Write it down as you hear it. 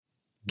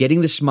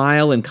Getting the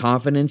smile and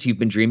confidence you've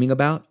been dreaming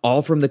about,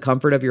 all from the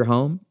comfort of your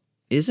home,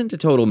 isn't a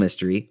total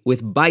mystery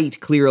with Bite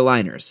Clear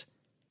Aligners.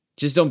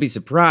 Just don't be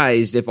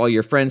surprised if all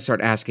your friends start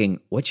asking,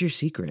 "What's your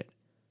secret?"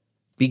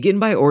 Begin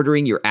by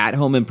ordering your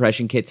at-home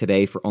impression kit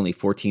today for only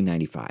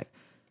 $14.95.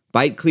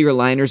 Bite Clear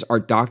Aligners are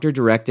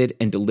doctor-directed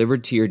and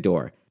delivered to your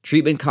door.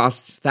 Treatment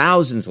costs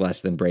thousands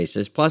less than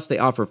braces, plus they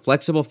offer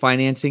flexible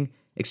financing,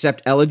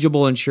 accept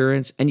eligible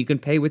insurance, and you can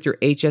pay with your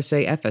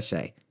HSA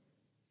FSA.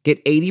 Get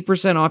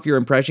 80% off your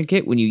impression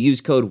kit when you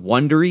use code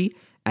WONDERY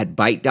at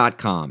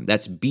Byte.com.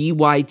 That's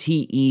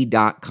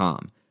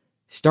BYTE.com.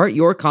 Start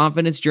your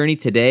confidence journey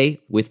today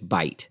with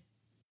Byte.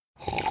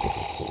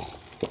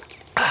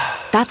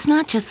 That's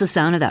not just the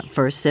sound of that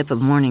first sip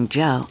of Morning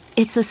Joe.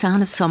 It's the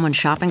sound of someone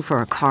shopping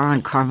for a car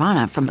on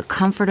Carvana from the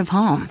comfort of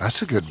home.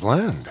 That's a good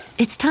blend.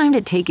 It's time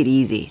to take it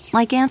easy,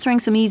 like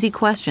answering some easy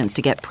questions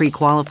to get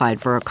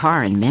pre-qualified for a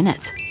car in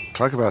minutes.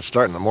 Talk about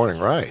starting the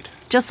morning right.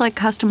 Just like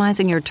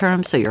customizing your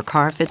terms so your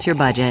car fits your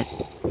budget.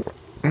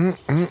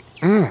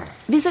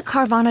 Visit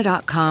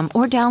Carvana.com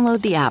or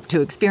download the app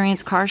to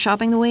experience car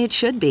shopping the way it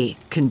should be.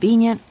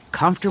 Convenient,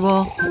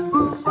 comfortable.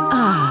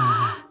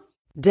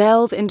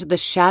 Delve into the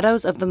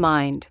shadows of the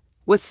mind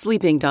with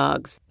Sleeping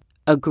Dogs,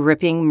 a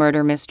gripping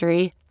murder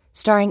mystery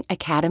starring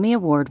Academy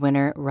Award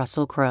winner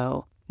Russell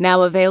Crowe.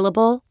 Now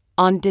available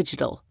on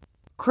digital.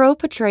 Crowe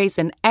portrays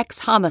an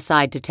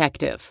ex-homicide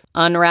detective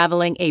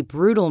unraveling a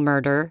brutal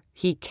murder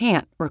he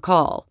can't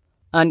recall.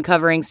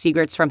 Uncovering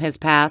secrets from his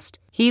past,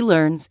 he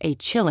learns a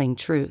chilling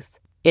truth.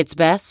 It's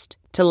best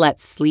to let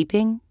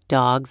sleeping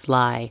dogs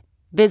lie.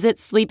 Visit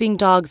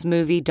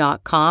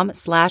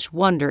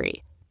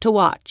sleepingdogsmovie.com/Wondery to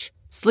watch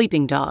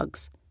Sleeping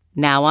Dogs,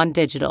 now on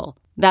digital.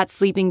 That's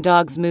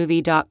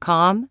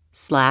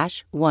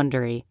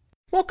sleepingdogsmovie.com/Wondery.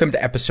 Welcome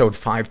to episode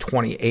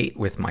 528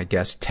 with my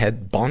guest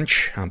Ted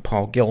Bunch. I'm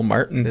Paul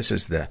Gilmartin. This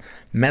is the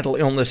Mental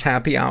Illness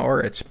Happy Hour.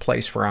 It's a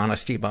place for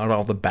honesty about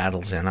all the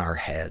battles in our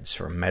heads,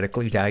 from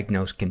medically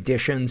diagnosed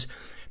conditions,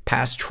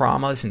 past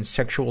traumas, and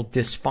sexual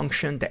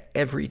dysfunction to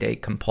everyday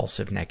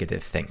compulsive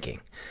negative thinking.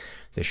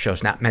 This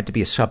show's not meant to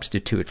be a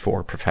substitute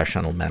for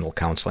professional mental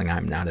counseling.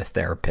 I'm not a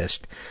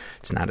therapist.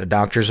 It's not a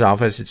doctor's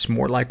office. It's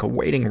more like a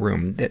waiting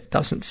room that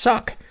doesn't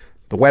suck.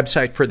 The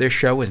website for this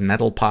show is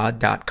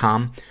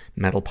mentalpod.com.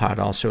 Mentalpod,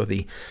 also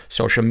the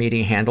social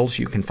media handles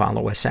you can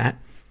follow us at.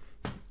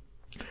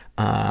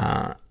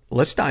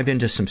 Let's dive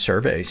into some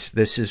surveys.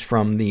 This is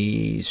from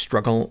the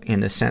Struggle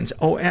in a Sense.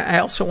 Oh, I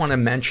also want to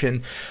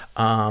mention,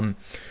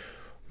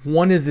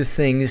 one of the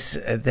things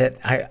that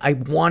I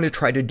want to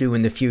try to do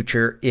in the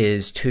future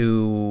is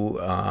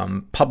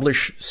to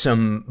publish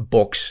some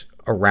books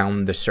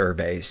around the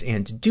surveys.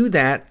 And to do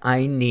that,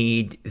 I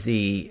need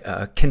the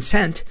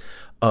consent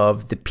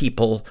of the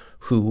people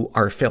who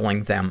are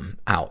filling them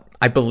out.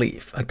 I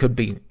believe. I could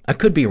be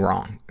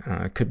wrong.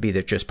 It could be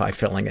that just by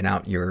filling it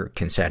out, you're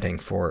consenting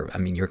for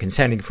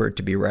it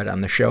to be read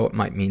on the show. It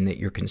might mean that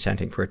you're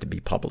consenting for it to be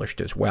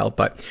published as well.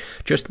 But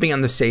just to be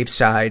on the safe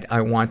side,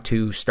 I want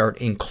to start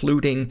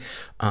including,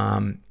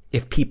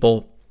 if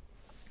people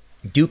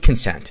do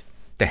consent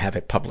to have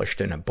it published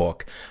in a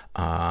book,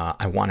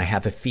 I want to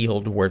have a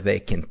field where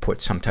they can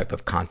put some type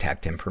of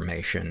contact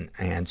information.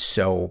 And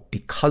so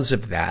because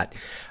of that,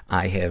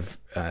 I have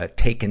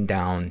taken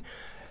down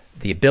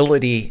the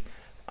ability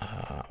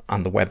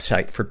on the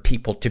website for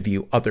people to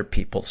view other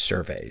people's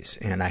surveys.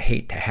 And I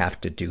hate to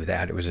have to do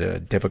that. It was a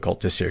difficult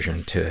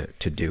decision to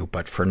do.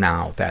 But for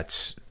now,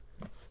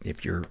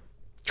 if you're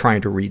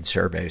trying to read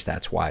surveys,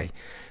 that's why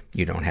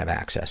you don't have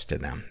access to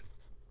them.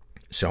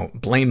 So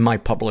blame my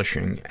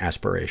publishing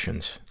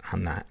aspirations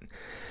on that.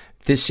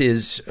 This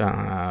is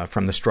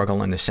from the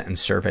Struggle in a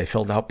Sentence survey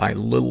filled out by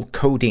Lil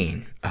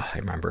Codeine. I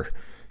remember.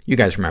 You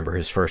guys remember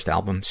his first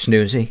album,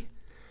 Snoozy?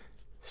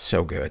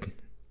 So good.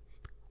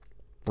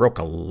 Broke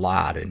a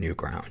lot of new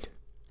ground.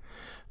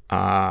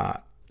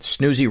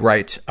 Snoozy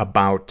writes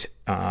about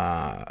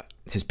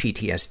his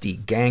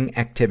PTSD. Gang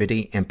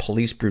activity and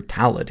police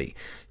brutality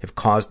have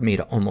caused me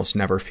to almost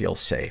never feel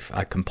safe.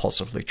 I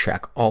compulsively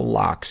check all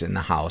locks in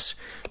the house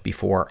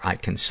before I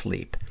can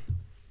sleep.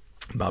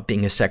 About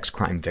being a sex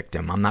crime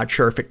victim. I'm not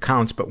sure if it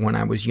counts, but when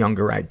I was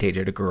younger, I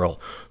dated a girl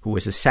who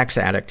was a sex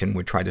addict and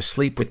would try to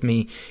sleep with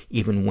me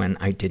even when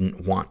I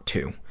didn't want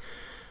to.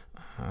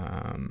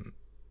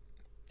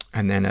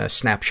 And then a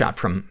snapshot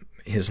from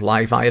his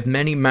life. I have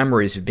many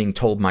memories of being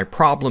told my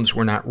problems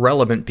were not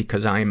relevant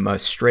because I am a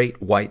straight,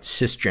 white,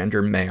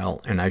 cisgender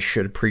male and I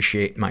should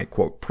appreciate my,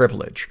 quote,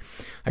 privilege.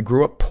 I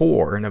grew up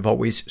poor and have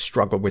always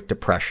struggled with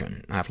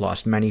depression. I've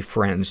lost many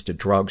friends to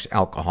drugs,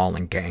 alcohol,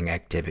 and gang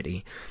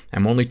activity.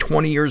 I'm only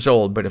 20 years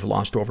old, but have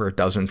lost over a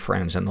dozen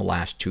friends in the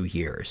last 2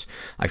 years.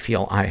 I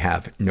feel I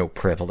have no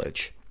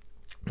privilege.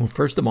 Well,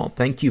 first of all,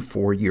 thank you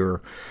for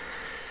your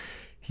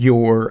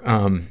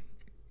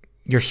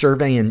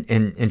survey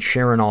and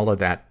sharing all of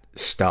that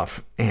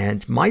stuff.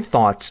 And my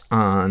thoughts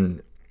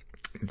on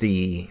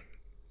the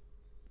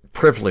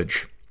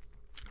privilege,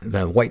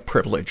 the white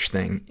privilege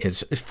thing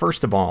is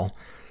first of all,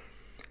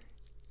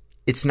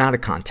 it's not a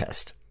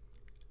contest.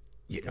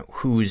 You know,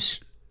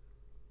 who's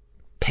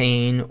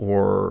pain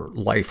or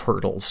life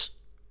hurdles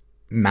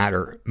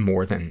matter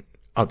more than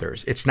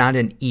others. It's not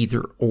an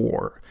either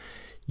or.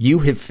 You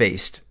have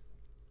faced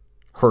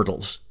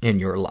hurdles in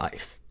your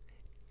life,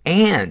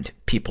 and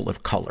people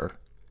of color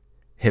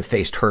have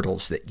faced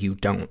hurdles that you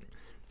don't.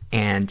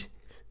 And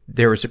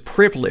there is a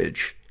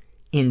privilege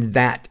in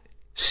that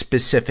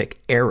specific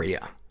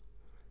area.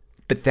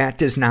 But that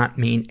does not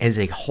mean as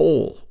a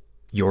whole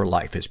your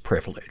life is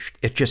privileged.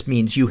 It just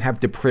means you have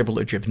the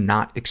privilege of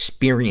not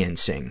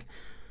experiencing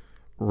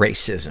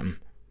racism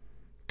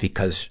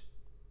because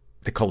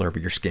the color of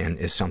your skin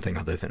is something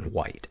other than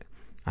white.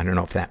 I don't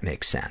know if that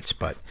makes sense,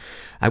 but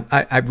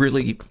I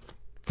really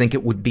think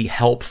it would be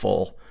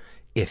helpful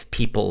if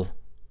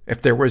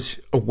there was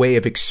a way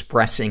of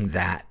expressing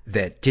that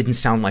didn't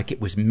sound like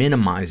it was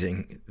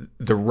minimizing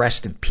the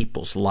rest of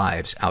people's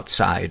lives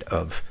outside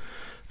of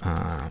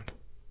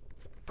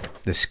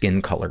the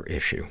skin color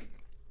issue.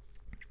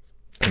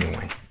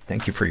 Anyway,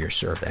 thank you for your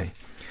survey.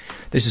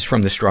 This is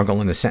from the Struggle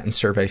in a Sentence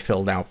survey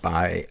filled out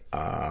by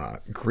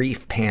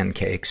Grief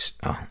Pancakes.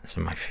 Oh, this is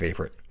my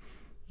favorite.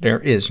 There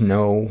is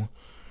no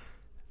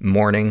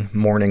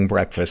morning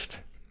breakfast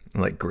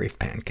like grief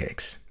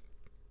pancakes.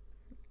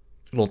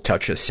 A little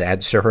touch of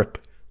sad syrup.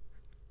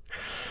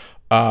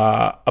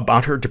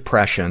 About her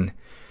depression,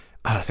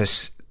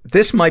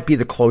 this might be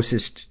the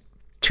closest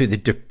to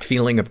the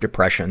feeling of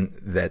depression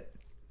that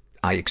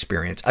I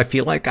experience. I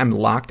feel like I'm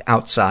locked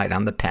outside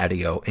on the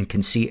patio and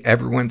can see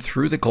everyone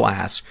through the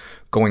glass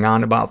going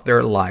on about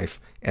their life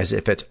as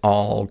if it's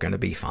all gonna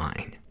be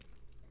fine.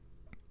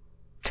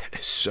 That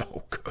is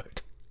so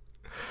good.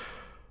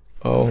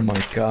 Oh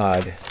my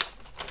God.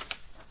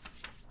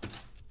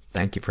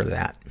 Thank you for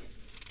that.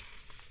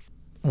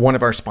 One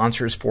of our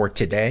sponsors for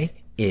today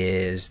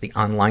is the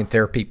online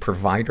therapy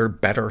provider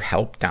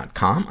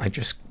BetterHelp.com. I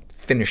just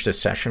finished a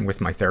session with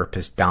my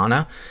therapist,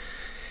 Donna,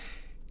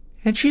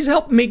 and she's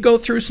helping me go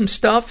through some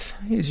stuff.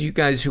 As you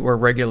guys who are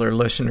regular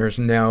listeners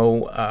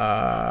know,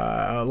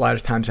 a lot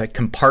of times I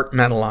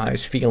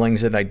compartmentalize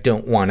feelings that I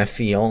don't want to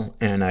feel,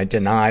 and I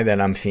deny that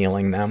I'm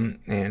feeling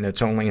them. And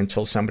it's only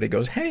until somebody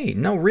goes, "Hey,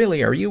 no,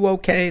 really, are you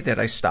okay?" that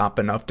I stop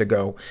enough to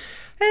go,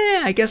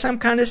 I guess I'm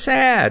kind of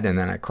sad. And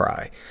then I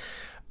cry.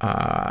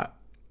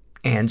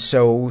 And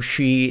so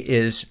she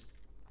is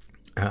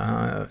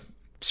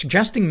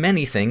suggesting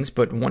many things,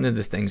 but one of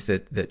the things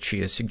that she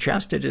has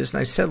suggested is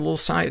I set a little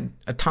aside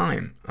a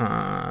time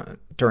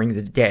during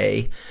the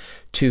day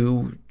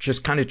to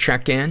just kind of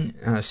check in,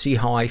 see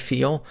how I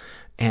feel,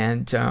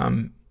 and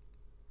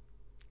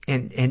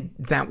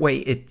that way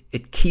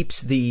it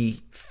keeps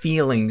the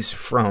feelings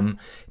from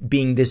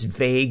being this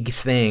vague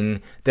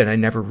thing that I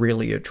never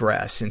really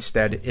address.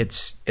 Instead,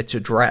 it's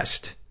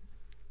addressed,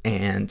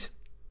 and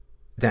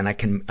then I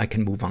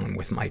can move on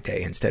with my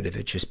day instead of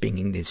it just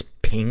being this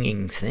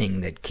pinging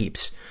thing that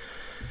keeps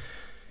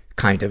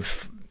kind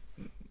of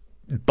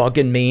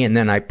bugging me, and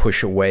then I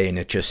push away and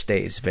it just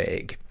stays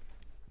vague.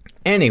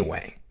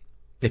 Anyway,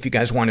 if you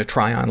guys want to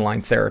try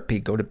online therapy,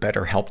 go to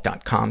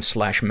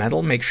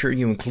betterhelp.com/metal. Make sure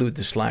you include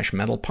the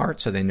 /metal part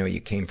so they know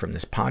you came from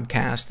this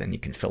podcast. Then you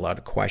can fill out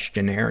a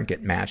questionnaire and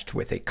get matched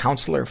with a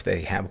counselor if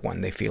they have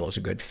one they feel is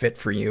a good fit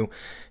for you.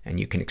 And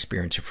you can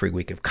experience a free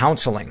week of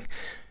counseling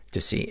to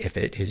see if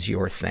it is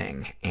your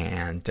thing.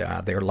 And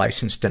they're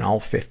licensed in all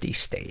 50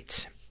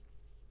 states.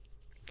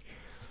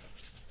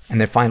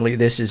 And then finally,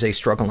 this is a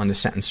Struggle in a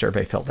Sentence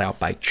survey filled out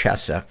by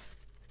Chessa.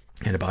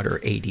 And about her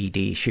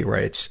ADD, she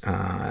writes,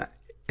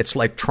 it's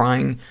like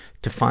trying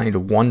to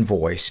find one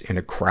voice in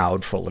a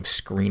crowd full of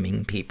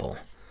screaming people.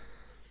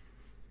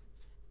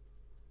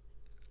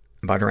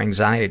 About her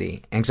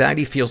anxiety.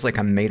 Anxiety feels like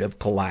I'm made of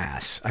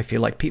glass. I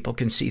feel like people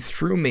can see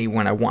through me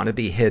when I want to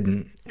be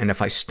hidden, and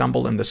if I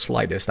stumble in the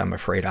slightest, I'm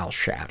afraid I'll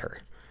shatter.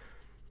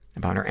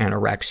 About her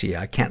anorexia.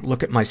 I can't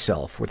look at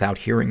myself without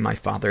hearing my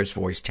father's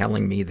voice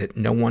telling me that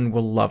no one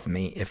will love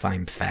me if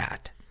I'm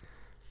fat.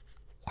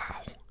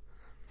 Wow.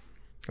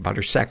 About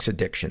her sex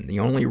addiction. The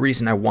only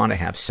reason I want to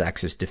have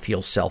sex is to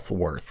feel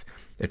self-worth.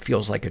 It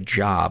feels like a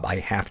job I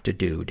have to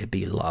do to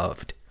be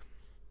loved.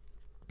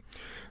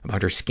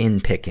 About her skin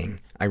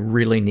picking. I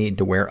really need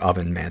to wear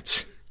oven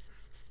mitts.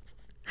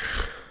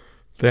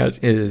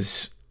 That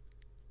is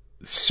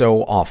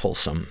so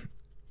awfulsome.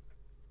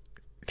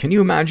 Can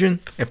you imagine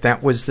if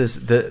that was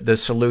the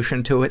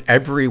solution to it?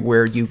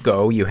 Everywhere you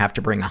go, you have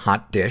to bring a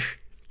hot dish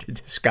to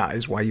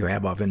disguise why you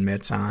have oven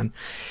mitts on.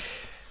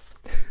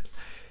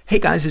 Hey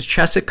guys, is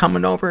Chessa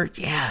coming over?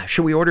 Yeah,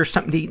 should we order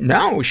something to eat?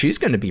 No, she's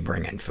going to be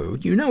bringing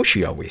food. You know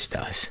she always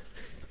does.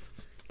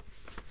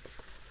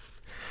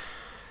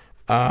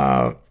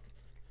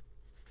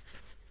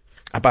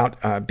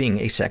 About being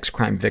a sex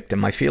crime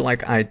victim. I feel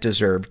like I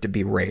deserve to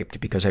be raped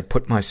because I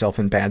put myself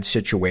in bad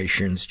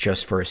situations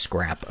just for a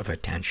scrap of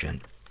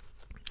attention.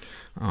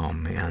 Oh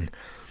man.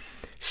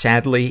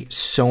 Sadly,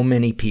 so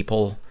many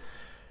people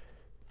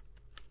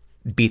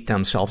beat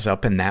themselves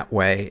up in that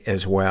way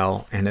as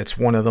well. And it's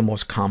one of the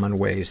most common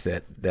ways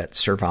that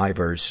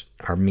survivors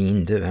are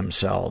mean to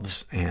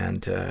themselves.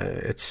 And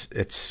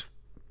it's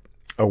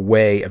a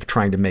way of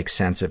trying to make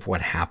sense of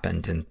what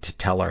happened and to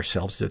tell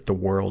ourselves that the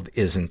world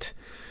isn't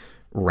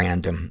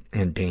random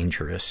and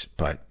dangerous,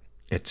 but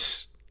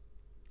it's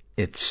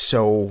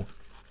so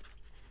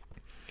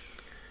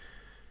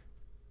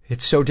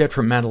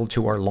detrimental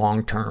to our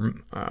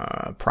long-term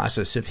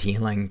process of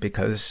healing,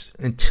 because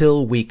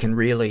until we can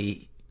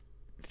really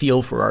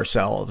feel for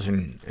ourselves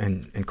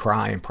and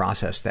cry and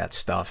process that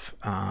stuff,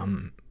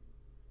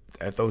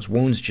 those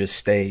wounds just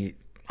stay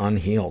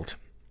unhealed.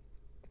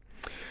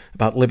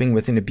 About living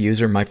with an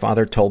abuser, my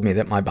father told me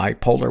that my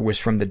bipolar was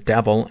from the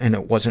devil and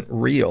it wasn't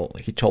real.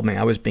 He told me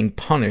I was being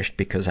punished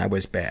because I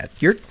was bad.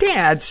 Your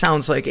dad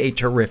sounds like a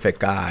terrific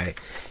guy,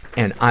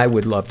 and I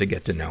would love to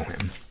get to know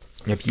him.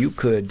 If you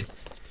could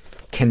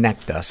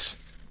connect us,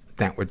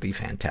 that would be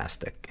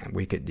fantastic.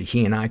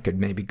 He and I could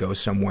maybe go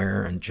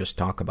somewhere and just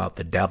talk about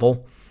the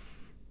devil.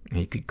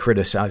 He could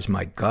criticize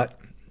my gut,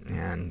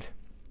 and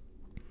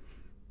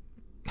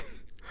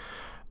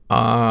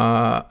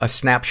a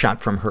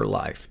snapshot from her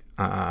life.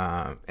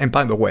 And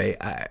by the way,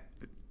 I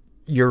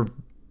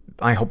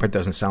hope it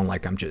doesn't sound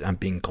like I'm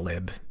being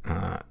glib,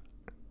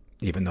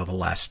 even though the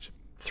last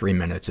 3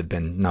 minutes have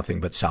been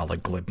nothing but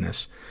solid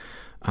glibness.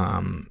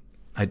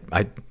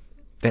 That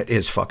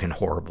is fucking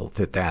horrible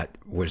that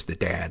was the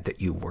dad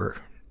that you were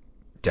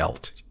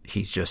dealt.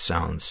 He just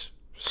sounds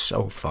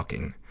so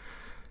fucking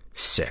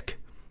sick.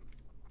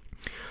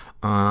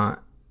 And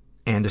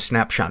a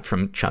snapshot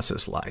from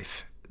Chessa's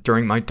life.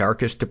 During my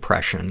darkest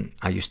depression,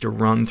 I used to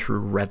run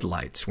through red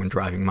lights when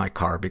driving my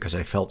car because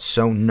I felt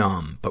so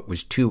numb but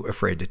was too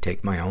afraid to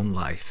take my own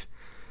life.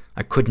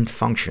 I couldn't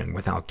function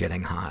without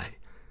getting high.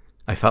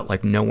 I felt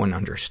like no one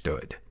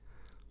understood.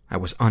 I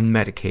was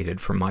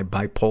unmedicated for my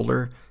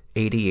bipolar,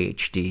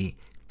 ADHD,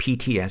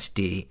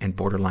 PTSD, and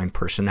borderline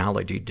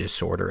personality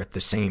disorder at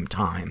the same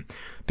time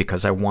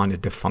because I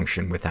wanted to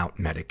function without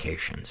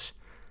medications.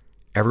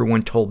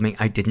 Everyone told me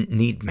I didn't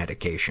need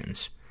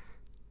medications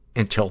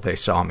until they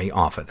saw me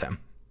off of them.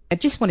 I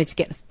just wanted to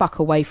get the fuck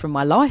away from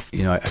my life.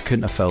 You know, I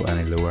couldn't have felt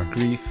any lower.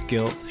 Grief,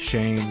 guilt,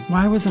 shame.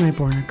 Why wasn't I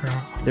born a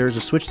girl? There's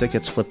a switch that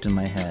gets flipped in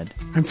my head.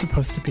 I'm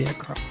supposed to be a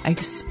girl. I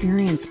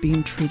experienced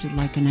being treated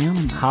like an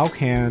animal. How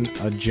can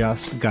a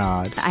just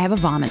God... I have a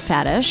vomit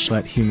fetish.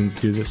 ...let humans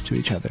do this to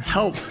each other?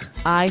 Help!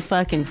 I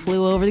fucking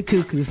flew over the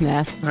cuckoo's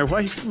nest. My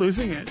wife's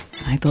losing it.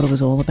 I thought it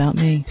was all about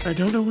me. I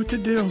don't know what to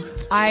do.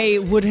 I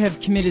would have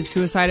committed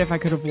suicide if I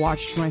could have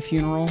watched my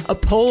funeral. A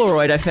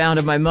Polaroid I found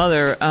of my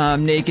mother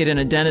naked in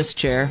a dentist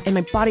chair. And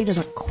my body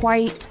doesn't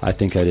quite... I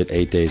think I did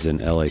 8 days in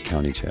LA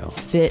County Jail.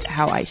 ...fit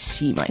how I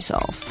see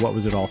myself. What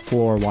was it all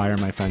for? Why are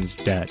my friends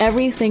dead?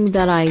 Everything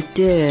that I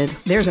did...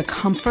 There's a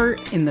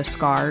comfort in the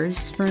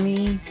scars for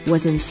me.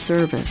 ...was in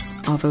service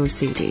of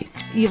OCD.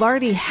 You've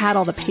already had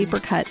all the paper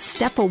cuts.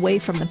 Step away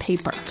from the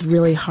paper. It's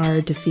really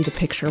hard to see the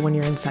picture when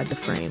you're inside the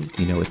frame.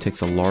 You know, it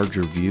takes a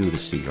larger view to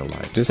see your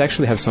life. Just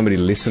actually have somebody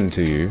listen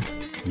to you.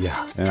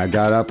 Yeah. And I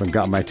got up and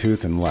got my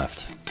tooth and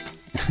left.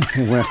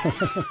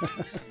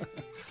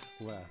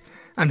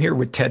 I'm here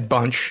with Ted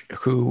Bunch,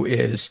 who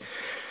is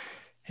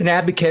an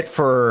advocate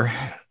for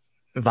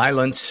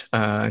violence,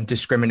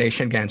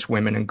 discrimination against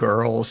women and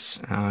girls.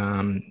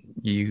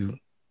 You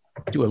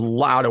do a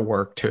lot of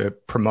work to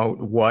promote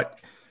what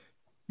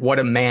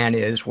a man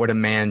is, what a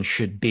man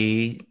should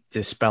be,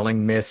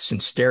 dispelling myths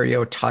and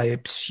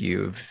stereotypes.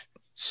 You've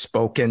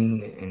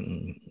spoken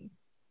in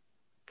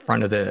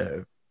front of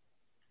the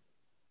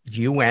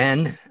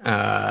UN,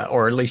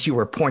 or at least you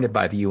were appointed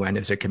by the UN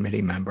as a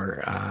committee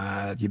member.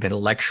 You've been a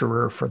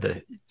lecturer for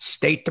the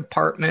State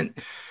Department.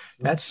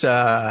 Those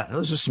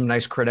are some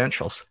nice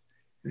credentials.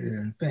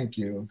 Yeah, thank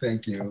you.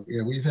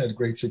 Yeah, we've had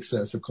great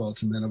success at Call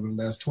to Men over the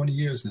last 20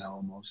 years now,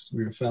 almost.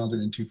 We were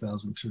founded in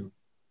 2002.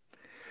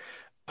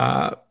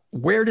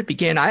 Where to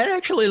begin? I'd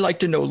actually like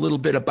to know a little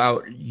bit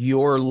about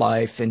your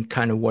life and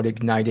kind of what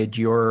ignited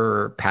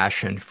your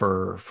passion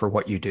for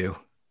what you do.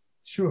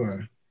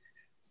 Sure.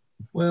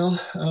 Well,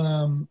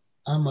 I'm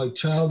a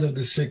child of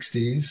the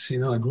 60s. You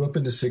know, I grew up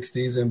in the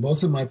 60s, and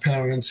both of my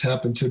parents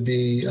happened to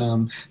be,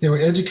 they were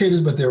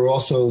educated, but they were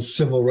also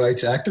civil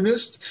rights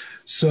activists.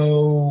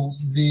 So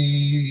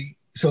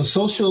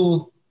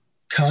social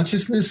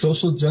consciousness,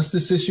 social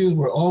justice issues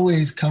were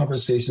always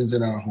conversations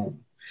in our home.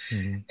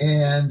 Mm-hmm.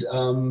 And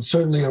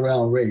certainly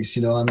around race.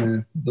 You know, I'm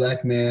a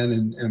Black man,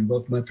 and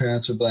both my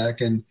parents are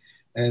Black, and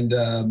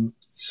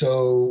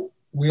so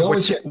we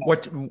always.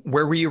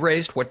 Where were you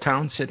raised? What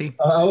town, city?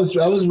 I was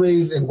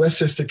raised in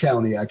Westchester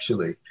County,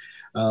 actually.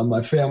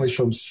 My family's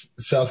from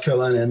South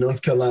Carolina and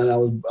North Carolina.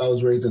 I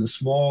was raised in a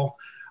small,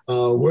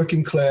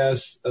 working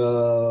class,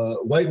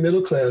 white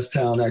middle class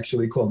town,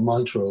 actually, called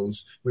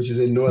Montrose, which is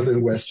in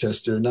northern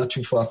Westchester, not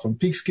too far from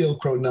Peekskill,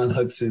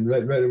 Croton-on-Hudson,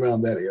 right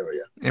around that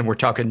area. And we're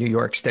talking New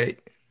York State.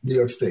 New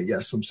York State,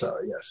 yes. I'm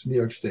sorry, yes, New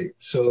York State.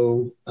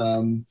 So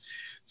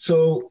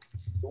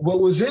what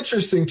was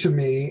interesting to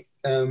me,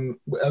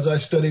 as I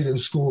studied in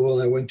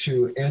school, I went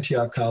to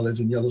Antioch College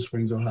in Yellow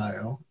Springs,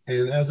 Ohio.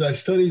 And as I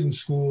studied in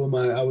school,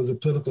 I was a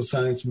political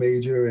science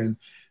major, and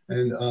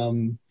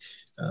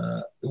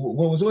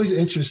what was always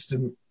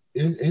interesting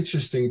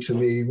to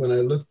me when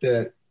I looked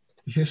at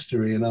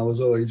history, and I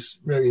was always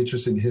very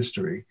interested in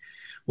history,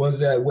 was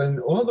that when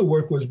all the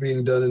work was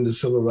being done in the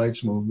civil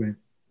rights movement,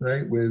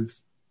 right,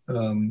 with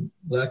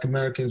Black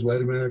Americans,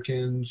 white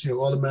Americans,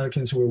 all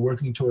Americans who were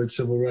working towards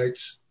civil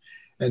rights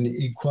and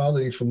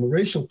equality from a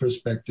racial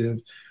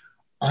perspective,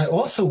 I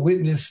also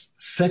witnessed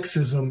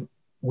sexism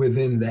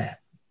within that.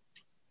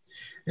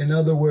 In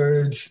other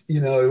words,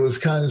 it was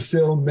kind of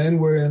still men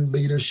were in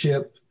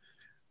leadership,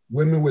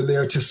 women were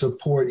there to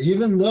support,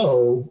 even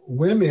though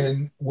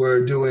women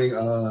were doing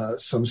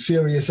some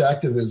serious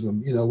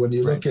activism. When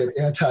you look at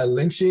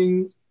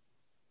anti-lynching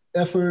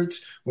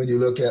efforts, when you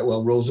look at,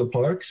 Rosa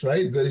Parks,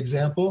 right? Good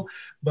example.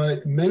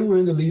 But men were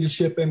in the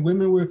leadership and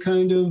women were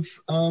kind of,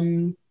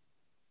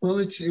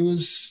 it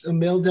was a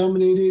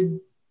male-dominated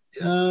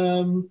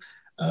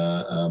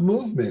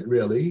movement,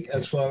 really,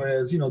 as far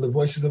as, the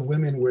voices of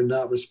women were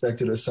not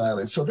respected or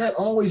silenced. So that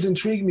always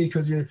intrigued me,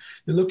 because you're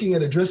looking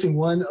at addressing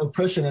one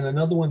oppression and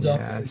another one's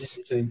operating at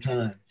the same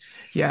time.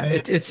 Yeah,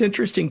 it's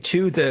interesting,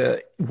 too,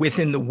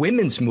 within the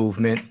women's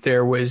movement,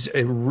 there was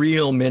a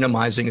real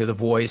minimizing of the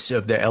voice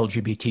of the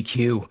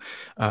LGBTQ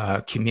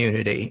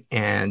community.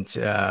 And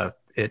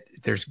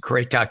there's a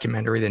great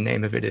documentary. The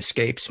name of it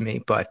escapes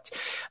me. But,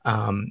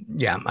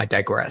 I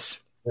digress.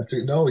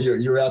 No,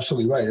 you're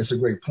absolutely right. It's a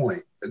great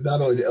point.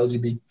 Not only the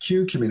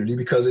LGBTQ community,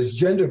 because it's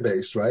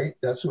gender-based, right?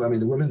 That's what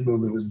the women's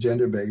movement was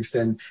gender-based.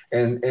 And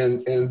then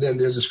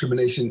there's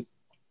discrimination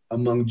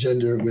among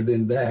gender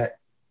within that,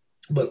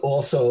 but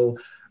also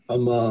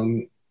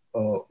among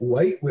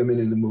white women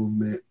in the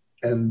movement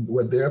and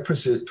what their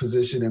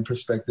position and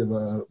perspective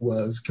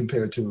was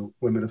compared to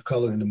women of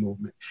color in the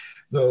movement,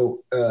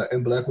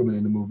 and Black women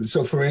in the movement.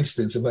 So, for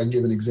instance, if I can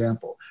give an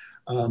example,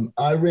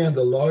 I ran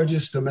the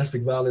largest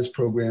domestic violence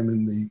program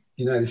in the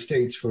United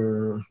States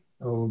for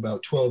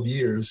about 12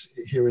 years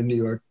here in New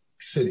York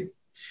City.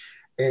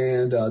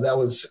 And that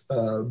was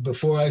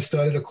before I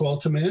started A Call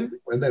to Men.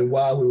 And then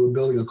while we were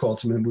building A Call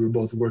to Men, we were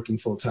both working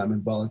full-time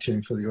and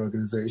volunteering for the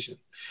organization.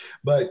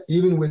 But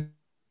even with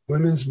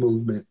women's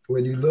movement,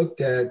 when you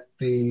looked at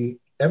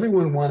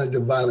everyone wanted the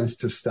violence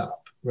to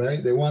stop,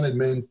 right? They wanted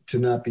men to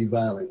not be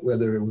violent,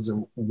 whether it was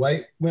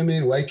white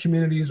women, white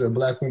communities, or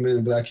Black women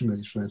and Black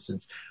communities, for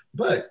instance.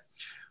 But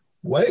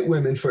white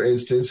women, for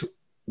instance,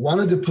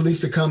 wanted the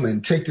police to come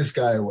and take this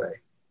guy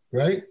away,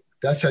 right?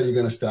 That's how you're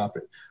going to stop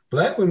it.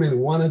 Black women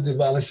wanted the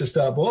violence to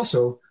stop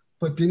also,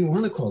 but didn't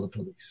want to call the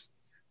police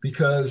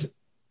because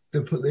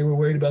they were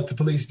worried about the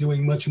police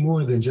doing much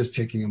more than just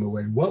taking him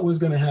away. What was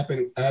going to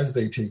happen as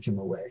they take him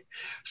away?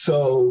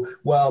 So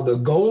while the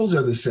goals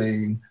are the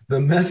same,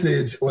 the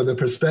methods or the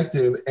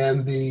perspective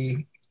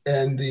the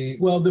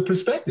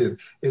perspective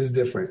is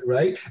different,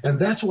 right? And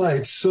that's why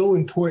it's so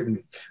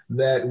important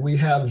that we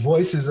have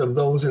voices of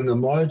those in the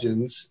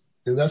margins.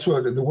 And that's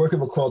where the work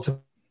of A Call to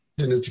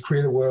Action is to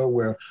create a world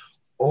where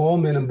all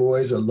men and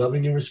boys are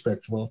loving and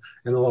respectful,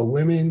 and all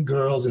women,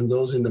 girls, and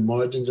those in the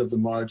margins of the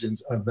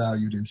margins are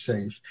valued and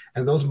safe.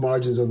 And those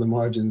margins of the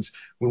margins,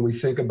 when we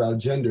think about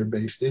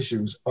gender-based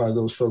issues, are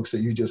those folks that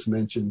you just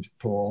mentioned,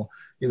 Paul,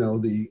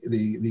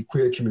 the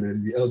queer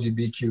community, the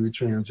LGBTQ,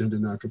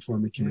 transgender,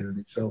 nonconforming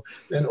community. So,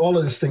 and all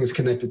of this thing is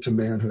connected to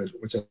manhood,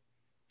 which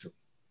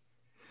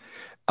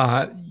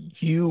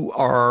you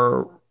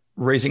are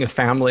raising a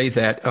family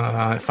that,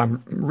 if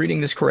I'm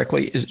reading this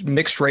correctly, is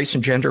mixed race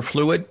and gender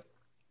fluid.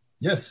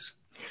 Yes.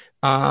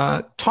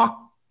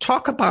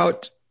 Talk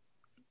about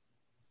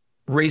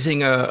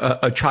raising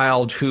a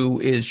child who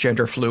is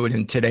gender fluid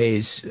in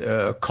today's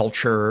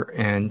culture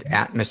and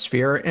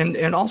atmosphere,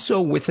 and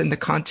also within the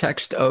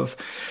context of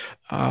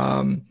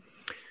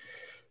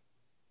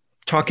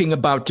talking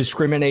about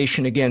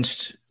discrimination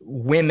against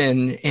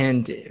women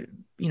and,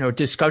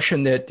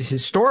 discussion that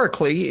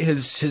historically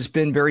has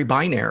been very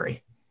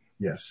binary.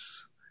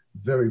 Yes,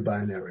 very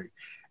binary.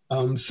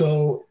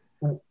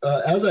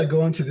 As I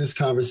go into this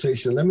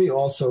conversation, let me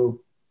also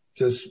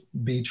just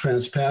be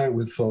transparent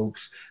with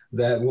folks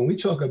that when we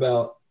talk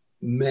about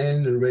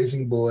men and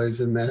raising boys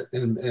and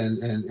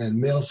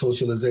male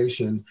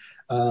socialization,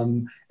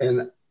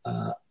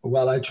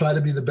 while I try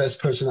to be the best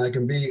person I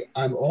can be,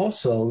 I'm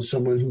also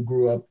someone who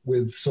grew up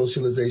with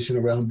socialization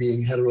around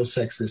being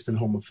heterosexist and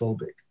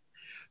homophobic.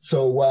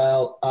 So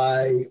while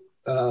I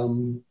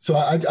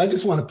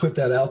just want to put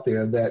that out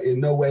there, that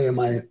in no way am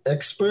I an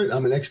expert.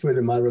 I'm an expert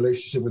in my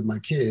relationship with my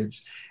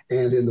kids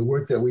and in the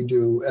work that we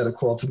do at A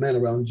Call to Men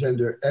around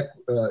gender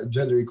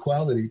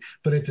equality.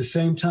 But at the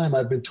same time,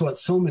 I've been taught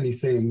so many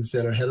things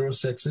that are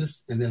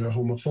heterosexist and that are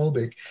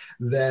homophobic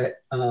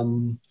that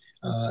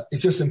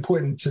it's just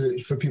important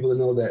for people to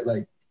know that,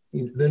 like,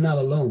 they're not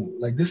alone.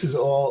 Like, this is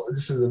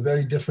a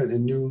very different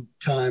and new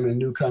time and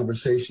new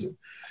conversation.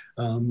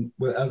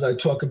 But as I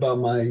talk about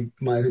my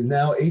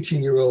now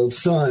 18-year-old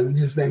son,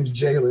 his name's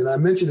Jalen. I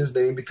mention his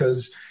name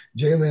because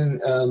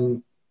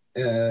Jalen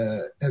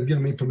has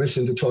given me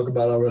permission to talk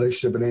about our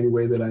relationship in any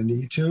way that I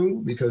need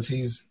to, because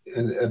he's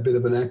a bit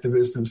of an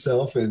activist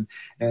himself and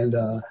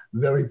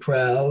very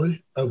proud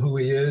of who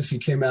he is. He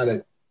came out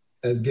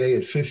as gay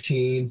at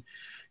 15.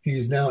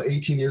 He's now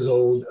 18 years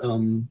old,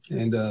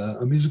 and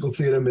a musical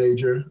theater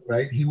major.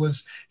 Right? He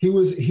was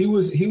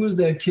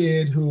that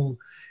kid who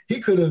he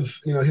could have,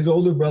 his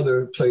older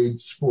brother played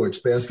sports,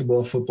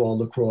 basketball, football,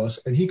 lacrosse,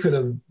 and he could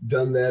have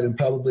done that and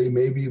probably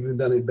maybe even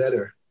done it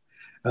better.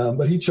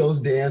 But he chose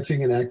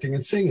dancing and acting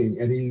and singing,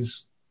 and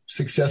he's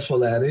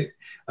successful at it.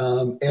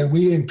 And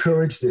we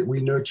encouraged it. We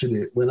nurtured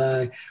it.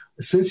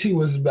 Since he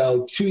was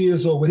about 2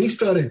 years old, when he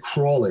started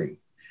crawling,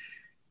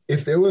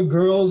 if there were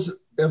girls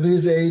of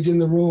his age in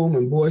the room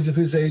and boys of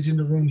his age in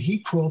the room, he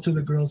crawled to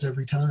the girls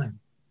every time.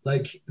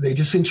 Like, they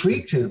just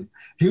intrigued him.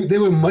 They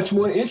were much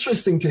more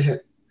interesting to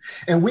him.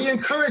 And we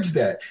encouraged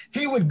that.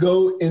 He would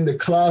go in the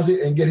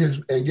closet and get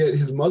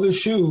his mother's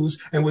shoes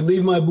and would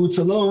leave my boots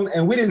alone.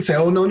 And we didn't say,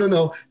 oh,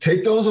 no,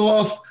 take those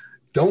off.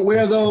 Don't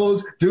wear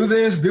those. Do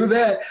this, do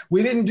that.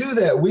 We didn't do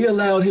that. We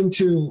allowed him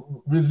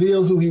to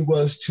reveal who he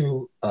was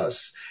to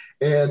us.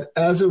 And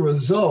as a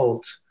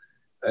result,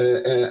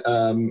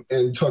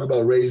 and talk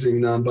about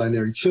raising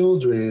non-binary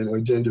children or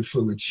gender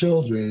fluid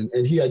children,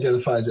 and he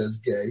identifies as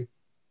gay.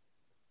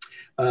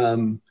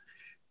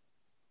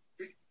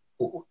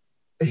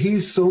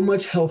 He's so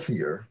much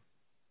healthier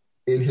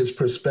in his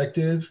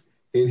perspective,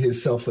 in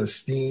his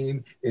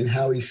self-esteem, in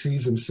how he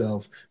sees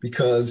himself,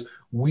 because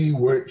we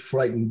weren't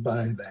frightened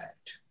by that.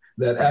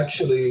 That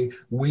actually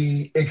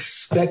we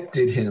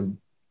expected him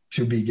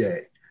to be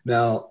gay.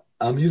 Now,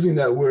 I'm using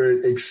that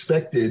word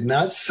expected,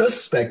 not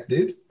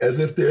suspected, as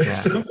if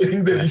there's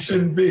something that he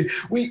shouldn't be.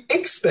 We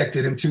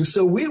expected him to,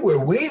 so we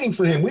were waiting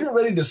for him. We were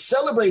ready to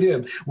celebrate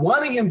him,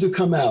 wanting him to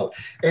come out.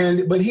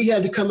 But he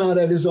had to come out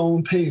at his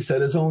own pace,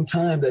 at his own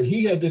time, that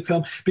he had to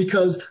come,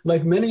 because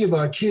like many of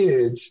our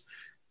kids,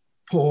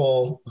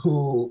 Paul,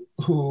 who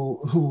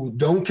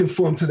don't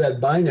conform to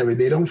that binary,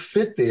 they don't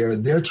fit there,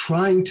 they're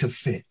trying to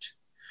fit.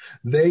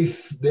 They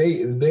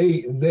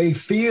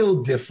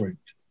feel different.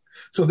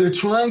 So they're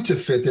trying to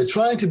fit. They're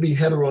trying to be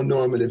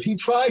heteronormative. He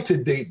tried to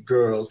date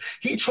girls.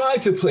 He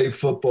tried to play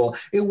football.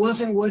 It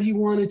wasn't what he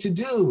wanted to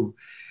do.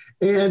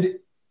 And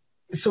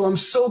so I'm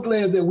so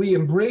glad that we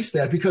embraced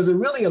that, because it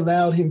really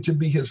allowed him to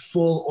be his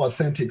full,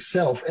 authentic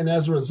self. And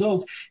as a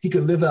result, he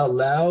could live out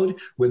loud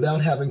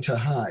without having to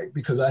hide.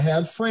 Because I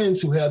have friends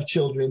who have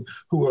children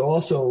who are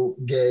also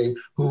gay,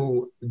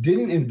 who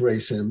didn't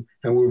embrace him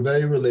and were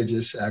very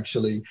religious,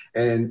 actually,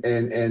 and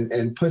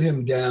put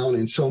him down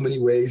in so many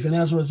ways. And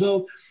as a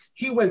result,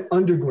 he went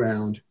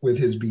underground with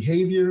his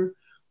behavior,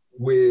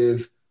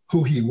 with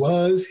who he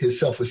was. His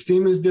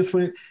self-esteem is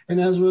different. And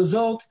as a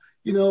result,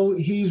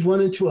 he's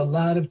run into a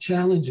lot of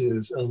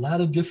challenges, a lot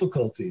of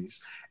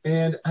difficulties.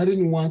 And I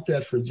didn't want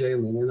that for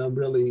Jalen. And I'm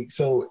really,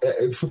 so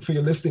for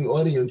your listening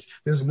audience,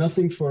 there's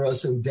nothing for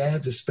us, and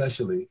dads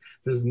especially,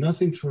 there's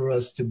nothing for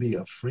us to be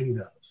afraid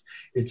of.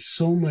 It's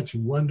so much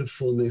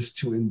wonderfulness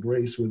to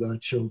embrace with our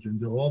children.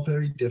 They're all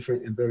very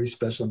different and very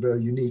special and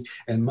very unique.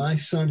 And my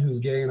son, who's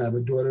gay, and I have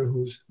a daughter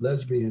who's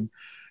lesbian,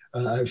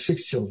 I have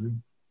 6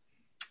 children.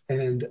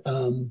 And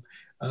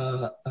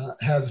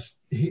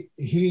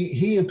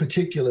he in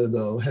particular,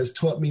 though, has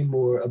taught me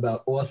more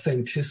about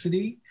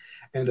authenticity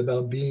and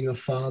about being a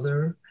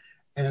father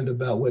and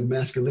about what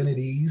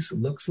masculinities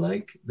looks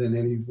like than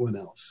anyone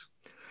else.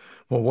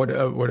 Well, what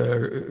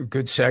a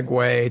good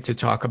segue to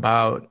talk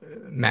about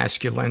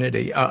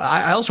masculinity.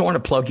 I also want to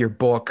plug your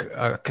book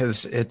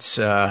because it's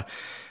so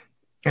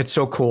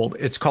cool.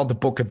 It's called The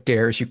Book of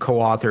Dares. You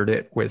co-authored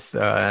it with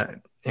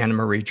Anna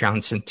Marie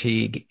Johnson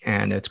Teague,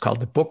 and it's called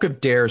The Book of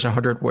Dares: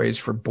 100 Ways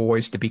for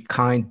Boys to Be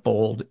Kind,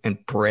 Bold,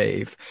 and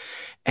Brave.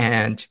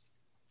 And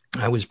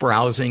I was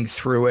browsing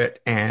through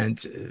it,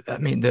 and I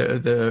mean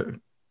the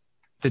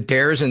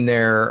dares in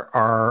there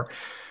are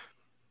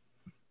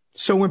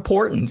so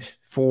important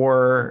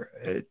for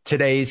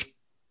today's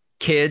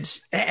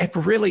kids and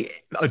really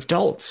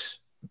adults,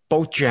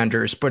 both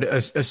genders, but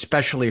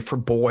especially for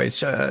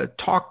boys.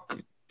 Talk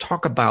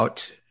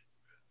about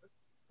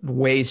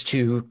ways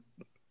to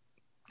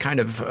kind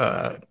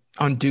of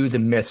undo the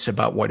myths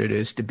about what it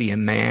is to be a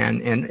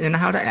man and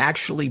how to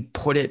actually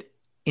put it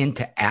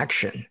into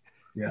action.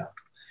 Yeah,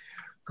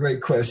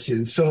 great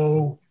question.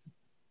 So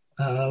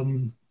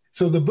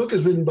the book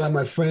is written by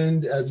my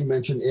friend, as you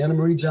mentioned, Anna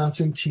Marie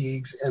Johnson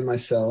Teague, and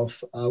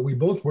myself. We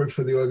both work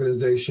for the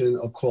organization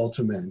A Call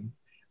to Men.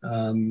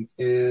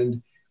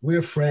 And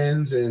we're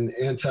friends and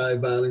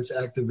anti-violence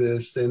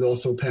activists and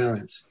also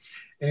parents.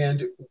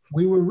 And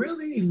we were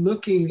really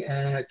looking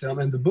at,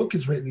 and the book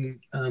is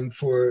written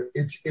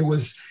it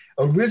was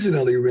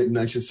originally written,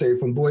 I should say,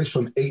 from boys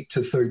from 8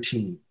 to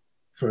 13,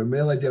 for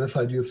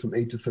male-identified youth from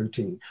 8 to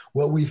 13.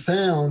 What we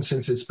found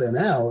since it's been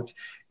out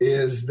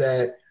is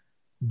that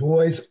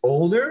boys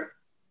older,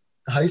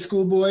 high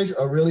school boys,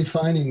 are really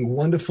finding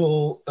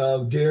wonderful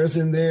dares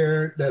in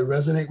there that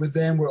resonate with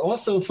them. We're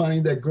also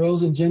finding that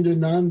girls and gender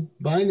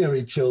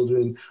non-binary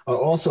children are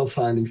also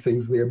finding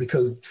things there,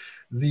 because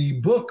the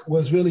book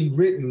was really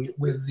written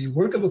with the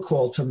work of A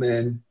Call to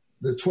Men,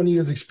 the 20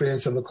 years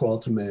experience of A Call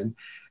to Men.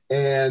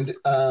 And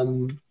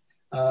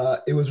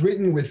it was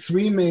written with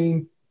 3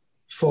 main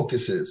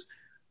focuses: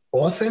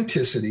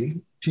 authenticity,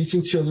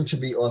 teaching children to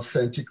be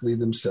authentically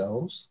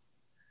themselves;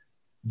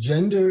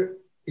 gender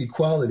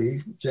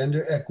equality,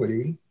 gender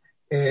equity,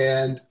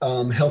 and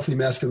healthy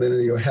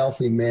masculinity or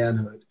healthy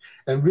manhood,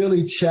 and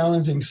really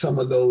challenging some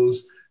of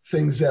those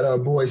things that our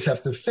boys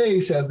have to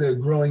face as they're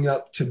growing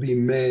up to be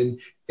men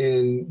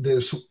in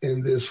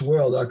this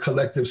world, our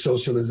collective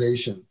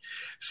socialization.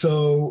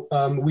 So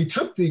we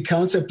took the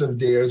concept of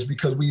dares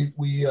because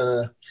we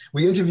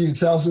interviewed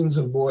thousands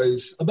of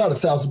boys, about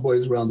 1,000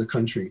 boys around the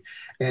country,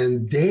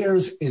 and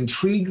dares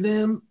intrigued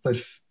them,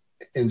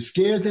 and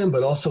scared them,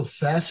 but also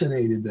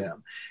fascinated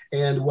them.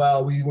 And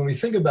when we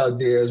think about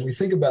dares, we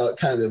think about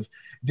kind of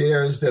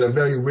dares that are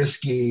very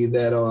risky,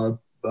 that are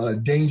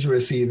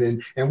dangerous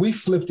even, and we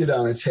flipped it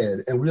on its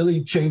head and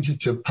really changed it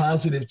to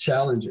positive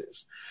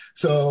challenges.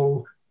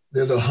 So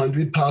there's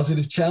 100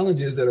 positive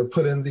challenges that are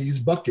put in these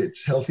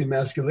buckets: healthy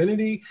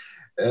masculinity,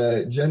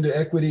 gender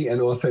equity,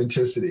 and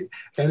authenticity.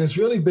 And it's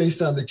really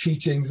based on the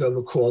teachings of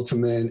A Call to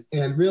Men,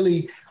 and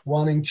really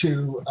wanting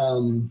to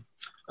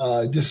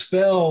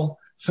dispel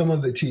some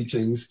of the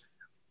teachings,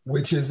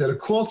 which is that A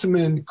Call to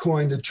Men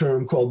coined a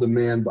term called the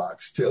man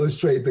box to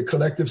illustrate the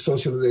collective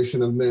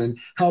socialization of men,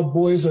 how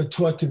boys are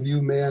taught to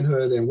view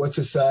manhood and what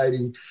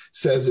society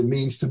says it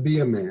means to be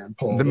a man,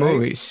 Paul. The right?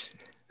 movies.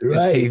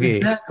 Right, TV.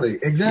 Exactly.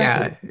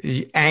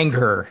 Yeah,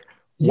 anger,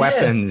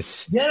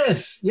 weapons.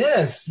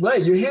 Yes,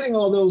 right. You're hitting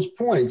all those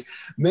points.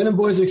 Men and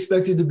boys are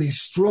expected to be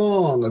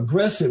strong,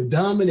 aggressive,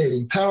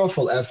 dominating,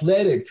 powerful,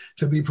 athletic,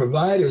 to be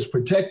providers,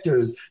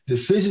 protectors,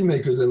 decision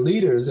makers, and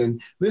leaders.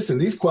 And listen,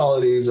 these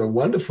qualities are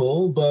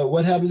wonderful, but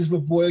what happens if a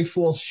boy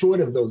falls short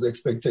of those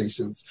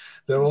expectations?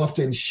 They're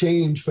often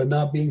shamed for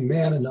not being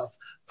man enough,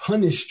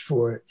 punished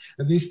for it.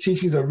 And these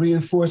teachings are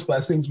reinforced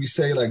by things we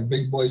say like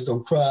big boys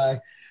don't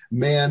cry,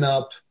 man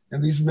up,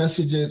 and these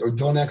messages, or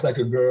don't act like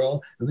a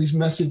girl. And these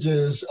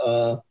messages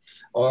are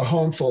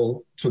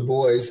harmful to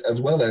boys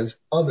as well as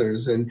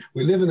others. And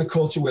we live in a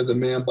culture where the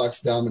man box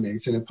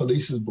dominates and it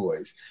polices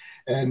boys.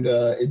 And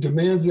it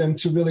demands them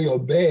to really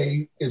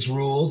obey its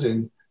rules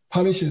and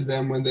punishes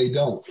them when they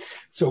don't.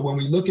 So when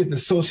we look at the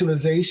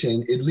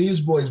socialization, it leaves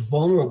boys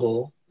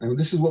vulnerable. And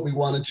this is what we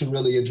wanted to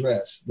really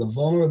address, the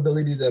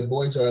vulnerability that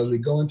boys are as we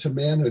go into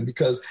manhood,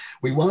 because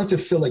we wanted to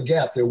fill a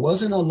gap. There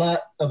wasn't a lot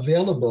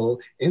available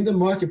in the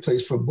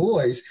marketplace for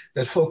boys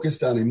that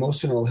focused on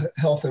emotional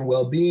health and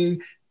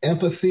well-being,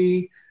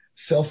 empathy,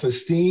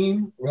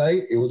 self-esteem,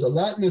 right? It was a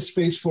lot in this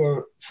space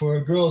for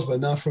girls, but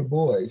not for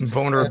boys.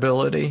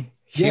 Vulnerability,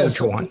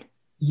 huge one.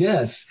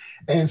 Yes.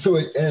 And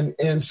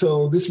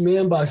so this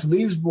man box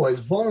leaves boys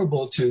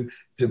vulnerable to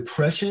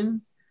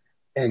depression,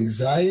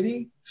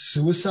 anxiety,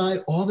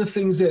 suicide, all the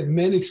things that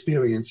men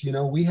experience. You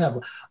know, we have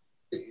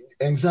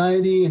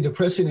anxiety and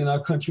depression in our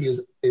country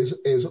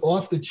is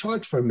off the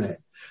charts for men.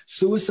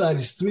 Suicide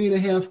is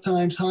 3.5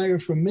 times higher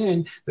for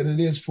men than it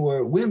is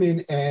for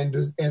women, and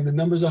the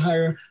numbers are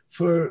higher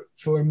for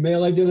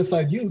male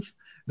identified youth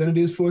than it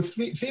is for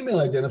female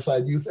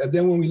identified youth. And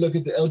then when we look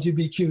at the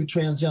LGBTQ,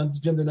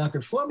 transgender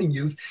non-conforming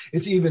youth,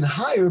 it's even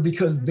higher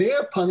because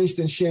they're punished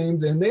and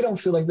shamed and they don't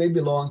feel like they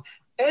belong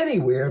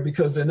anywhere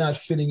because they're not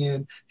fitting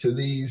in to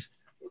these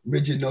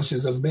rigid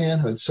notions of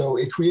manhood. So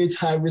it creates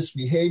high-risk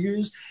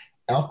behaviors,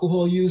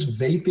 alcohol use,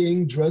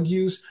 vaping, drug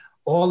use,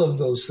 all of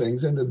those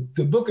things. And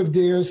the Book of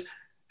Dares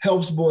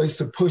helps boys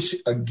to push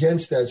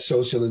against that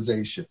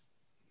socialization.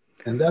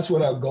 And that's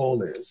what our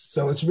goal is.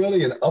 So it's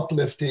really an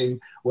uplifting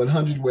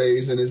 100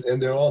 ways,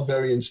 and they're all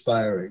very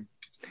inspiring.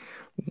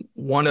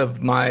 One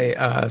of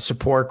my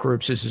support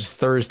groups is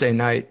Thursday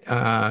night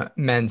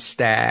men's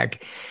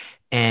stag.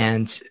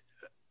 And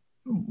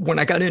when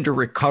I got into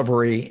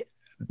recovery,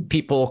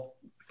 people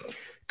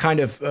kind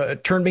of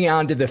turned me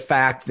on to the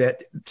fact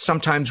that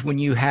sometimes when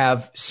you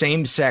have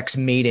same-sex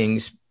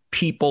meetings,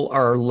 people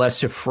are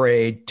less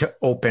afraid to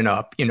open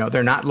up. You know,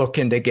 they're not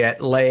looking to get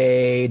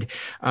laid.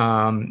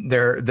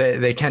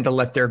 They tend to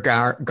let their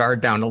guard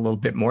down a little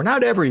bit more.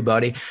 Not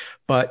everybody,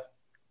 but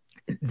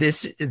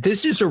this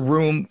is a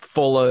room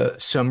full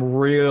of some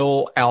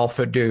real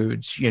alpha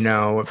dudes, you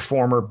know, a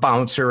former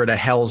bouncer at a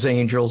Hell's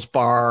Angels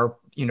bar,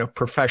 you know,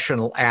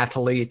 professional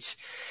athletes.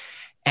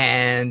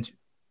 And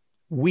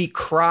we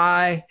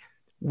cry,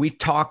 we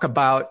talk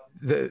about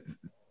the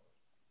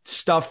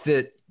stuff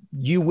that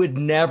you would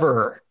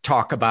never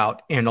talk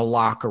about in a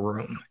locker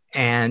room.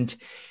 And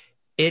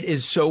it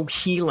is so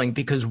healing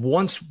because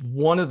once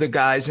one of the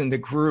guys in the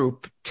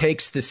group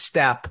takes the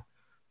step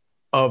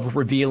of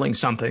revealing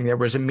something, there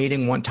was a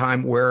meeting one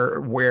time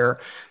where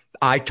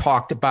I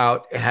talked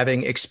about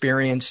having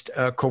experienced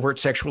covert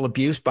sexual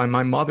abuse by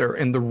my mother,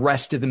 and the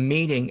rest of the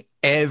meeting,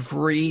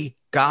 every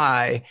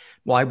guy,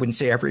 well, I wouldn't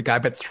say every guy,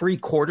 but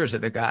 3/4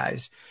 of the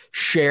guys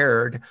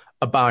shared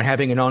about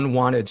having an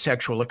unwanted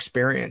sexual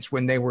experience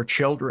when they were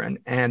children.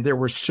 And there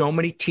were so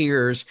many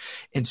tears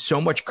and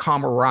so much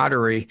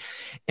camaraderie.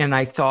 And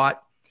I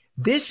thought,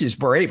 this is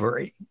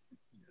bravery.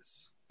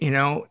 You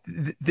know,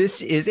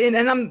 this is, and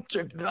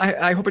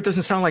I hope it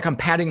doesn't sound like I'm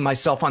patting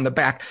myself on the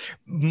back.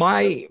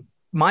 My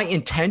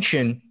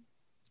intention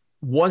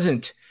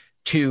wasn't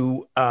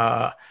to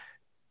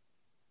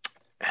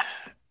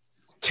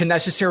to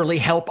necessarily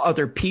help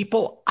other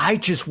people. I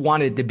just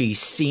wanted to be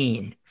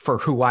seen for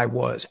who I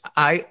was.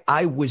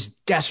 I was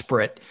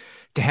desperate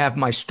to have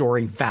my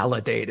story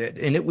validated,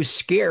 and it was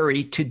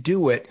scary to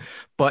do it.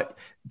 But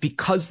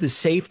because the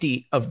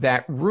safety of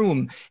that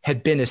room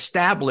had been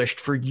established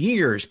for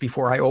years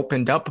before I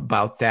opened up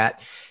about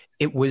that,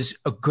 it was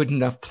a good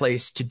enough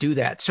place to do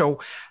that. So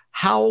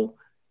how,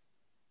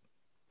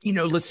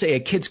 let's say a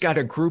kid's got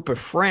a group of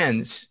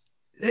friends.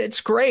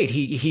 It's great.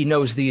 He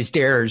knows these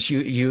dares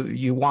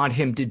you want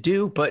him to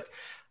do, but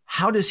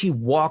how does he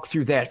walk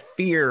through that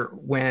fear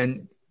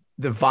when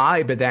the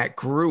vibe of that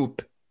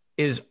group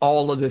is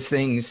all of the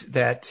things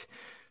that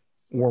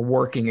we're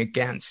working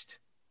against?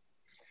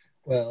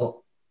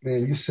 Well,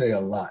 man, you say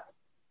a lot.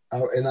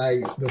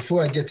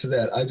 Before I get to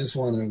that,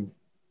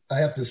 I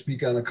have to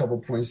speak on a couple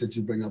points that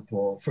you bring up,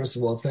 Paul. First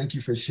of all, thank you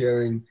for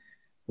sharing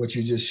what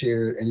you just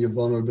shared and your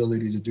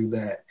vulnerability to do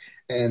that.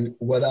 And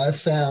what I've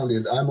found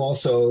is I'm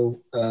also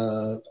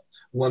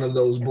one of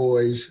those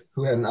boys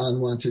who had an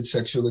unwanted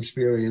sexual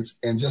experience.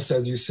 And just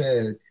as you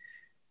said,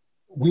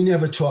 we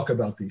never talk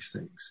about these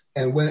things.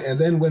 And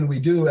then when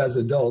we do as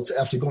adults,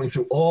 after going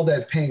through all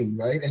that pain,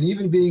 right? And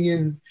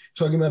even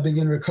talking about being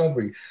in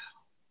recovery,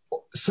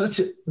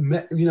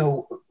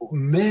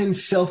 men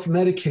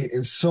self-medicate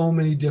in so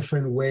many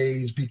different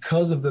ways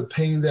because of the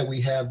pain that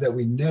we have that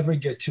we never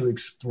get to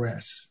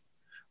express,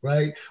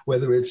 right?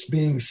 Whether it's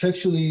being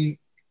sexually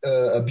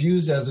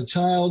abused as a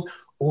child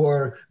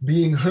or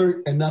being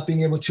hurt and not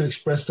being able to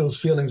express those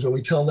feelings. When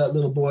we tell that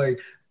little boy,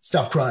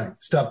 stop crying,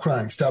 stop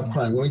crying, stop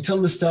crying. When we tell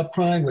him to stop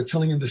crying, we're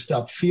telling him to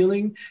stop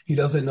feeling. He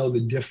doesn't know the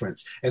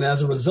difference. And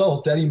as a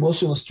result, that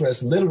emotional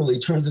stress literally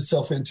turns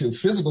itself into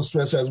physical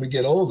stress as we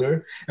get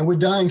older. And we're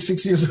dying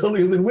 6 years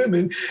earlier than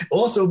women.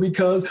 Also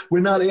because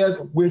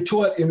we're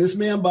taught in this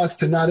man box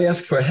to not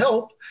ask for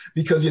help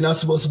because you're not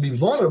supposed to be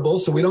vulnerable.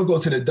 So we don't go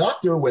to the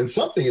doctor when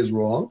something is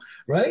wrong,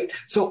 right?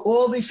 So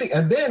all these things.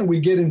 And then we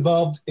get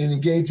involved and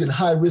engaged in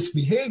high risk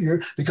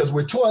behavior because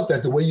we're taught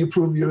that the way you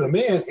prove you're a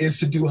man is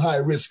to do high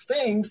risk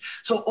things.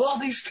 So all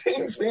these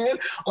things, man,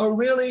 are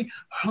really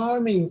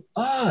harming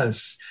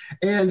us.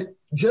 And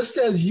just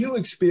as you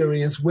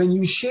experience when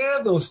you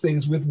share those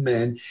things with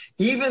men,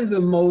 even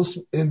those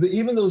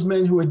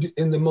men who are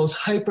in the most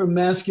hyper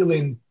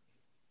masculine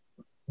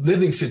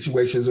living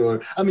situations,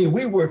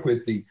 we work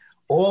with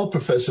all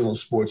professional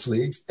sports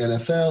leagues,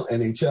 NFL,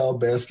 NHL,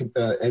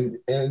 basketball, and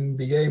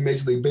NBA,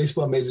 Major League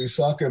Baseball, Major League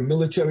Soccer,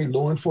 military,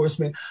 law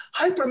enforcement,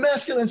 hyper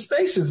masculine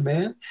spaces,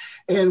 man.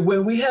 And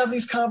when we have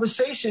these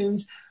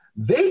conversations,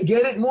 they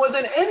get it more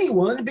than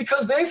anyone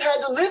because they've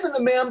had to live in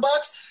the man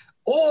box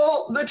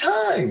all the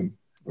time.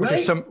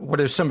 Right? What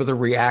are some of the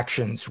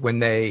reactions when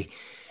they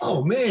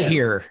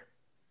hear?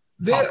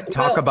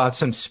 Talk about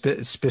some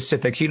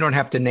specifics. You don't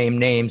have to name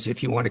names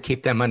if you want to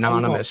keep them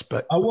anonymous.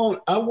 I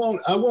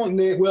won't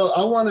name. Well,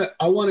 I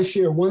want to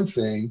share one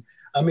thing.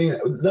 I mean,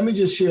 let me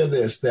just share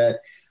this: that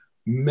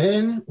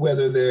men,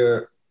 whether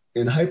they're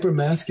in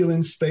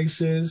hypermasculine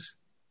spaces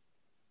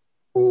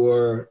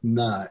or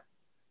not,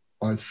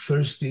 are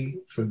thirsty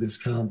for this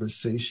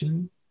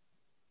conversation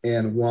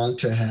and want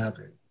to have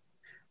it.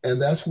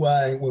 And that's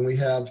why when we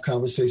have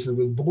conversations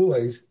with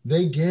boys,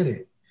 they get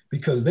it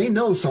because they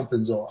know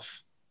something's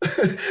off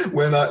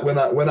when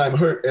I'm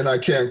hurt and I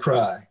can't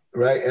cry,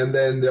 right? And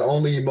then the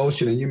only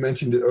emotion, and you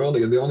mentioned it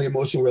earlier, the only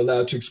emotion we're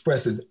allowed to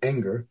express is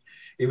anger,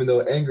 even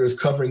though anger is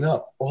covering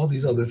up all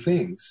these other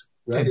things,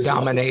 right? And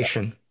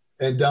domination.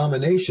 And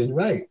domination,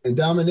 right. And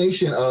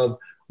domination of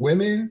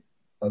women,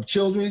 of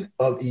children,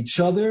 of each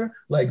other.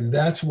 Like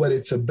that's what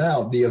it's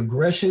about. The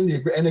aggression,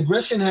 and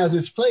aggression has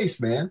its place,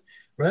 man,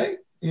 right?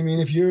 I mean,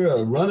 if you're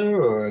a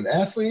runner or an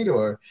athlete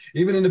or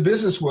even in the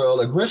business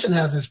world, aggression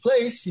has its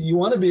place. You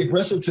want to be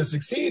aggressive to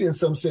succeed in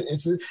some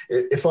sense.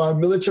 If our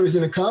military is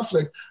in a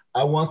conflict,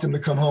 I want them to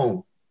come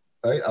home,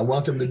 right? I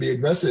want them to be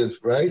aggressive,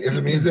 right? If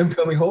it means them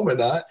coming home or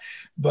not,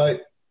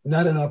 but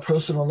not in our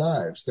personal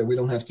lives, that we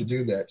don't have to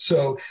do that.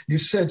 So you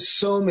said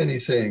so many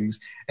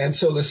things. And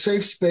so the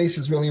safe space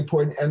is really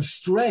important. And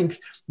strength,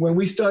 when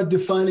we start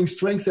defining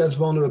strength as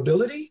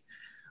vulnerability,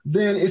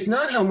 then it's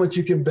not how much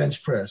you can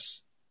bench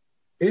press.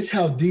 It's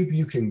how deep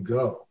you can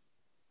go,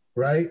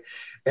 right?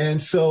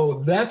 And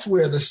so that's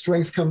where the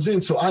strength comes in.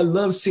 So I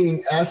love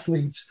seeing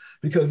athletes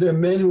because they're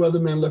men who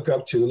other men look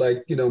up to.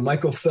 Like,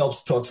 Michael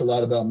Phelps talks a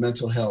lot about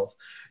mental health.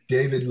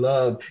 David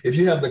Love. If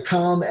you have the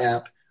Calm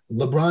app,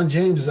 LeBron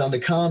James is on the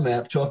Calm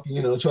app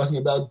talking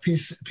about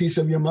peace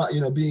of your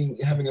mind,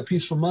 having a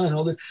peaceful mind,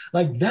 all that.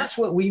 Like, that's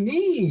what we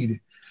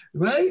need.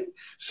 Right.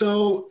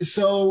 So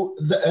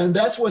and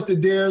that's what the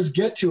dares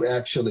get to,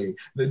 actually.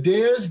 The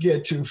dares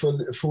get to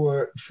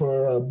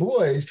for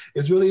boys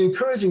is really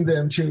encouraging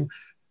them to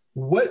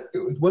one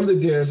of the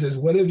dares is,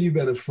 what have you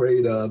been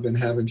afraid of and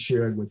haven't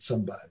shared with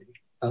somebody?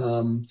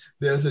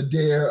 There's a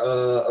dare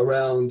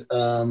around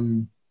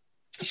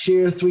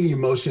share 3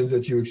 emotions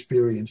that you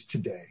experienced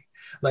today.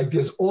 Like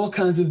there's all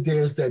kinds of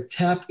dares that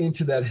tap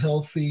into that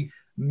healthy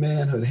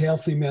manhood,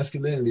 healthy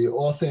masculinity,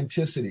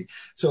 authenticity.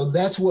 So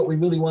that's what we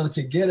really wanted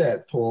to get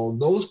at, Paul.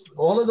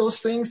 All of those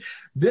things,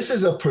 this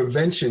is a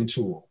prevention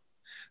tool.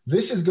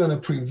 This is going to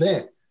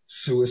prevent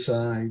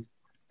suicide,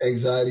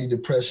 anxiety,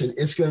 depression.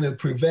 It's going to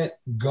prevent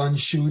gun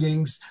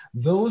shootings.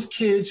 Those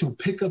kids who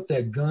pick up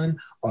that gun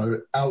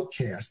are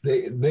outcasts.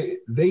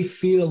 They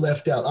feel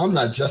left out. I'm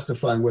not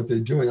justifying what they're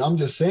doing. I'm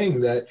just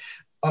saying that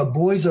our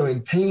boys are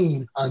in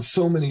pain on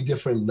so many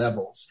different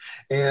levels,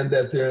 and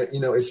that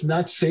it's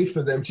not safe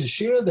for them to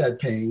share that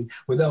pain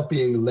without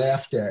being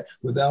laughed at,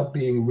 without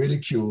being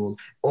ridiculed,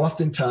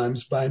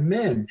 oftentimes by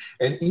men.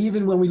 And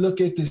even when we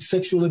look at the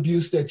sexual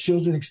abuse that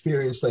children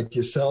experience, like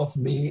yourself,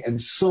 me,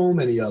 and so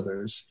many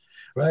others,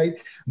 right?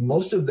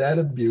 Most of that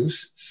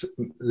abuse,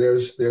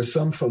 there's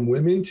some from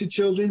women to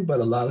children, but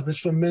a lot of it's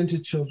from men to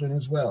children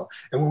as well.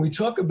 And when we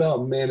talk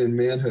about men and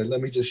manhood,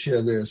 let me just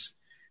share this.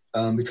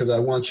 Because I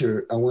want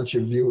your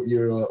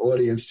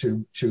audience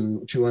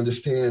to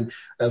understand,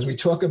 as we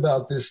talk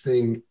about this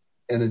thing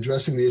and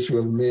addressing the issue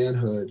of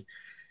manhood,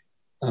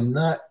 I'm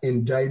not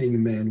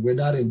indicting men. We're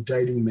not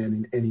indicting men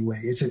in any way.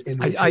 It's an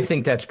invitation. I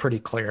think that's pretty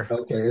clear.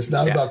 Okay, it's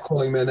not about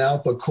calling men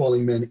out, but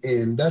calling men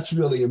in. That's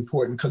really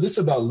important because it's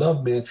about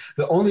love, man.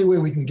 The only way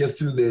we can get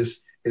through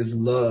this is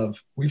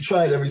love. We've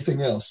tried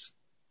everything else.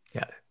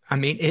 Yeah, I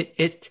mean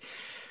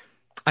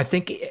I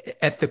think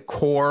at the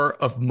core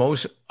of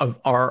most of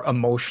our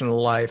emotional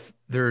life,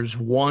 there's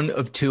one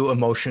of two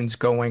emotions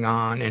going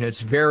on, and it's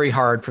very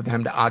hard for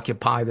them to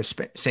occupy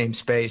the same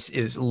space,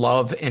 is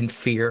love and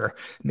fear.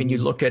 I mean, you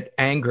look at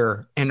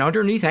anger, and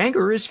underneath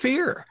anger is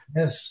fear.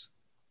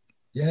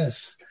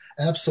 Yes,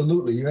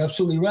 absolutely. You're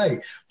absolutely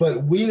right.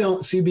 But we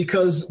don't see,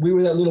 because we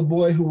were that little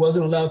boy who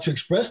wasn't allowed to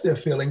express their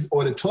feelings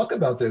or to talk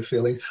about their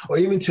feelings or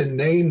even to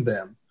name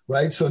them.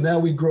 Right. So now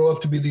we grow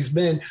up to be these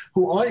men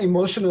who aren't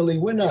emotionally,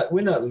 we're not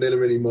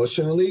literate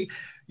emotionally.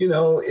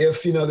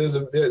 If,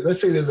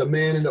 let's say there's a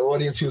man in the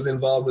audience who's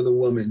involved with a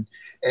woman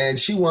and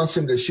she wants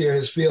him to share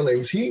his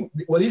feelings.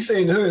 What he's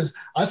saying to her is,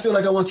 I feel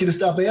like I want you to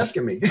stop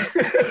asking me.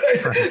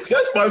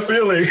 That's my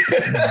feeling.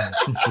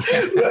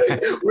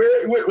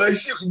 Right?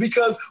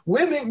 Because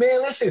women,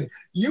 man, listen,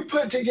 you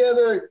put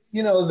together,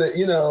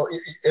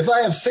 if I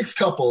have 6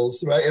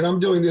 couples, right, and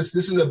I'm doing this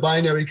is a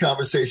binary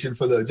conversation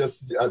for that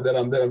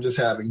I'm just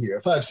having here.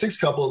 If I have 6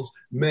 couples,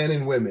 men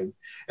and women,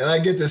 and I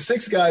get the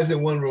 6 guys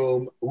in one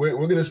room, we're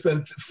going to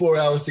spend 4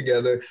 hours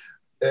together,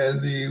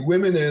 and the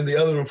women are in the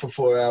other room for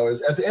 4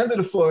 hours. At the end of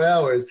the 4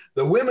 hours,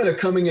 the women are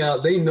coming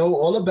out. They know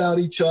all about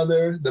each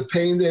other, the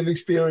pain they've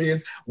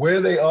experienced, where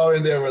they are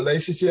in their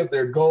relationship,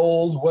 their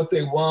goals, what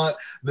they want,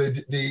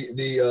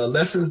 the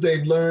lessons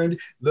they've learned.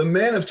 The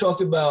men have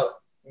talked about,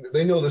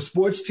 they know the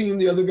sports team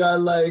the other guy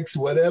likes,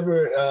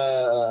 whatever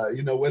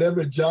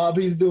job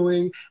he's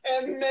doing,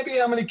 and maybe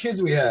how many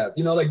kids we have.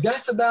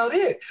 That's about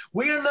it.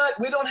 We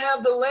don't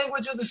have the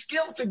language or the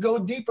skills to go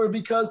deeper,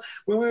 because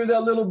when we were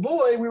that little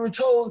boy, we were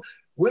told,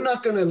 we're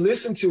not going to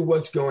listen to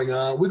what's going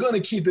on. We're going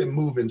to keep it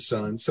moving,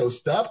 son. So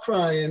stop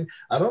crying.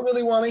 I don't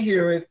really want to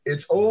hear it.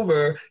 It's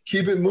over.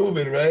 Keep it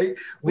moving, right?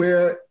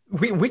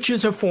 Which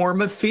is a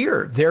form of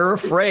fear. They're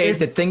afraid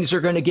that things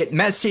are going to get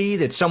messy,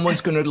 that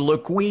someone's going to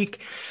look weak.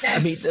 Yes.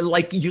 I mean,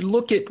 like, you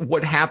look at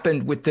what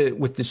happened with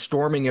the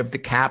storming of the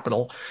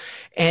Capitol,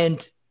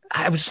 and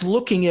I was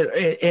looking at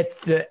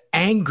the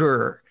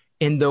anger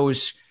in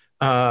those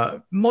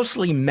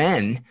mostly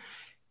men,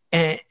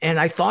 and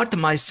I thought to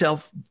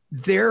myself,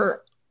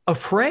 they're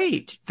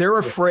afraid. They're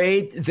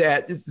afraid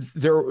that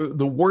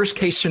the worst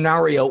case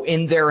scenario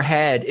in their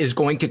head is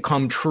going to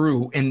come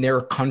true in their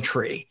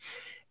country.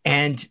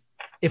 And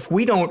if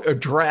we don't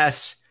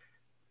address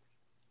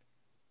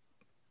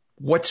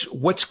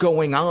what's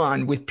going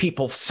on with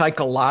people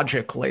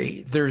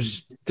psychologically,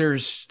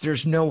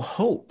 there's no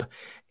hope.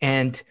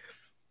 And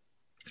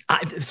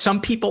some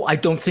people, I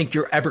don't think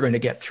you're ever going to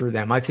get through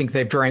them. I think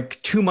they've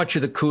drank too much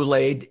of the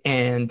Kool-Aid,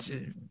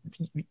 and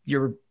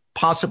you're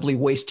possibly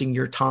wasting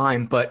your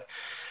time. But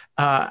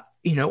how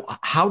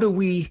do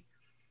we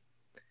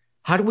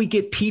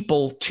get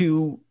people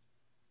to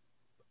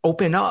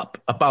open up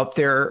about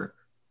their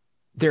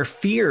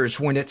fears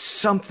when it's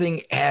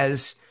something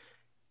as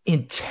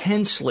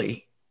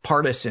intensely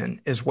partisan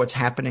as what's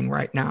happening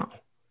right now?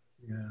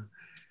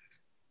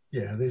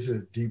 Yeah, these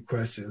are deep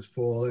questions,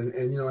 Paul.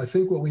 And I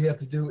think what we have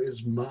to do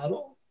is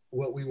model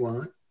what we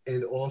want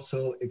and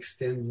also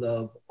extend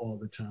love all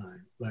the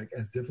time. Like,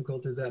 as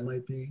difficult as that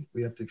might be,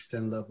 we have to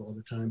extend love all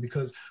the time,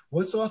 because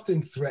what's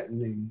often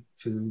threatening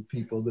to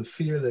people, the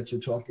fear that you're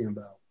talking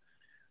about,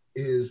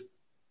 is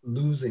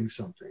losing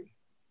something,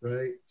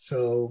 right?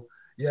 So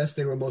yes,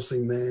 they were mostly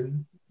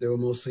men. They were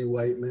mostly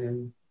white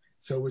men.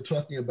 So we're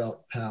talking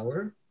about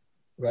power,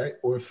 right?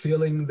 Or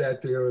feeling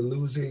that they're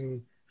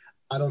losing,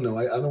 I don't know,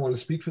 I don't want to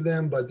speak for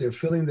them, but they're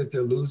feeling that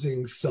they're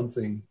losing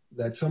something,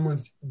 that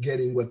someone's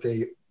getting what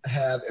they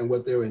have and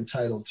what they're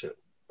entitled to,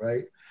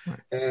 right?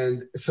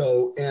 And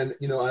so,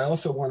 I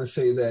also want to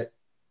say that,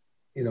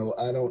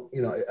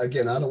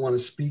 again, I don't want to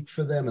speak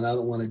for them and I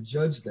don't want to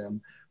judge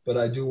them, but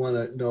I do want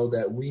to know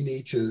that we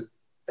need to,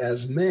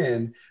 as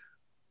men,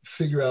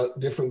 figure out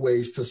different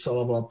ways to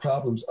solve our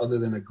problems other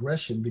than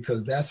aggression,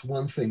 because that's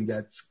one thing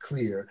that's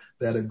clear,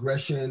 that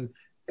aggression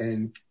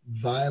and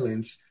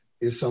violence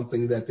is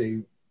something that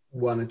they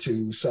wanted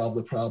to solve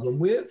the problem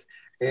with.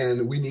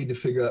 And we need to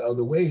figure out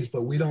other ways,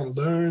 but we don't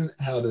learn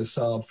how to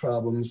solve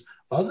problems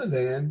other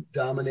than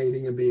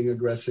dominating and being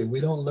aggressive.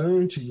 We don't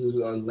learn to use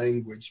our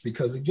language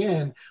because,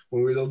 again,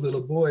 when we were those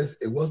little boys,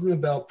 it wasn't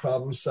about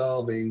problem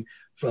solving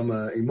from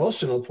an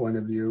emotional point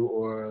of view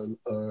or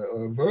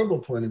a verbal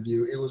point of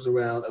view. It was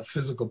around a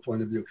physical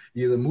point of view.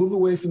 You either move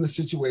away from the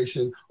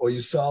situation or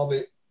you solve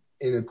it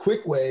in a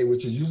quick way,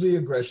 which is usually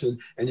aggression,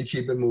 and you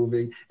keep it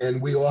moving.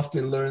 And we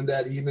often learn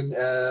that even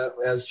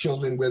as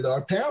children with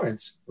our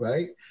parents,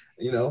 right?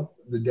 You know,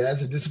 the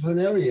dad's a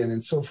disciplinarian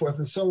and so forth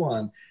and so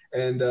on.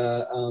 And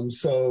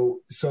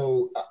so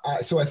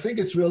I think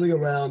it's really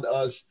around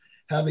us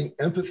having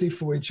empathy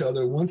for each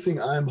other. One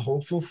thing I'm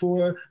hopeful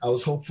for, I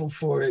was hopeful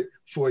for it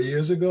 4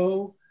 years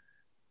ago,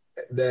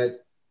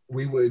 that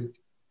we would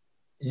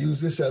use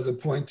this as a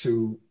point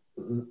to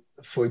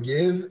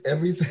forgive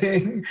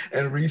everything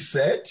and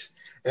reset.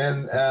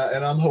 And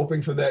I'm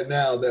hoping for that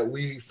now, that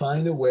we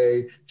find a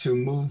way to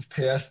move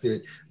past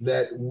it.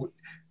 That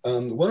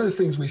one of the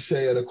things we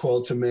say at A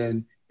Call to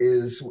Men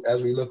is,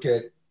 as we look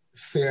at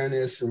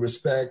fairness and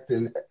respect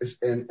and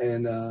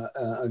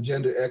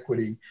gender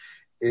equity,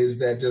 is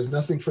that there's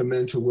nothing for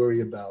men to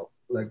worry about.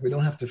 Like, we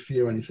don't have to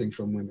fear anything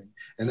from women.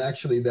 And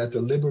actually that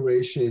the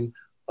liberation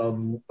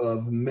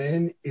of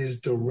men is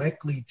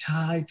directly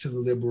tied to the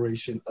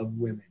liberation of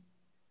women.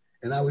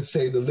 And I would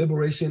say the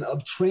liberation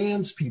of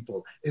trans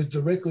people is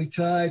directly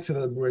tied to the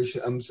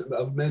liberation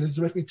of men, is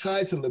directly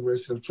tied to the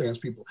liberation of trans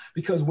people.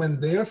 Because when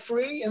they're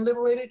free and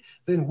liberated,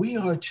 then we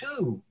are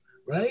too,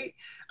 right?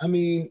 I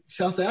mean,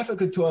 South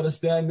Africa taught us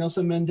that.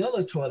 Nelson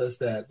Mandela taught us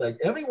that. Like,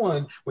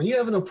 everyone, when you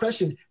have an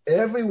oppression,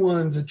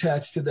 everyone's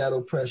attached to that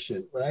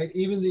oppression, right?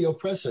 Even the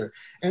oppressor.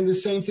 And the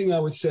same thing I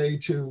would say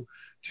to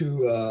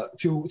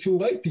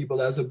white people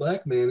as a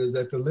Black man, is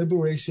that the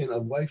liberation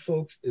of white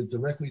folks is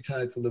directly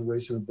tied to the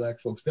liberation of Black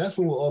folks. That's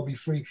when we'll all be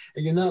free,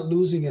 and you're not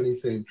losing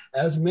anything.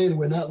 As men,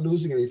 we're not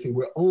losing anything.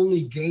 We're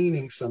only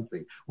gaining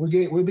something.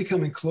 We're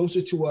becoming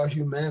closer to our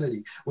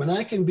humanity. When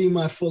I can be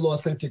my full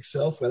authentic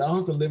self, and I don't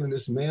have to live in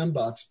this man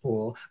box,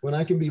 Paul, when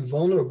I can be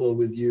vulnerable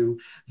with you,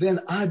 then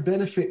I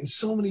benefit in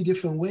so many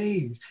different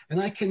ways. And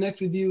I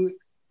connect with you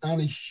on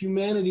a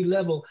humanity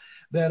level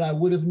that I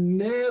would have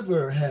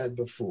never had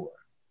before.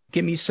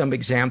 Give me some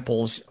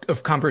examples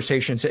of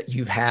conversations that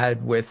you've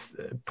had with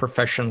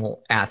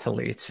professional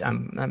athletes.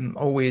 I'm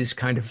always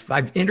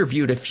I've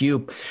interviewed a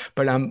few,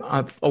 but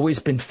I've always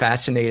been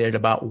fascinated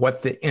about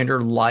what the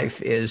inner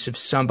life is of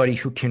somebody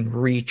who can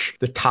reach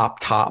the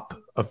top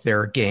of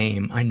their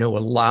game. I know a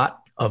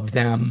lot of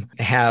them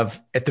have,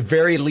 at the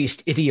very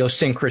least,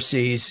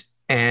 idiosyncrasies,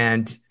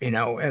 and, you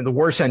know, and the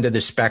worst end of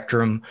the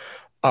spectrum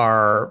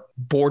are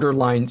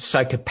borderline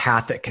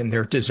psychopathic in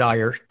their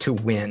desire to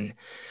win.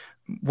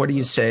 What do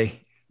you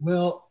say?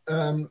 Well,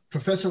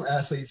 professional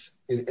athletes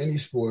in any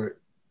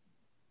sport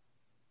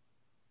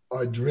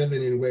are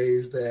driven in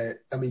ways that,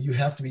 I mean, you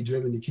have to be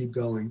driven to keep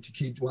going, to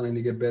keep wanting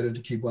to get better, to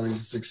keep wanting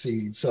to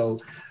succeed. So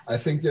I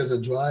think there's a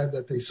drive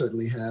that they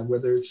certainly have,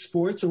 whether it's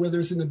sports or whether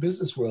it's in the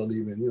business world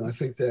even. You know, I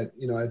think that,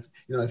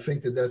 I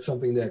think that that's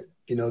something that,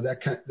 you know,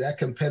 that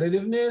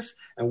competitiveness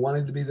and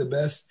wanting to be the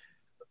best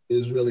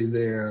is really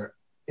there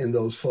in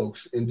those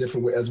folks in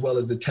different ways, as well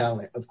as the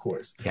talent, of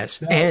course.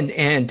 Yes. Now,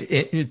 and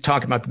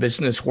talking about the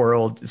business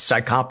world,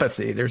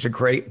 psychopathy, there's a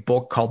great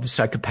book called The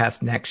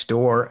Psychopath Next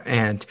Door.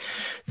 And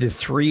the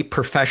three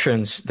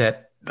professions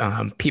that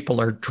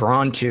people are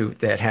drawn to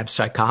that have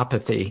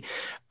psychopathy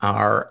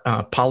are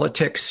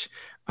politics,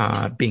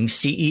 being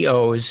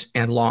CEOs,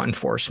 and law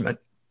enforcement.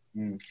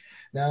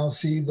 Now,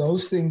 see,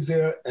 those things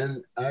there,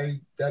 and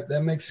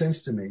that makes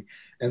sense to me.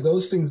 And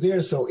those things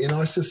there, so in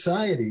our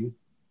society,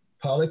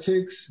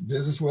 politics,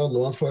 business world,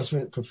 law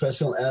enforcement,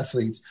 professional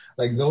athletes,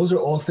 like those are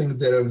all things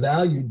that are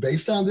valued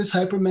based on this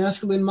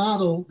hyper-masculine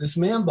model, this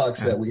man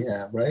box that we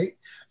have, right?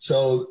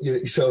 So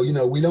you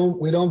know, we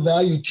don't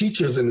value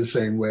teachers in the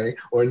same way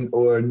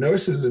or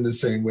nurses in the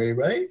same way,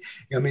 right?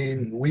 I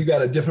mean, we've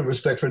got a different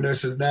respect for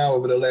nurses now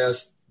over the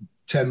last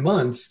 10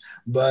 months,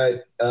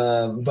 but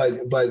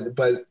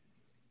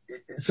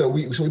so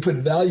we put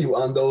value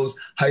on those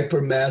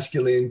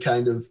hyper-masculine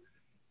kind of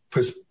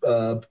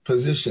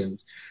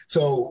positions.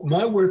 So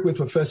my work with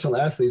professional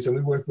athletes, and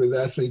we work with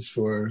athletes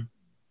on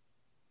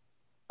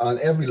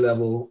every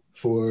level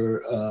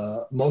for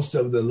most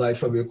of the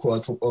life of your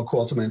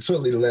call to men,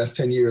 certainly the last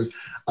 10 years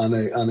on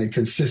a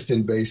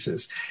consistent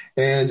basis.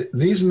 And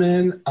these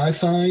men, I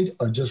find,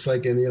 are just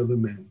like any other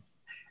men.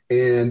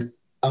 And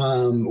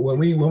when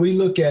we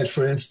look at,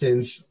 for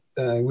instance,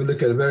 we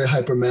look at a very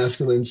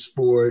hyper-masculine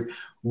sport,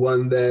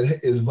 one that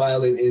is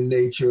violent in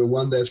nature,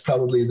 one that's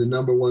probably the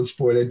number one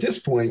sport at this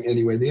point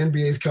anyway. The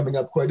NBA is coming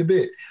up quite a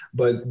bit,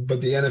 but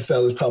the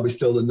NFL is probably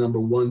still the number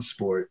one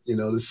sport. You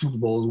know, the Super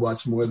Bowl is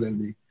watched more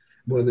than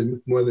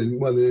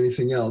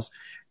anything else.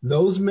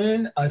 Those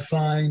men, I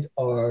find,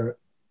 are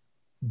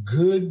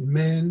good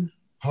men,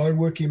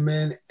 hardworking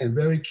men, and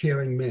very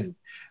caring men.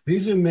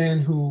 These are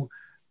men who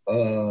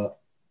are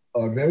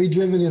very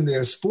driven in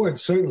their sport,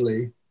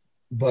 certainly,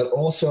 but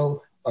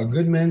also are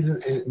good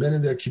men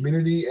in their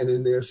community and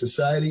in their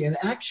society. And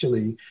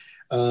actually,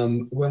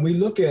 when you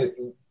look at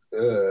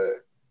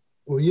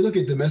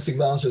domestic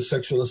violence or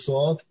sexual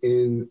assault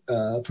in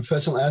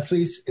professional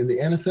athletes in the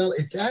NFL,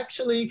 it's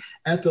actually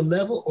at the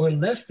level or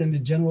less than the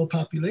general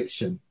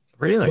population.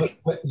 Really?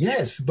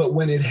 But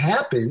when it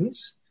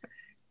happens,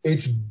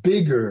 it's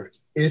bigger,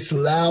 it's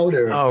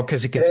louder. Oh,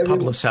 because it gets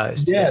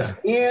publicized. Yes,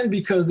 yeah. And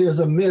because there's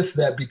a myth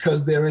that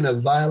because they're in a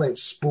violent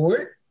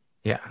sport,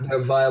 they're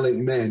violent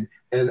men.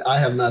 And I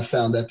have not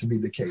found that to be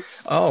the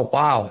case. Oh,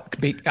 wow.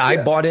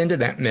 I bought into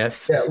that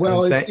myth. Yeah,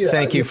 well,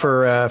 thank you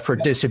for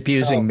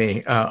disabusing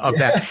me of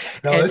that.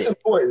 No, it's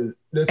important.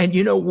 And,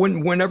 you know,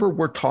 whenever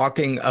we're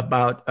talking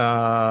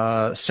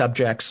about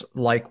subjects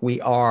like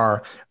we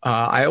are,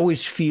 I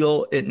always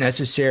feel it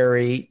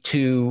necessary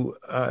to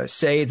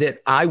say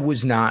that I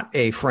was not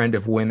a friend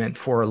of women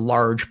for a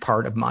large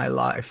part of my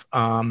life.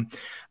 I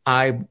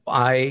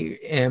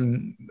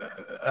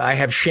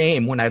have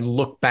shame when I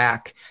look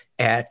back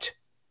at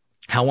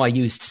how I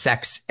used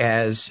sex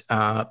as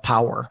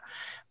power,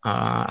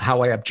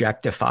 how I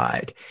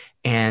objectified.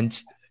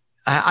 And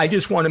I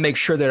just want to make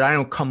sure that I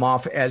don't come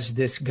off as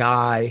this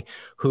guy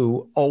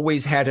who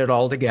always had it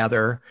all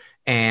together.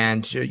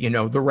 And, you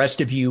know, the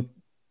rest of you,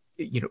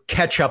 you know,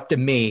 catch up to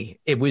me.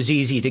 It was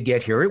easy to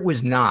get here. It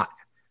was not,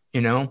 you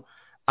know,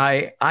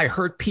 I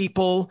hurt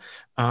people.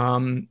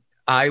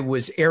 I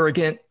was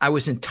arrogant. I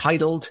was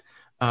entitled.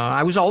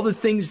 I was all the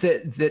things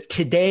that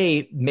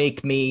today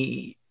make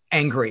me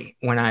angry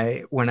when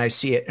I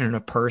see it in a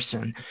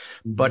person.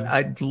 Mm-hmm. But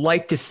I'd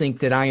like to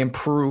think that I am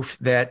proof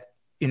that,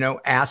 you know,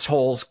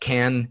 assholes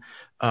can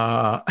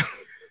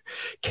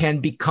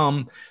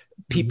become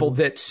people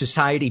that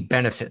society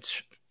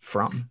benefits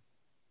from.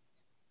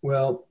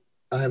 Well,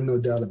 I have no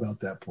doubt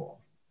about that,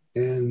 Paul.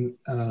 And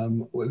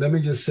let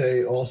me just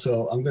say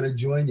also, I'm going to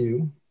join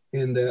you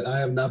in that I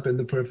have not been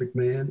the perfect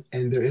man,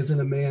 and there isn't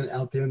a man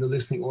out there in the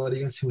listening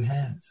audience who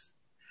has.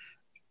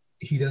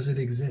 He doesn't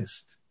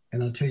exist.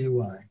 And I'll tell you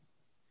why.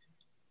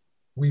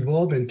 We've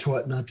all been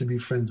taught not to be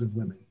friends of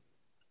women.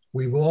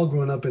 We've all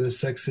grown up in a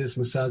sexist,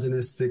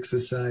 misogynistic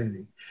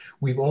society.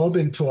 We've all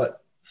been taught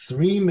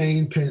three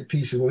main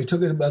pieces. When we're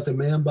talking about the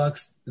man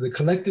box, the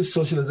collective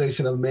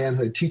socialization of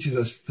manhood teaches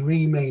us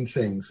three main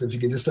things. If you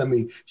can just let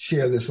me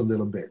share this a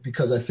little bit,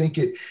 because I think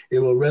it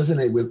will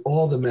resonate with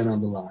all the men on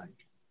the line.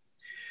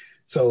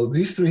 So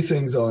these three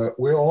things are,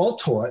 we're all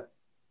taught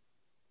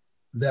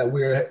that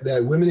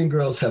women and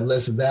girls have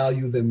less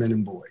value than men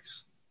and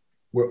boys.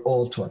 We're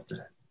all taught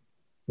that.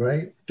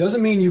 Right?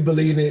 Doesn't mean you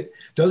believe it.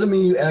 Doesn't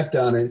mean you act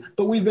on it.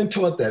 But we've been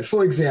taught that.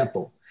 For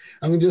example,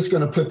 I'm just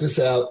going to put this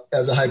out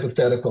as a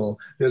hypothetical.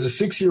 There's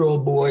a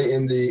 6-year-old boy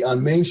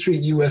on Main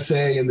Street,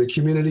 USA, in the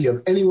community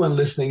of anyone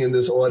listening in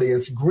this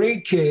audience.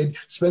 Great kid,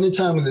 spending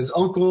time with his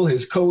uncle,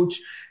 his coach,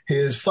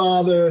 his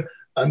father,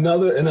 an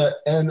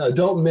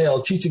adult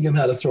male teaching him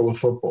how to throw a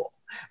football.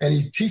 And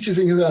he teaches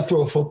him how to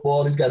throw a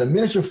football. He's got a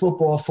miniature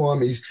football for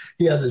him.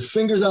 He has his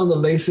fingers on the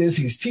laces.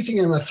 He's teaching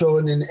him how to throw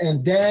it.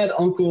 And dad,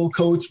 uncle,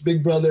 coach,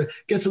 big brother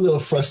gets a little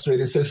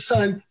frustrated and says,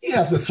 son, you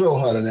have to throw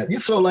harder than that. You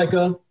throw like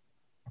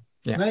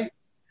right?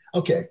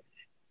 Okay.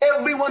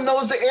 Everyone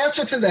knows the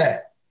answer to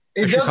that.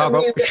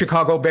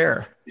 Chicago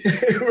Bear.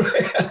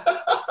 Right.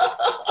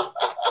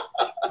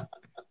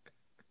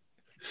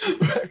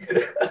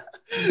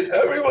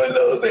 Everyone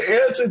knows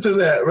the answer to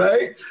that,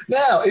 right?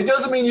 Now, it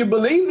doesn't mean you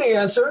believe the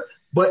answer,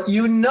 but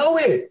you know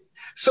it.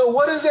 So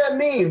what does that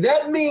mean?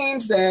 That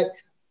means that,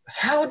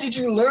 how did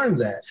you learn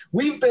that?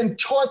 We've been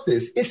taught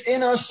this. It's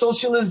in our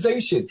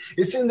socialization.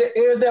 It's in the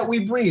air that we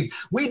breathe.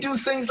 We do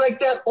things like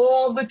that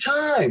all the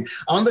time.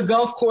 On the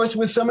golf course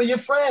with some of your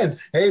friends.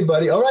 Hey,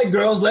 buddy. All right,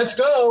 girls, let's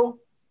go.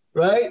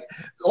 Right?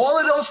 All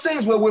of those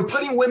things where we're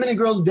putting women and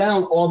girls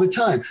down all the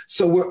time.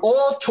 So we're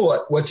all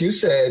taught what you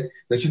said,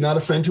 that you're not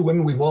a friend to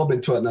women. We've all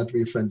been taught not to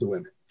be a friend to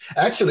women.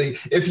 Actually,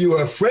 if you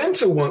are a friend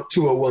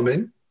to a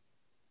woman,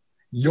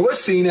 you're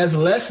seen as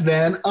less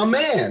than a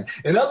man.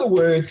 In other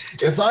words,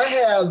 if I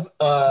have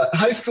a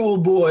high school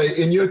boy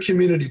in your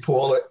community,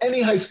 Paul, or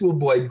any high school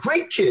boy,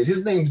 great kid,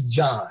 his name's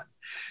John.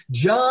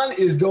 John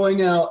is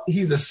going out,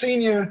 he's a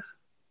senior,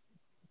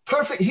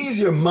 perfect. He's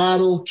your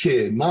model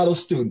kid, model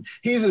student.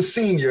 He's a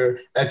senior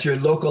at your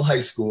local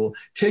high school,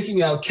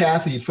 taking out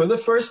Kathy for the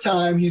first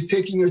time. He's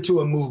taking her to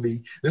a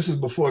movie. This was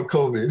before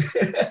COVID.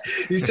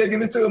 He's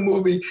taking her to a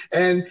movie,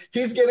 and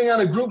he's getting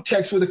on a group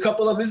text with a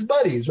couple of his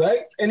buddies,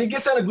 right? And he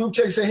gets on a group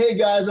text and say, hey,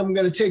 guys, I'm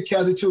going to take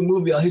Kathy to a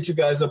movie. I'll hit you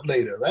guys up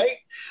later, right?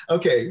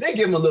 Okay, they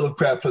give him a little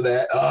crap for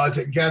that. Oh,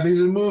 take Kathy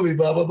to the movie,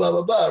 blah, blah, blah,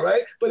 blah, blah,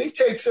 right? But he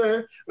takes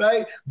her,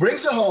 right,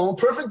 brings her home,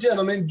 perfect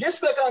gentleman, gets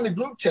back on the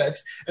group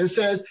text and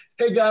says,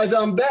 hey, guys,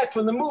 I'm back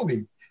from the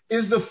movie.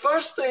 Is the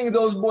first thing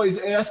those boys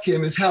ask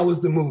him is, how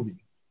was the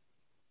movie?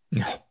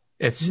 No.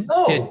 It's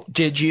no.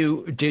 Did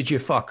you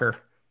fuck her?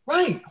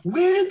 Right.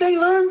 Where did they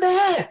learn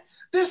that?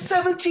 They're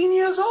 17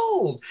 years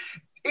old.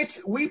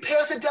 We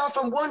pass it down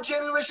from one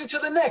generation to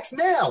the next.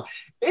 Now,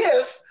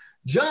 if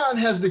John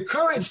has the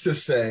courage to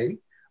say,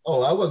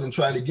 oh, I wasn't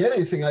trying to get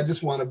anything, I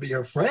just want to be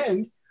her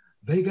friend,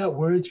 they got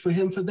words for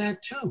him for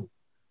that too.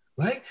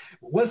 right?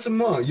 What's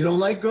wrong? You don't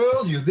like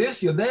girls? You're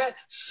this, you're that.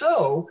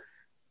 So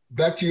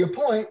back to your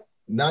point,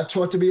 not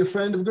taught to be a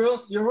friend of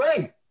girls. You're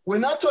right. We're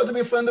not taught to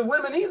be a friend of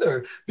women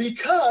either,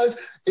 because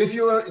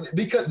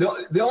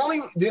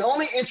the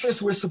only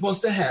interest we're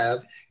supposed to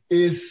have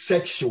is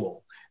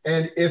sexual.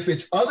 And if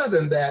it's other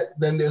than that,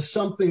 then there's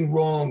something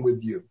wrong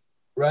with you,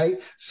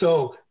 right?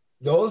 So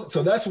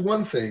that's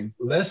one thing.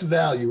 Less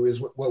value is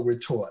what we're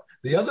taught.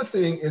 The other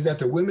thing is that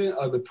the women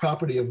are the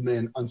property of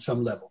men on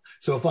some level.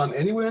 So if I'm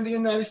anywhere in the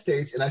United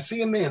States and I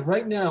see a man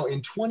right now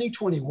in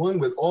 2021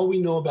 with all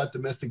we know about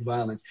domestic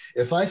violence,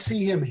 if I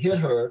see him hit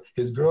her,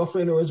 his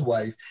girlfriend or his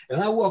wife,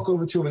 and I walk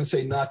over to him and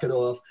say, knock it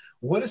off,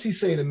 what does he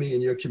say to me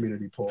in your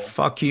community, Paul?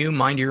 Fuck you,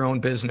 mind your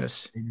own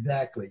business.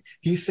 Exactly.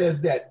 He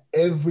says that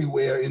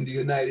everywhere in the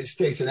United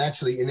States, and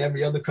actually in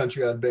every other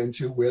country I've been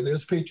to where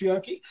there's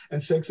patriarchy and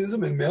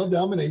sexism and male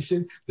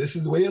domination, this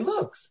is the way it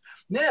looks.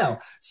 Now,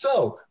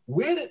 so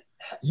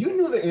you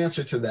knew the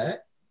answer to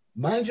that.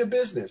 Mind your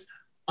business.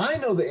 I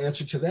know the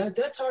answer to that.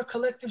 That's our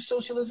collective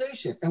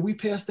socialization. And we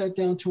pass that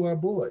down to our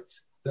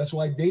boys. That's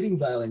why dating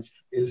violence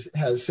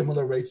has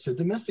similar rates to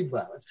domestic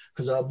violence,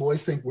 because our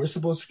boys think we're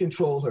supposed to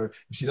control her.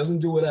 If she doesn't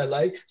do what I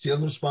like, she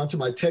doesn't respond to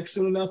my text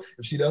soon enough,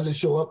 if she doesn't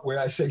show up where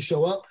I say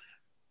show up,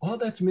 all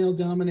that's male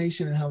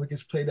domination and how it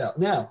gets played out.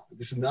 Now,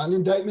 this is not an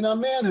indictment on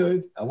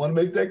manhood. I want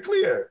to make that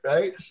clear,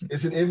 right?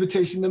 It's an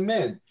invitation to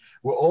men.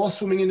 We're all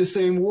swimming in the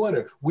same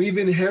water. We've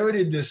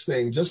inherited this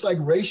thing, just like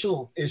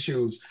racial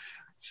issues,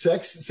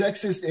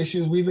 sexist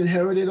issues, we've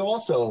inherited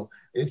also.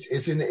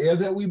 It's in the air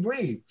that we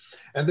breathe.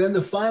 And then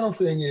the final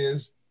thing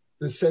is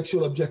the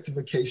sexual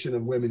objectification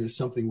of women is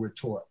something we're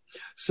taught.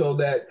 So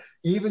that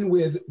even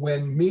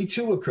when Me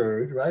Too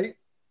occurred, right?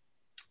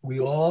 We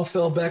all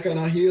fell back on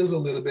our heels a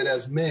little bit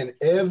as men.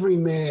 Every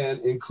man,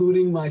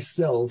 including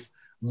myself,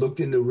 looked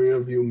in the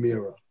rearview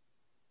mirror,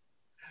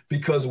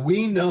 because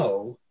we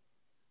know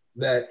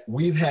that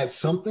we've had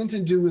something to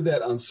do with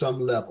that on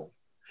some level.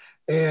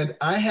 And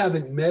I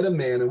haven't met a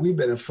man, and we've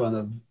been in front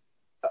of,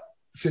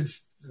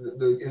 since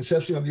the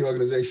inception of the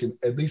organization,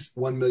 at least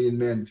 1 million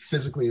men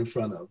physically in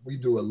front of. We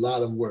do a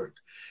lot of work.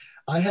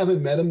 I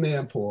haven't met a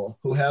man, Paul,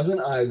 who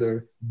hasn't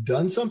either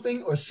done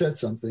something or said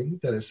something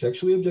that has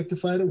sexually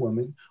objectified a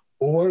woman,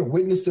 or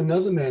witnessed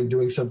another man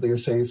doing something or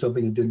saying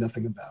something and did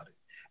nothing about it,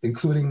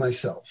 including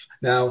myself.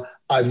 Now,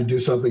 I would do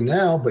something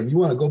now, but you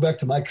want to go back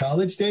to my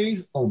college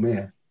days? Oh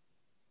man,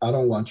 I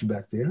don't want you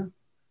back there.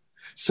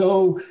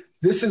 So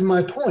this is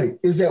my point,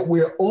 is that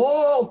we're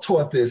all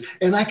taught this.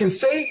 And I can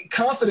say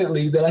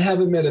confidently that I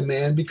haven't met a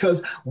man,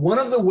 because one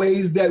of the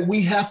ways that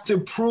we have to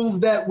prove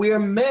that we're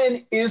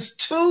men is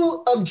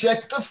to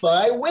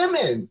objectify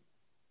women.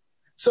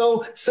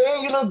 So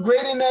saying you look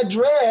great in that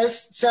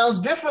dress sounds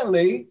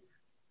differently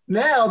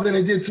now than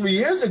it did 3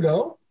 years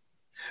ago.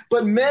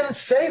 But men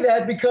say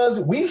that because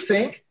we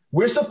think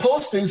we're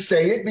supposed to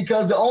say it,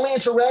 because the only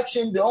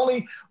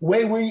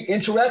way we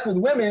interact with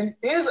women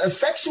is a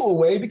sexual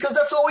way, because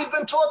that's all we've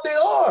been taught they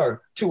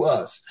are to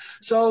us.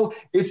 So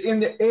it's in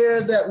the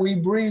air that we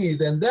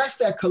breathe. And that's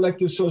that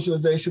collective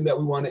socialization that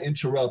we want to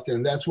interrupt.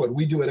 And that's what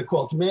we do at A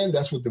Call to Men.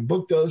 That's what the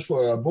book does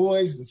for our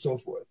boys and so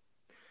forth.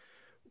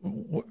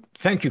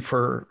 Thank you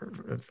for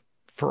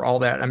all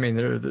that. I mean,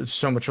 there's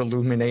so much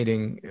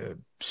illuminating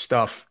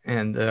stuff.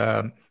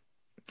 And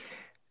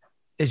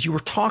as you were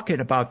talking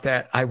about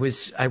that, I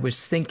was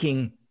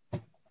thinking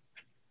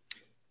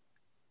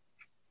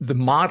the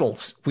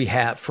models we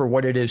have for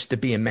what it is to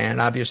be a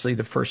man. Obviously,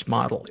 the first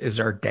model is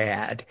our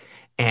dad.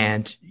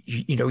 And,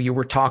 you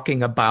were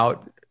talking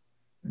about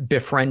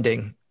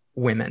befriending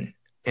women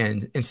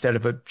and instead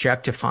of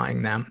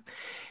objectifying them.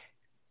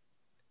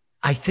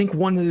 I think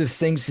one of the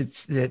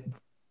things that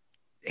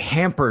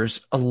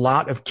hampers a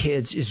lot of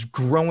kids is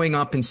growing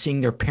up and seeing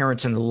their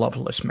parents in a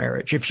loveless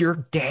marriage. If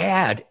your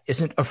dad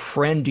isn't a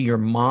friend to your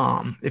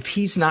mom, if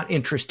he's not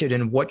interested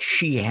in what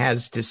she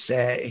has to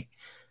say,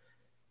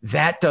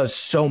 that does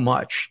so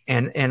much.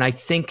 And I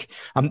think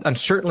I'm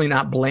certainly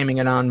not blaming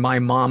it on my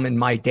mom and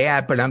my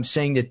dad, but I'm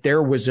saying that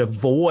there was a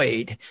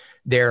void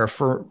there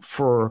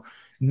for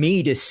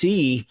me to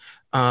see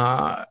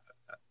how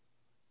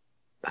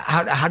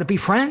to be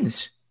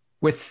friends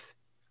with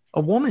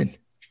a woman.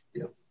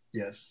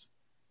 Yes.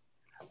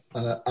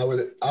 I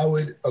would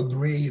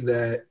agree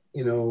that,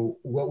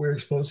 what we're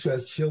exposed to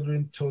as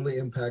children totally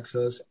impacts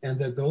us, and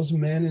that those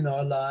men in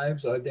our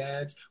lives, our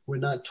dads, were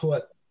not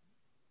taught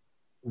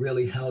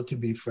really how to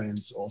be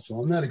friends also.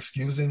 I'm not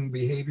excusing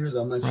behaviors.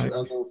 I'm not sure.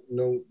 I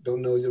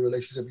don't know your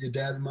relationship your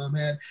dad and mom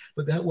had,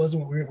 but that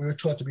wasn't what we were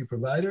taught to be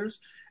providers.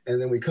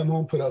 And then we come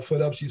home, put our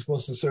foot up. She's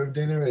supposed to serve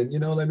dinner. And you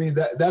know what I mean?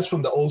 That's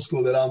from the old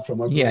school that I'm from.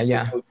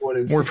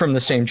 We're from the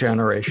same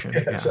generation.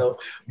 Yeah. So,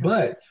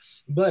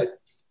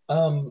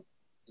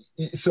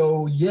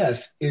 so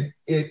yes, it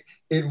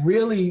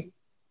really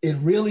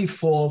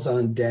falls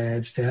on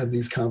dads to have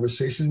these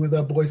conversations with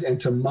our boys and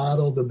to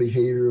model the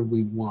behavior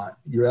we want.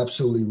 You're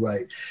absolutely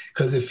right.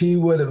 Because if he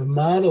would have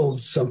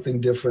modeled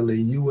something differently,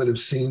 you would have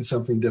seen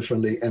something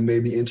differently and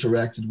maybe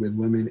interacted with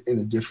women in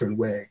a different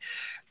way.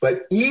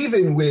 But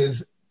even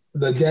with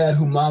the dad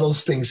who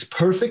models things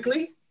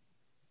perfectly,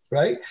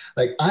 right?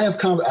 Like I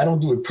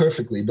don't do it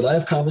perfectly, but I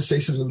have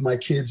conversations with my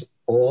kids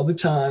all the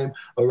time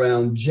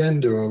around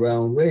gender,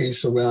 around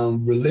race,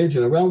 around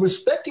religion, around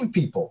respecting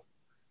people,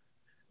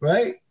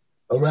 right?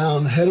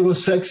 Around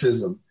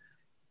heterosexism.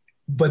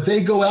 But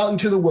they go out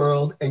into the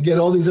world and get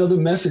all these other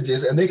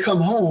messages, and they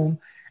come home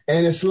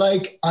and it's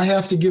like I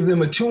have to give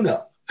them a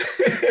tune-up.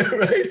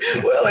 Right?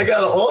 Well, I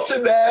got to alter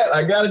that.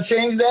 I got to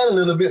change that a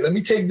little bit. Let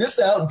me take this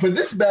out and put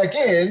this back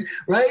in,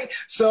 right?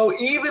 So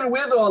even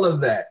with all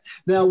of that,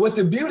 now what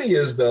the beauty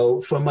is,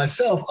 though, for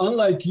myself,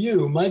 unlike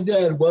you, my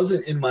dad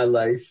wasn't in my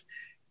life.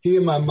 He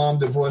and my mom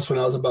divorced when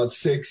I was about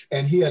 6,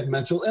 and he had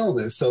mental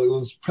illness. So it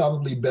was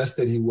probably best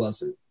that he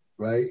wasn't,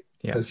 right?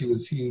 Because he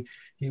was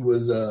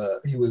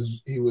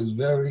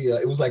very,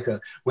 it was like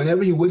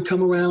whenever he would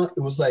come around,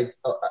 it was like,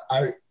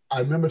 I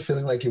remember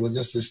feeling like it was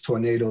just this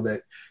tornado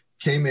that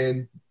came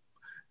in,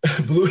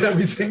 blew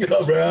everything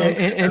around.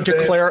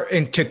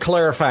 And to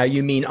clarify,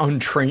 you mean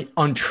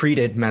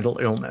untreated mental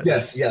illness?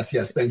 Yes.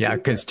 Thank you. Yeah,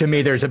 because to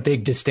me, there's a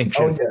big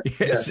distinction. Oh,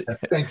 yes.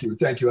 Thank you.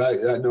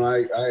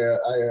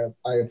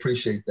 I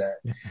appreciate that.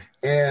 Yeah.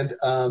 And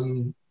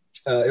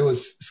it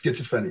was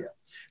schizophrenia.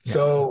 Yeah.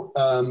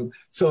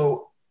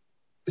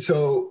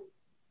 So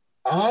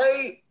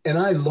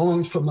I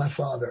longed for my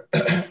father,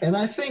 and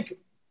I think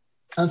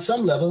on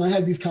some level, and I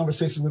had these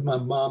conversations with my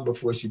mom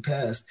before she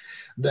passed,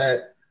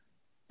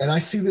 and I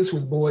see this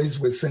with boys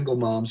with single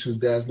moms whose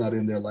dad's not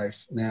in their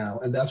life now.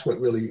 And that's what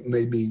really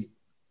made me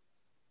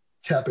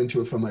tap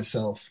into it for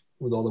myself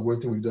with all the work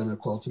that we've done at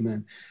Call to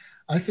Men.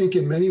 I think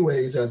in many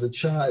ways as a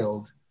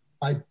child,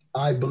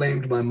 I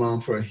blamed my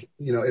mom for,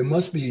 it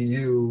must be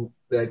you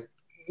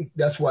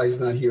that's why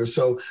he's not here.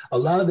 So a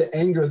lot of the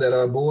anger that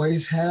our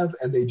boys have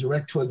and they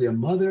direct toward their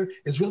mother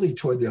is really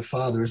toward their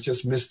father. It's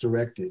just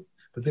misdirected,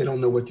 but they don't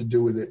know what to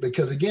do with it.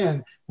 Because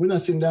again, we're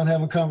not sitting down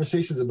having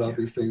conversations about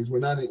these things. We're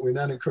not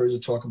encouraged to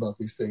talk about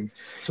these things.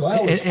 So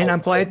I'm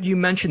glad you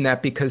mentioned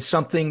that, because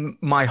something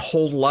my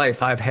whole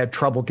life I've had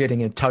trouble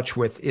getting in touch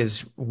with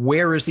is,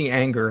 where is the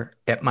anger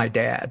at my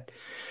dad?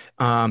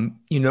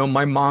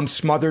 My mom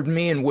smothered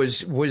me and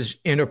was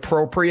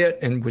inappropriate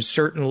and was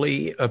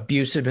certainly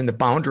abusive in the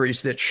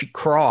boundaries that she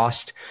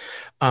crossed,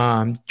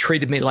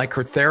 treated me like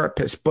her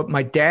therapist. But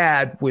my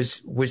dad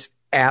was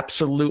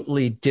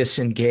absolutely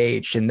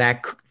disengaged, and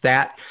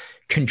that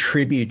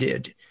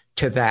contributed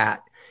to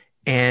that.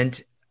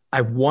 And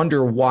I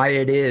wonder why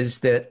it is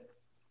that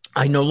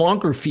I no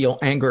longer feel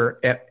anger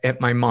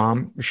at my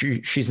mom.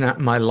 She's not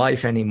in my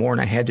life anymore,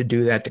 and I had to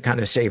do that to kind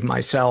of save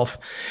myself.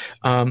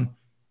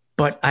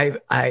 But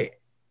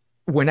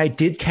when I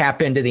did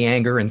tap into the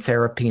anger in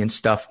therapy and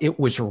stuff, it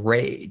was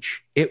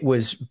rage. It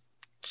was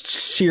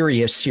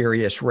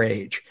serious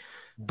rage.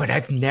 But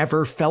I've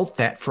never felt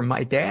that from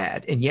my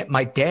dad. And yet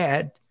my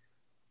dad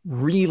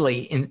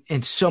really,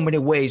 in so many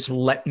ways,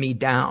 let me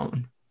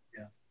down.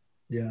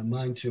 Yeah,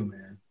 mine too,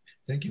 man.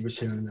 Thank you for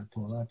sharing that,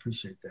 Paul. I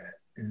appreciate that.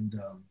 And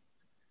I'm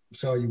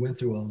sorry you went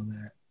through all of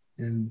that.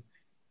 And,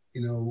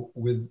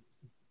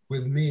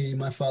 with me,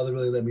 my father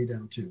really let me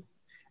down too.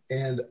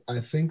 And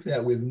I think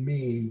that with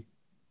me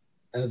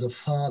as a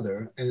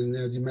father, and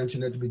as you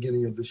mentioned at the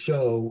beginning of the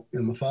show,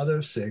 I'm a father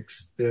of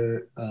 6.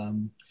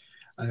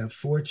 I have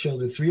 4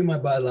 children, 3 of my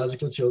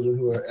biological children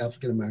who are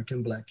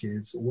African-American Black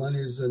kids. One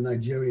is a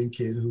Nigerian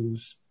kid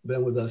who's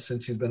been with us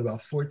since he's been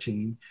about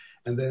 14.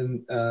 And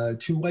then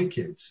 2 white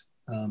kids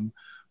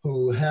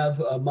who have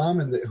a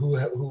mom and who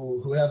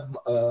have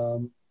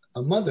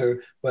a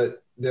mother,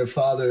 but their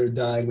father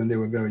died when they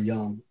were very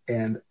young.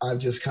 And I've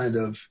just kind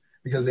of,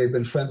 because they've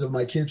been friends of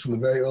my kids from a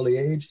very early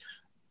age,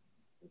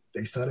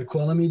 they started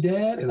calling me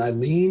dad, and I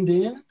leaned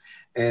in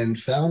and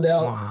found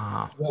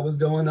out what was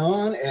going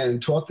on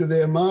and talked to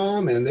their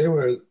mom, and they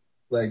were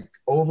like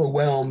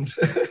overwhelmed.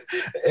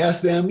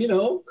 Asked them,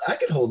 I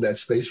could hold that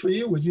space for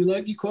you.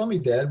 You call me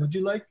dad. Would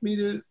you like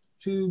me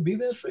to be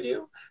that for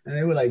you? And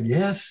they were like,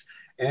 yes.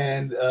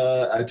 And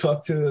I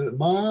talked to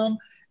mom,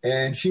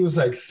 and she was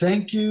like,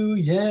 thank you.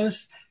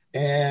 Yes.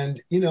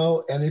 And,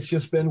 and it's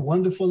just been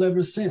wonderful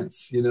ever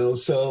since,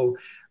 so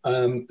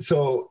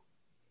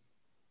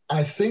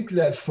I think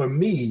that for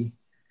me,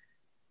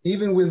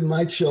 even with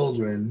my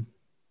children,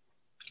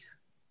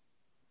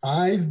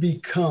 I've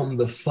become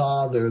the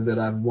father that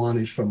I've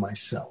wanted for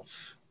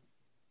myself,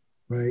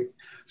 right?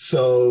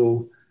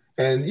 So,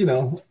 and,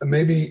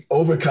 maybe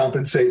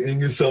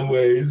overcompensating in some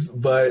ways,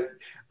 but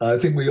I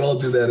think we all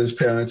do that as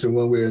parents in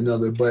one way or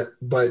another. But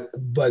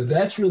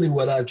that's really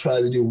what I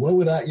try to do. What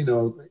would I,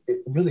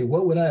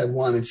 what would I have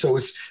wanted? So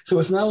it's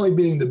not only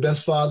being the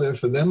best father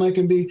for them I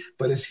can be,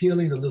 but it's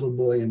healing the little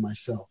boy in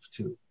myself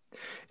too.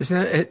 Isn't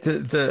it?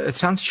 It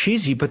sounds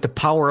cheesy, but the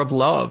power of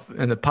love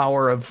and the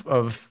power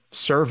of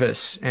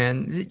service,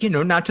 and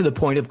not to the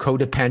point of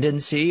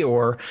codependency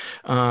or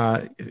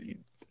at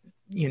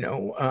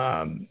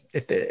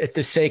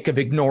the sake of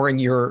ignoring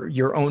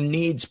your own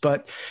needs,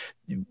 but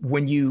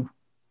when you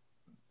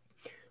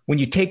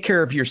take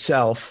care of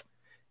yourself,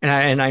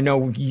 and I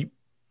know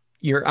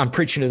I'm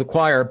preaching to the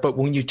choir, but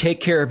when you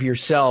take care of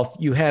yourself,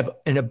 you have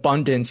an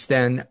abundance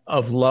then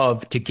of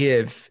love to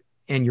give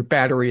and your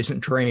battery isn't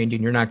drained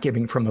and you're not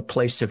giving from a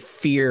place of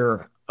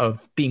fear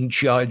of being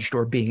judged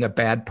or being a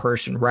bad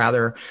person.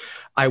 Rather,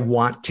 I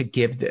want to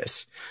give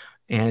this.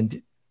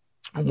 And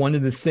one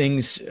of the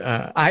things,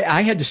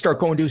 I had to start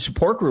going to a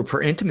support group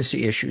for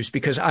intimacy issues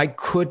because I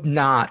could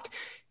not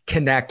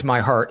connect my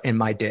heart and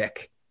my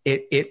dick.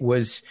 I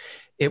was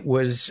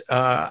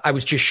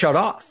just shut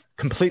off,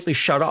 completely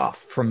shut off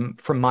from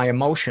my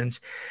emotions.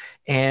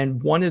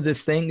 And one of the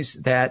things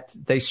that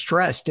they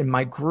stressed in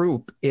my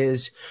group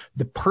is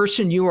the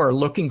person you are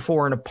looking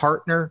for in a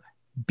partner,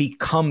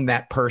 become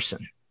that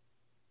person.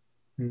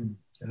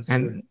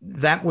 And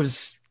that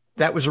was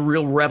a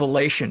real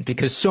revelation,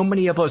 because so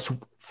many of us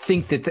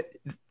think that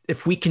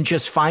if we can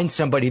just find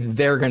somebody,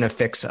 they're going to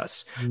fix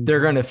us. They're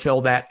going to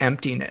fill that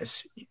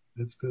emptiness.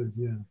 That's good.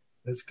 Yeah,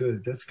 that's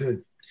good. That's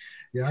good.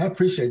 Yeah, I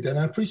appreciate that.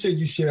 I appreciate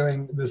you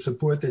sharing the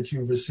support that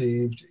you've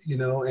received,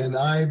 and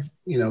I've,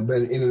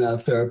 been in and out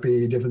of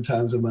therapy different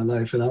times of my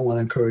life. And I want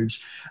to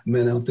encourage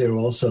men out there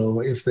also,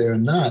 if they're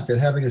not, that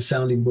having a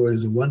sounding board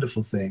is a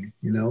wonderful thing.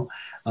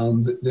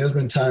 There's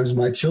been times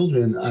my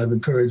children, I've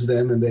encouraged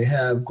them and they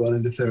have gone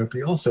into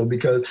therapy also,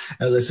 because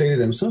as I say to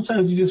them,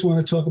 sometimes you just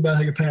want to talk about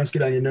how your parents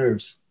get on your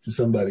nerves to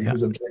somebody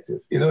who's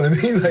objective. You know what I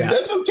mean? Like,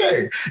 that's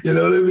okay. You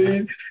know what I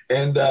mean?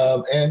 And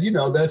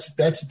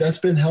that's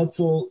been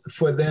helpful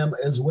for them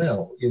as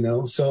well,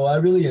 So I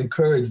really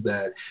encourage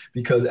that,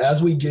 because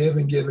as we give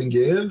and give and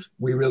give,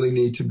 we really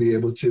need to be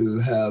able to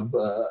have,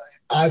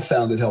 I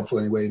found it helpful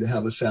anyway, to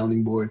have a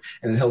sounding board,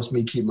 and it helps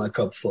me keep my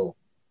cup full.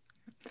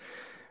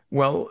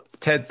 Well,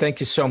 Ted, thank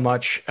you so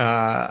much.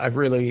 I've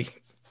really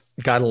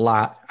got a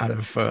lot out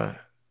of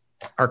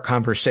our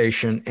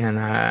conversation, and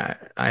I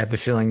have the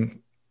feeling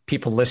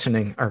people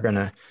listening are going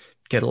to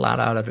get a lot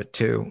out of it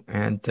too.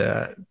 And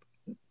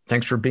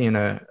thanks for being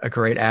a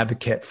great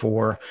advocate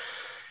for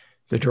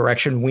the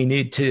direction we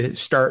need to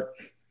start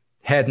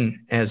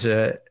heading as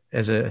a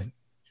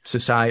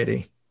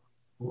society.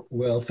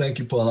 Well, thank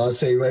you, Paul. I'll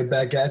say right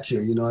back at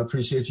you. I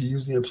appreciate you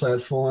using your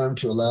platform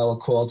to allow a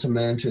call to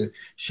men to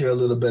share a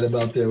little bit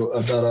about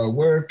our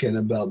work, and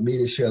about me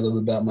to share a little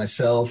bit about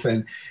myself.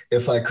 And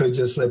if I could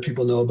just let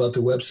people know about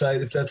the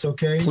website, if that's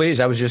okay. Please.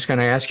 I was just going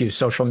to ask you,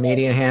 social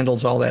media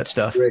handles, all that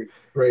stuff.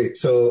 Great.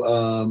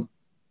 So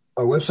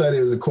our website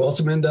is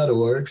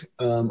acalltomen.org.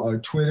 Our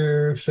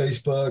Twitter,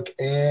 Facebook,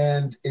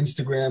 and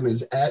Instagram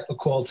is at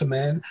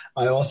acalltomen.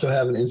 I also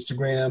have an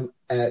Instagram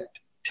at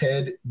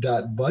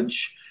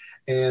ted.bunch.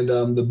 And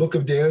the Book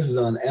of Dares is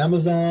on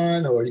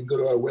Amazon, or you can go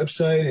to our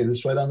website and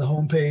it's right on the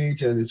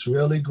homepage. And it's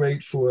really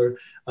great for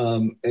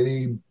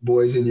any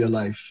boys in your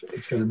life.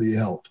 It's going to be a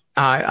help.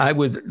 I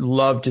would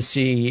love to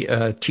see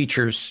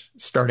teachers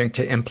starting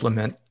to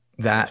implement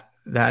that.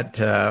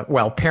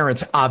 Well,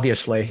 parents,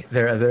 obviously,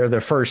 they're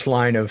the first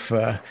line of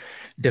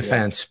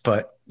defense.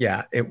 But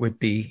yeah, that would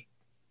be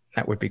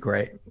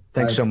great.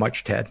 Thanks so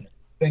much, Ted.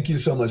 Thank you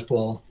so much,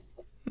 Paul.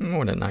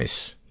 What a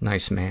nice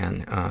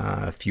man.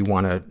 If you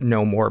want to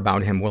know more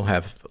about him, we'll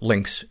have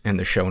links in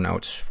the show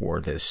notes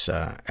for this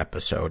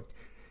episode.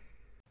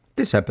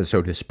 This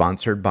episode is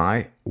sponsored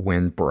by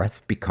When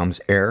Breath Becomes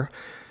Air.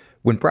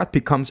 When Breath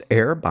Becomes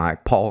Air by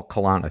Paul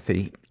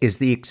Kalanithi is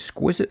the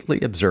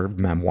exquisitely observed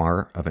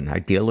memoir of an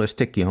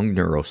idealistic young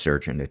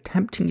neurosurgeon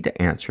attempting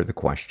to answer the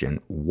question,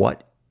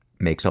 what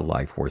makes a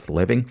life worth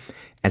living,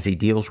 as he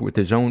deals with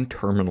his own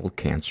terminal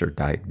cancer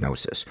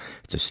diagnosis.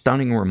 It's a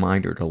stunning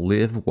reminder to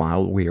live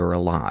while we are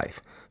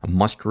alive, a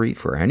must-read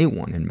for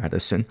anyone in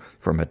medicine,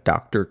 from a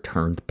doctor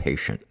turned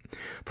patient.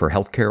 For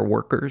healthcare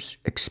workers,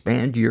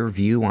 expand your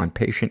view on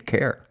patient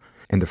care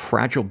and the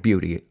fragile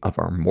beauty of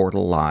our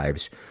mortal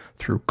lives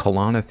through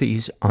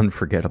Kalanithi's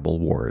unforgettable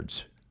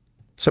words.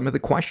 Some of the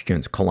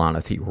questions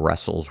Kalanithi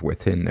wrestles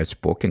with in this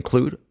book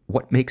include,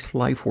 what makes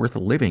life worth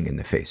living in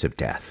the face of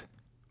death?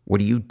 What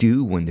do you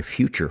do when the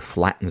future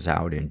flattens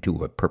out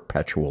into a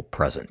perpetual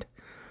present?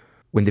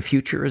 When the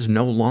future is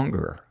no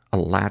longer a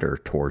ladder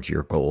towards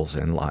your goals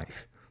in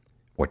life?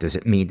 What does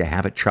it mean to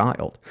have a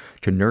child,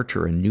 to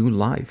nurture a new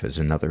life as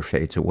another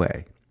fades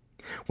away?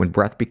 When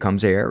Breath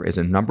Becomes Air is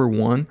a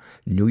 #1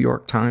 New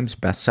York Times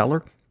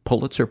bestseller,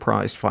 Pulitzer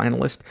Prize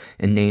finalist,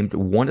 and named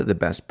one of the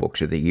best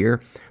books of the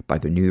year by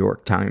the New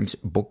York Times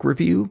Book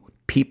Review,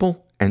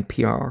 People,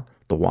 NPR,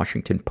 The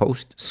Washington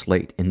Post,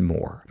 Slate, and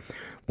more.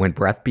 When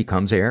Breath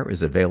Becomes Air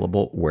is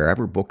available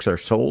wherever books are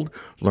sold.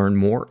 Learn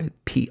more at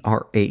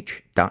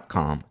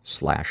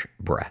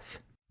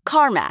prh.com/breath.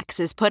 CarMax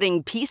is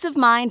putting peace of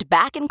mind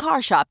back in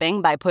car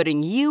shopping by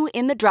putting you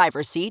in the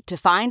driver's seat to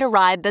find a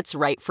ride that's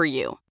right for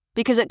you.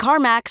 Because at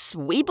CarMax,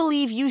 we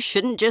believe you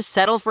shouldn't just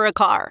settle for a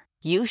car.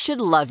 You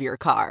should love your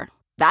car.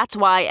 That's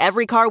why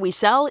every car we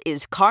sell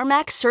is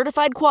CarMax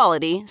certified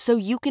quality, so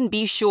you can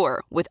be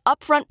sure, with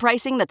upfront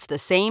pricing that's the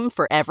same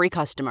for every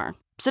customer.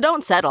 So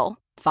don't settle.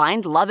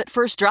 Find love at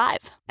first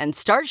drive and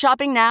start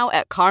shopping now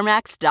at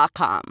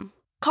CarMax.com.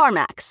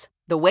 CarMax,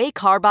 the way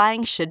car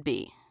buying should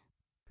be.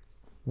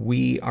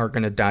 We are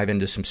going to dive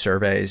into some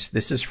surveys.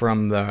 This is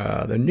from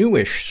the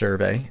newish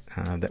survey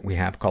that we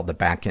have called the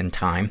Back in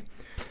Time.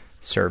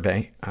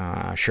 survey.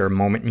 Share a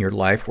moment in your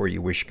life where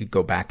you wish you could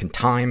go back in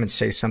time and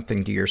say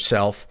something to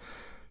yourself.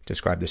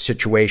 Describe the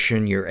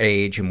situation, your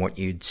age, and what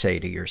you'd say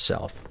to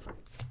yourself.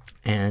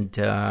 And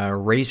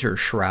Razor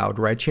Shroud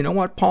writes, you know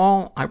what,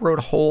 Paul? I wrote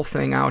a whole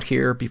thing out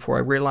here before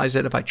I realized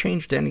that if I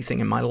changed anything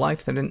in my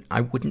life, then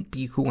I wouldn't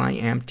be who I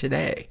am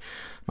today.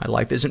 My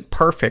life isn't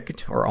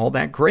perfect or all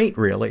that great,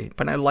 really,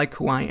 but I like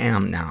who I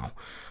am now.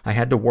 I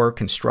had to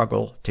work and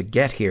struggle to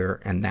get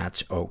here, and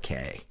that's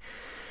okay.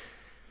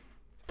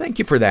 Thank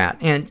you for that.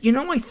 And,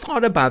 I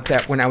thought about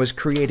that when I was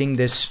creating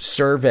this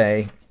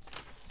survey.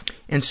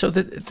 And so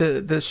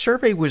the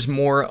survey was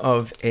more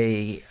of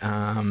a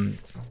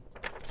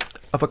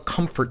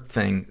comfort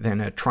thing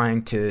than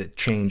trying to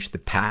change the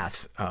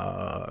path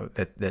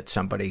that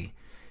somebody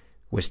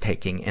was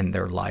taking in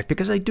their life.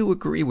 Because I do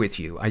agree with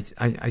you. I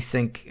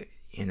think,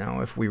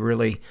 if we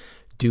really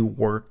do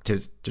work to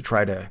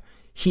try to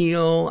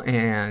heal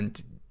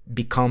and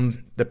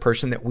become the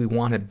person that we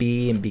want to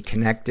be and be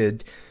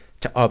connected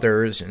to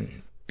others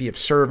and be of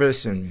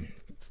service and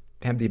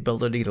have the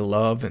ability to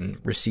love and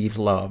receive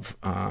love,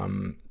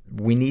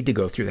 we need to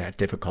go through that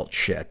difficult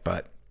shit.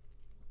 But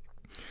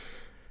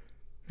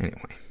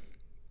anyway,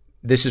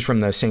 this is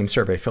from the same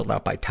survey filled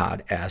out by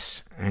Todd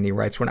S. And he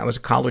writes, when I was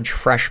a college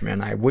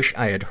freshman, I wish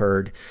I had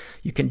heard,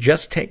 you can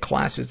just take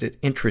classes that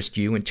interest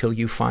you until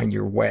you find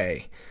your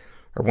way.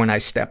 Or when I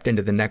stepped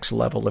into the next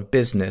level of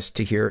business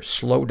to hear,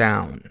 slow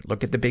down,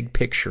 look at the big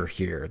picture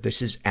here.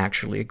 This is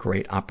actually a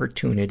great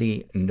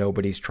opportunity.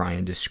 Nobody's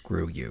trying to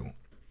screw you.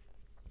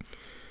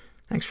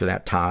 Thanks for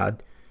that,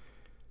 Todd.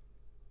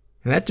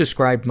 And that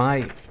described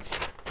my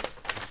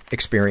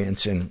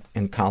experience in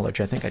college.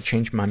 I think I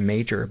changed my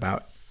major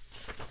about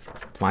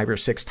 5 or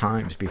 6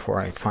 times before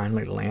I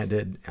finally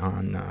landed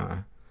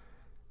on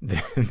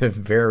the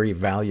very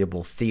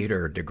valuable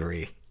theater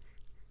degree.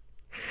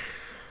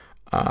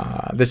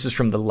 This is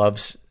from the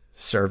Loves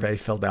survey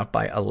filled out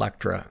by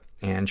Electra.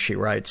 And she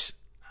writes,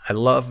 I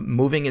love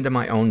moving into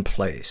my own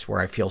place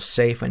where I feel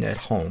safe and at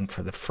home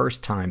for the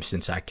first time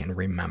since I can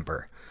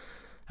remember.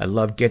 I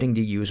love getting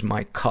to use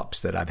my cups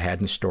that I've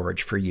had in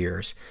storage for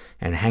years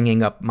and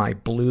hanging up my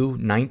blue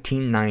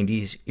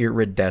 1990s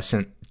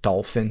iridescent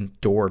dolphin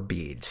door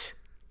beads.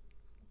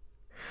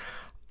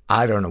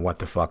 I don't know what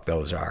the fuck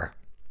those are.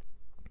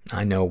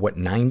 I know what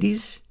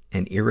 90s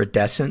and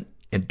iridescent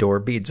and door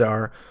beads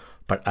are,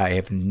 but I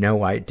have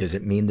no idea. Does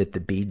it mean that the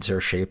beads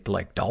are shaped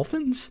like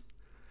dolphins?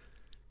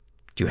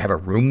 Do you have a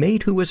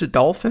roommate who is a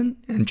dolphin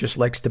and just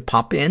likes to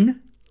pop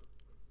in?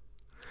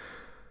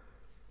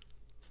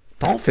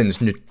 Dolphins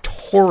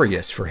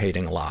notorious for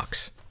hating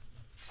locks.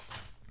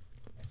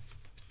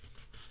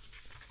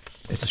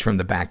 This is from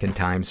the Back in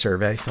Time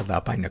survey filled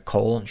out by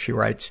Nicole. And she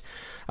writes,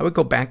 I would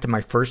go back to my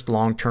first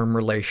long-term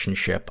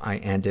relationship I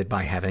ended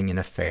by having an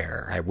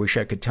affair. I wish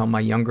I could tell my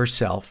younger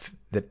self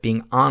that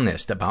being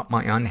honest about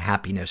my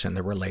unhappiness in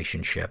the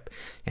relationship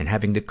and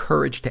having the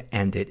courage to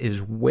end it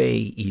is way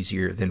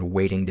easier than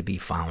waiting to be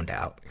found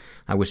out.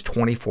 I was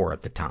 24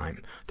 at the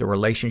time. The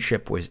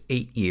relationship was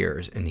 8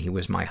 years, and he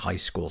was my high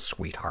school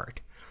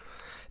sweetheart.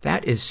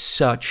 That is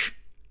such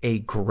a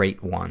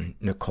great one,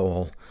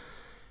 Nicole,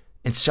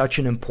 and such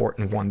an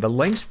important one. The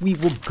lengths we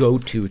will go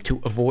to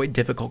avoid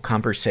difficult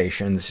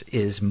conversations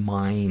is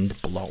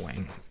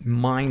mind-blowing.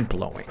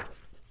 Mind-blowing.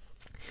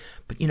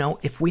 But,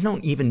 if we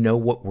don't even know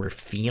what we're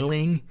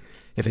feeling,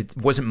 if it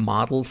wasn't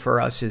modeled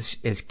for us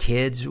as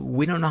kids,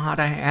 we don't know how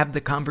to have the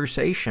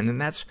conversation.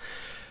 And that's,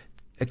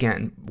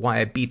 again, why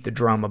I beat the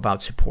drum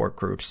about support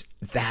groups.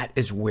 That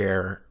is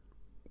where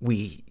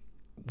we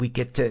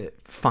get to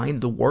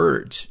find the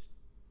words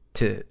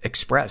to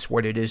express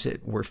what it is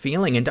that we're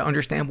feeling and to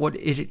understand what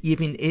it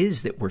even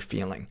is that we're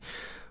feeling.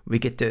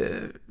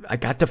 I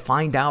got to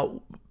find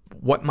out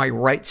what my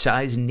right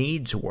size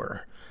needs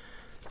were.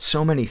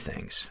 So many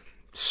things.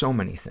 So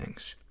many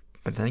things.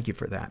 But thank you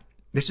for that.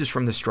 This is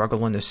from the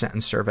Struggle in a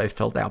Sentence survey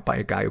filled out by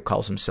a guy who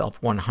calls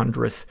himself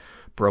 100th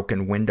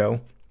Broken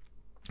Window.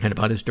 And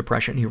about his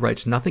depression, he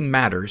writes, nothing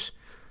matters,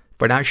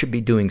 but I should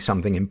be doing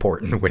something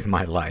important with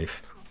my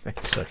life.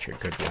 That's such a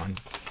good one.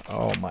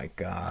 Oh my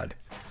God.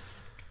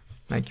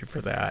 Thank you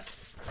for that.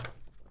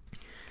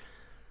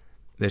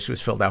 This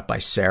was filled out by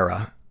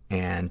Sarah,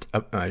 and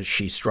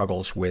she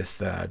struggles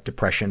with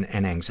depression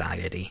and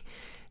anxiety.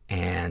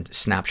 And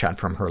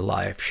snapshot from her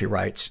life, she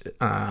writes,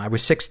 I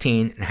was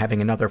 16 and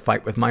having another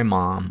fight with my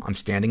mom. I'm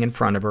standing in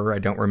front of her. I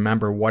don't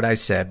remember what I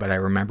said, but I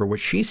remember what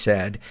she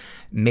said.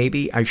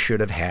 Maybe I should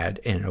have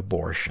had an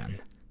abortion.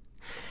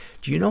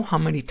 Do you know how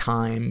many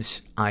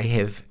times I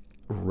have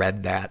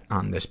read that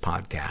on this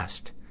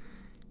podcast?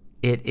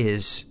 It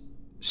is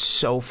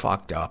so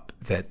fucked up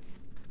that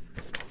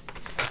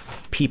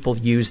people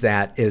use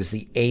that as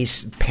the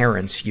ace,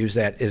 parents use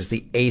that as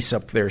the ace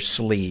up their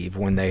sleeve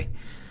when they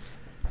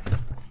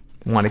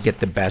want to get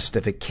the best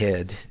of a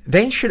kid.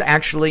 They should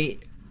actually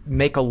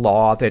make a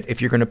law that if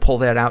you're going to pull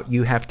that out,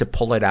 you have to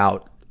pull it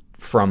out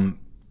from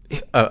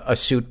a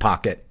suit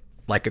pocket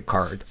like a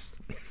card.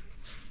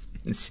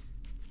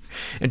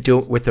 And do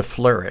it with a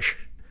flourish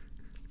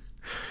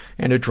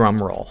and a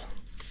drum roll.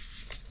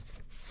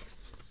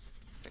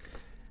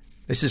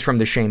 This is from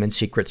the Shame and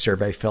Secret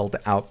survey filled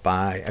out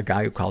by a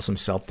guy who calls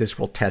himself "This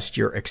Will Test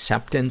Your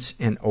Acceptance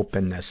and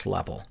Openness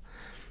Level."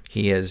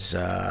 He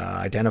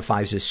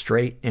identifies as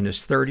straight, in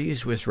his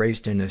 30s, was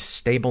raised in a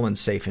stable and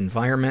safe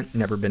environment,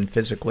 never been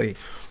physically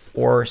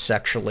or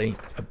sexually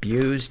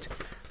abused.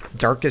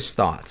 Darkest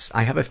thoughts.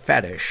 I have a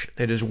fetish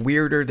that is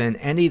weirder than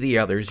any of the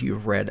others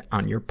you've read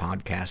on your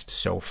podcast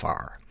so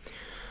far.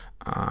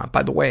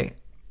 By the way,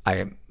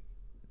 I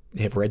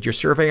have read your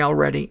survey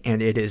already,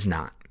 and it is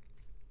not.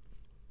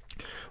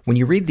 When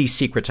you read these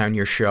secrets on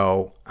your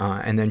show,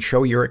 and then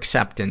show your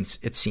acceptance,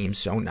 it seems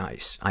so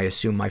nice. I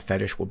assume my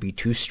fetish will be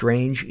too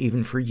strange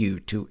even for you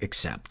to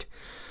accept.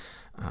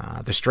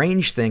 The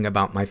strange thing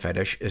about my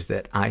fetish is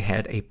that I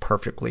had a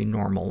perfectly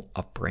normal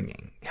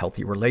upbringing.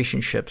 Healthy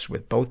relationships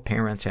with both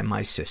parents and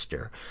my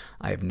sister.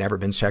 I have never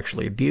been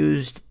sexually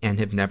abused and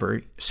have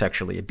never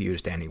sexually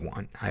abused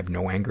anyone. I have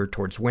no anger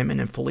towards women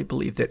and fully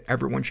believe that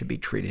everyone should be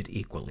treated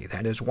equally.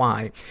 That is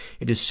why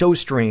it is so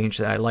strange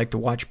that I like to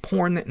watch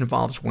porn that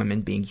involves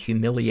women being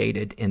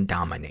humiliated and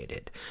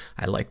dominated.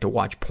 I like to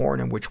watch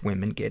porn in which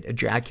women get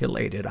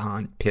ejaculated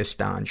on,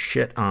 pissed on,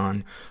 shit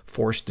on,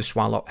 forced to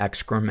swallow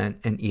excrement,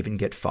 and even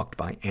get fucked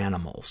by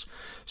animals.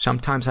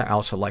 Sometimes I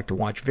also like to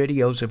watch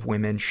videos of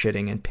women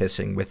shitting and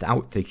pissing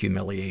without the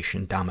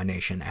humiliation,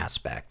 domination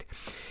aspect.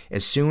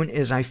 As soon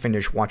as I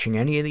finish watching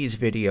any of these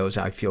videos,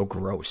 I feel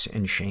gross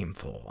and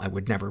shameful. I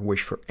would never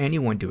wish for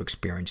anyone to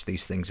experience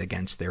these things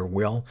against their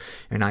will,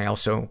 and I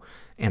also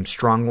am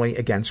strongly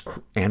against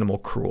animal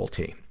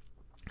cruelty.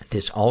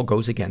 This all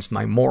goes against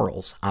my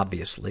morals,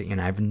 obviously,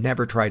 and I've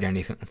never tried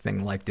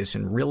anything like this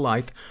in real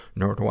life,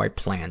 nor do I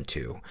plan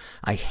to.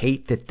 I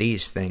hate that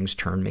these things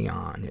turn me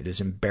on. It is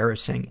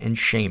embarrassing and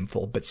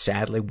shameful, but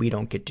sadly we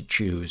don't get to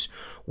choose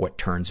what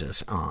turns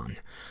us on.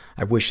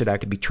 I wish that I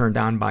could be turned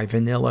on by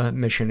vanilla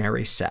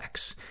missionary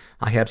sex.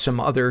 I have some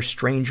other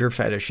stranger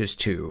fetishes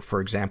too.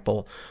 For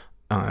example,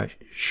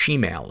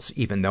 she-males,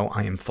 even though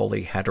I am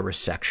fully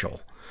heterosexual.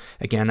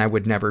 Again, I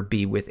would never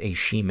be with a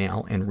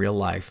she-male in real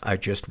life. I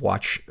just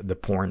watch the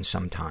porn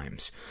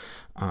sometimes.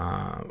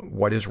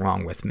 What is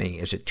wrong with me?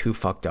 Is it too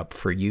fucked up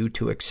for you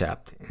to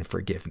accept and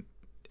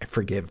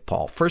forgive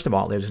Paul? First of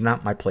all, it is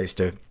not my place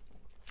to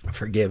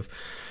forgive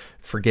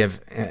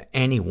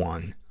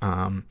anyone.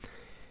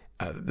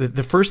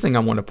 The first thing I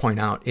want to point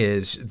out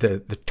is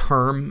the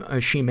term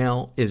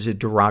she-male is a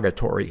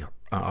derogatory,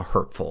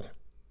 hurtful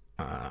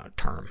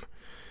term.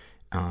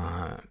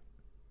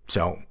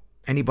 So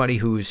anybody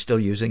who's still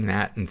using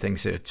that and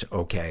thinks it's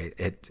okay,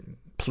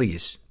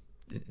 please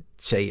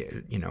say,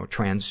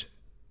 trans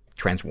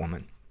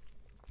woman.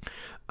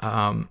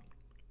 But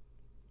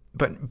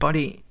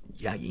buddy,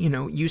 yeah,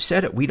 you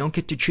said it. We don't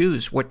get to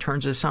choose what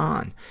turns us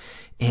on.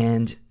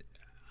 And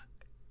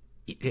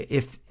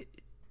if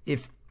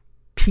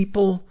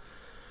people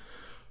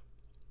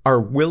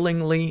are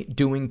willingly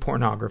doing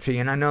pornography,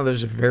 and I know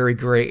there's a very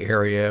gray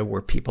area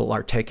where people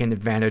are taken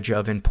advantage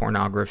of in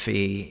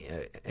pornography,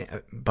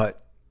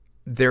 but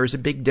there's a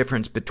big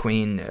difference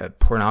between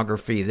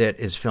pornography that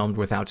is filmed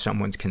without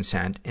someone's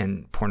consent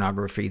and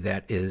pornography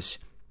that is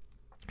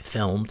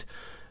filmed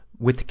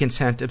with the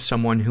consent of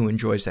someone who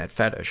enjoys that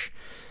fetish.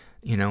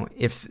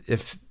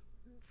 If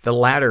the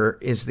latter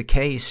is the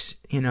case,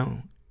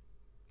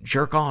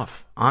 jerk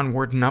off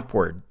onward and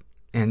upward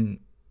and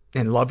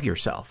love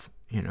yourself.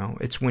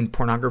 It's when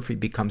pornography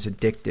becomes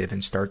addictive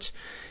and starts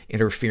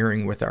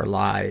interfering with our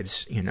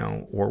lives,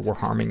 or we're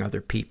harming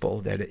other people,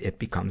 that it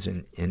becomes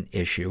an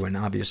issue. And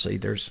obviously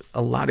there's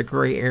a lot of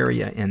gray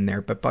area in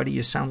there, but buddy,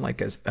 you sound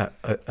like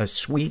a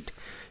sweet,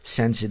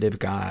 sensitive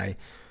guy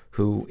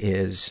who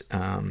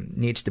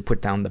needs to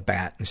put down the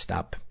bat and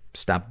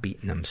stop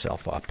beating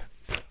himself up,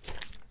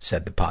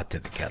 said the pot to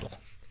the kettle.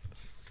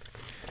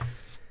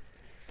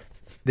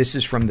 This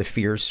is from the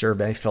Fears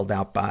survey filled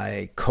out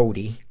by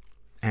Cody.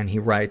 And he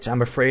writes,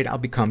 I'm afraid I'll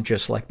become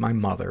just like my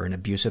mother, an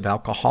abusive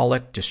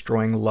alcoholic,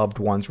 destroying loved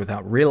ones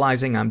without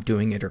realizing I'm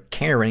doing it or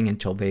caring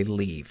until they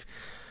leave.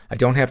 I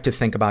don't have to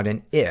think about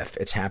an if.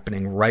 It's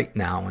happening right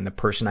now, and the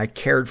person I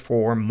cared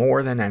for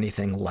more than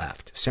anything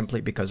left,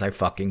 simply because I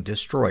fucking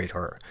destroyed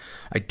her.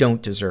 I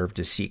don't deserve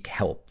to seek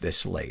help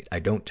this late. I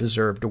don't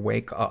deserve to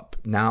wake up.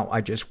 Now I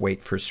just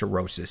wait for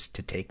cirrhosis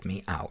to take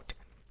me out.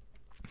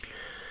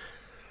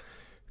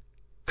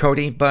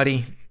 Cody,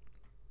 buddy,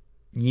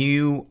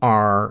 you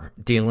are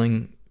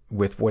dealing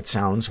with what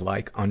sounds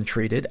like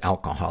untreated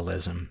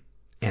alcoholism.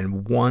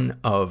 And one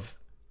of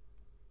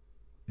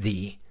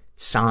the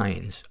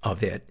signs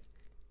of it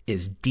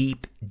is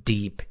deep,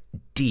 deep,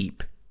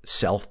 deep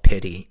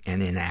self-pity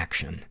and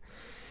inaction.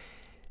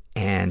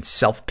 And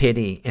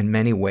self-pity, in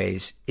many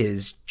ways,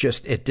 is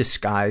just a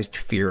disguised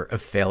fear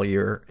of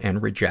failure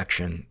and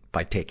rejection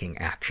by taking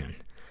action.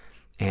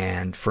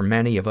 And for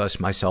many of us,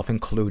 myself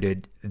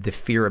included, the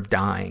fear of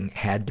dying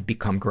had to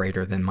become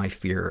greater than my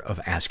fear of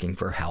asking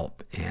for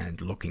help and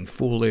looking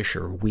foolish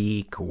or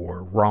weak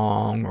or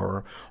wrong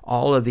or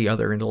all of the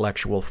other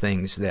intellectual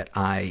things that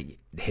I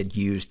had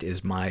used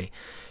as my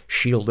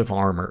shield of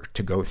armor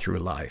to go through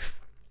life.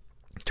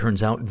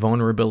 Turns out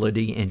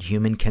vulnerability and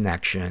human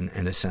connection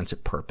and a sense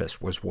of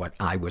purpose was what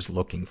I was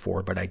looking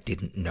for, but I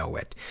didn't know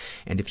it.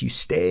 And if you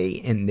stay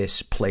in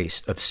this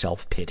place of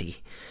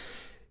self-pity,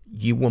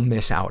 you will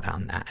miss out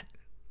on that.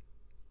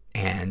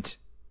 And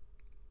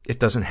it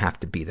doesn't have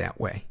to be that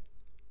way.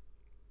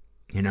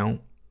 You know,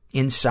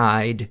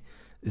 inside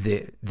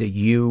the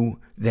you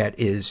that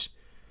is,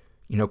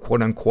 you know,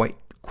 quote unquote,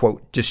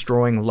 quote,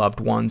 destroying loved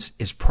ones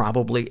is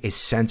probably a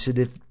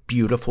sensitive,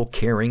 beautiful,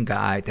 caring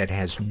guy that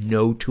has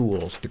no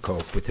tools to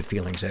cope with the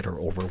feelings that are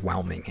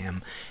overwhelming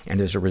him. And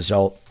as a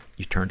result,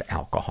 you turn to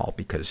alcohol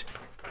because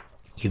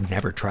you've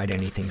never tried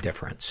anything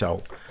different.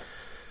 So,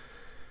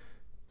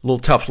 a little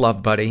tough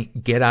love, buddy.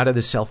 Get out of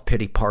the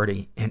self-pity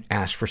party and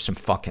ask for some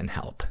fucking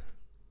help.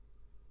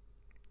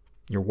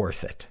 You're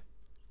worth it.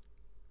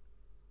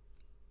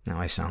 Now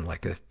I sound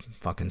like a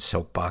fucking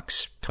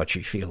soapbox,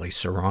 touchy-feely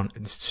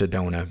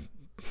Sedona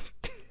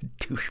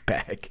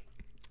douchebag.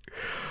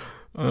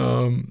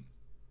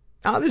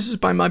 This is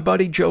by my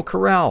buddy Joe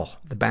Carell,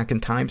 the Back in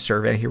Time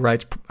survey. He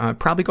writes,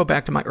 probably go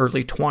back to my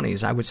early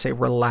 20s. I would say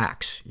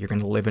relax. You're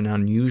going to live an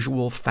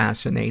unusual,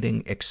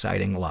 fascinating,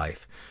 exciting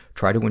life.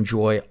 Try to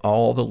enjoy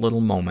all the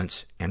little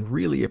moments and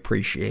really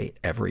appreciate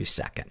every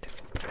second.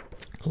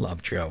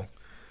 Love, Joe.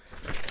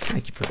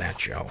 Thank you for that,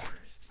 Joe.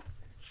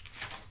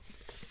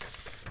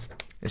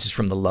 This is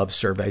from the love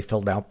survey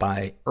filled out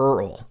by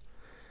Earl.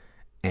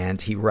 And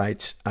he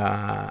writes,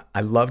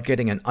 I love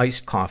getting an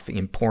iced coffee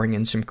and pouring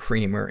in some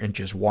creamer and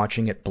just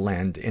watching it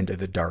blend into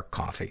the dark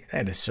coffee.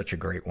 That is such a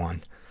great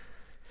one.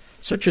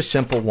 Such a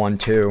simple one,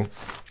 too.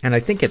 And I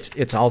think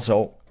it's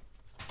also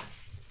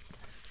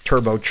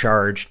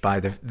turbocharged by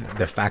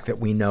the fact that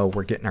we know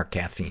we're getting our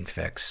caffeine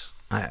fix.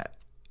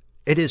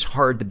 It is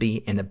hard to be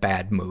in a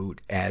bad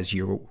mood as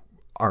you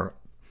are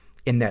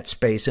in that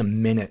space a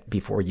minute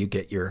before you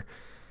get your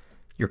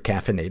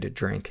caffeinated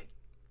drink.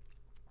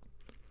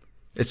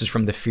 This is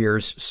from the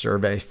Fears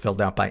survey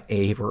filled out by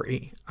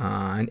Avery.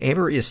 And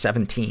Avery is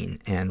 17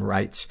 and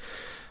writes,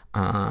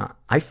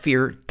 I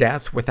fear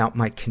death without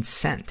my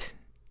consent.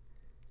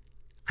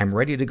 I'm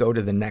ready to go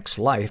to the next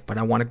life, but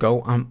I want to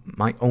go on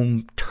my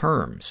own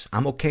terms.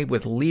 I'm okay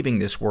with leaving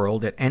this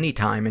world at any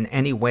time in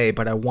any way,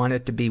 but I want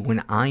it to be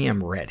when I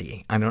am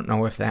ready. I don't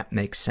know if that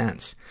makes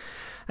sense.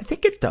 I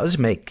think it does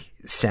make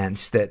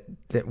sense that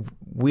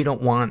we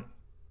don't want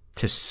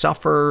to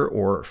suffer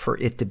or for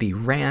it to be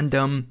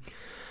random.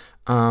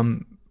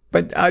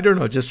 But I don't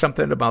know, just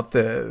something about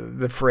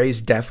the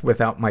phrase death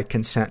without my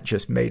consent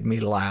just made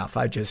me laugh.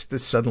 I just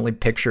suddenly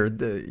pictured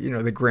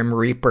the Grim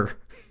Reaper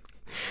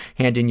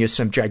handing you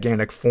some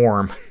gigantic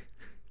form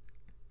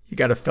you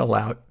got to fill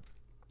out.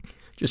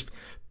 Just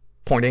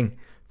pointing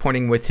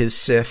with his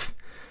scythe.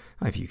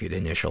 If you could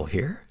initial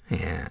here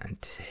and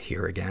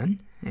here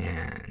again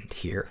and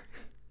here.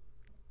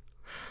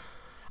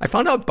 I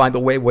found out, by the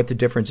way, what the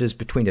difference is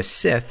between a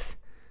scythe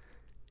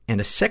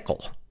and a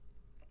sickle.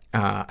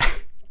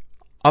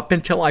 Up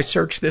until I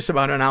searched this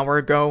about an hour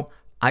ago,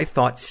 I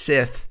thought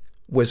scythe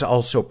was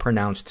also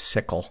pronounced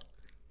sickle.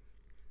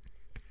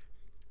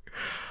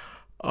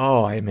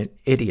 Oh, I'm an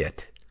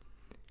idiot.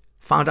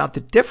 Found out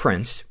the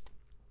difference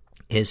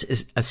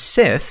is a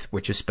scythe,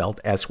 which is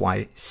spelled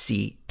S-Y-C-T-H-E,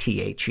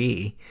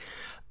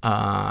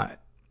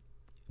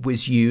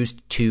 was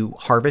used to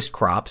harvest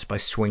crops by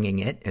swinging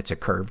it. It's a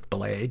curved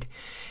blade.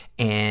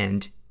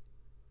 And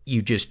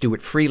you just do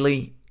it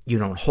freely. You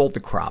don't hold the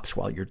crops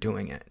while you're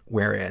doing it.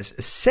 Whereas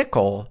a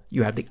sickle,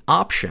 you have the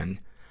option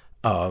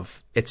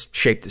of, it's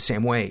shaped the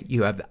same way.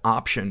 You have the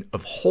option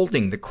of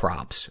holding the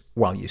crops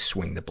while you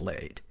swing the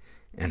blade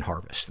and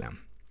harvest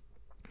them.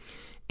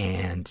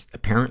 And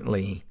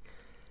apparently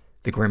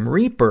the Grim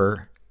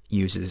Reaper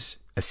uses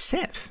a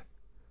scythe,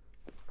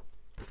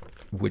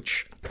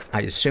 which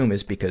I assume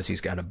is because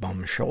he's got a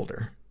bum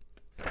shoulder.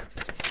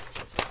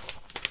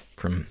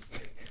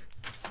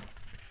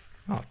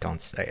 Oh, don't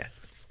say it.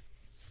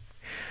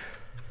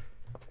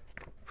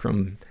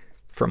 From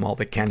all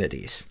the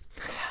Kennedys.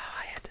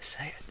 I had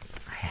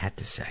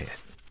to say it.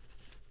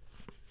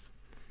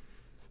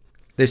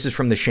 This is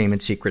from the Shame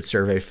and Secret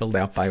survey filled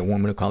out by a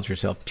woman who calls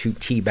herself 2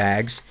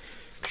 Teabags.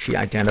 She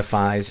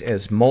identifies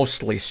as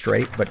mostly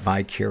straight, but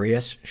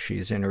bi-curious.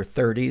 She's in her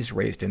 30s,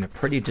 raised in a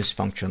pretty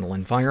dysfunctional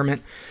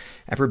environment.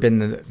 Ever been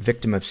the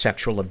victim of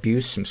sexual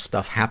abuse? Some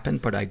stuff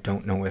happened, but I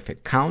don't know if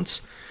it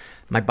counts.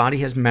 My body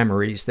has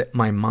memories that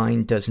my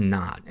mind does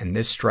not, and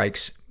this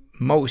strikes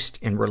most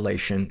in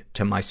relation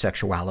to my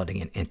sexuality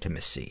and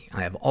intimacy.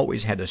 I have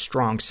always had a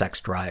strong sex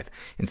drive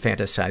and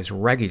fantasize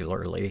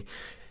regularly,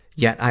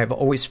 yet I have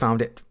always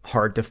found it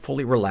hard to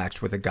fully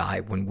relax with a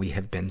guy when we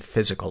have been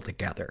physical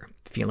together.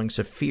 Feelings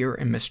of fear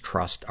and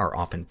mistrust are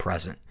often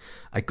present.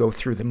 I go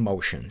through the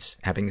motions.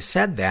 Having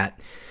said that,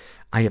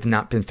 I have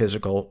not been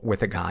physical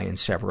with a guy in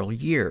several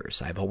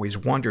years. I've always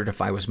wondered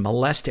if I was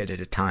molested at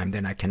a time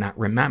that I cannot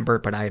remember,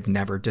 but I have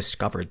never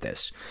discovered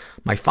this.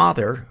 My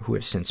father, who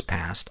has since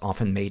passed,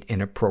 often made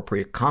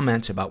inappropriate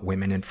comments about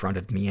women in front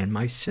of me and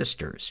my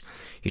sisters.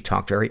 He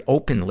talked very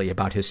openly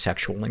about his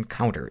sexual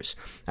encounters.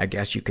 I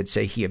guess you could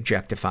say he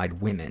objectified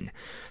women.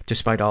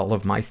 Despite all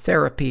of my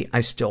therapy,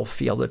 I still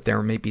feel that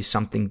there may be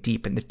something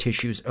deep in the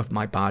tissues of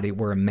my body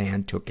where a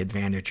man took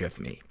advantage of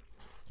me.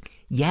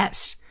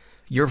 Yes.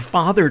 Your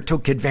father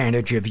took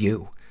advantage of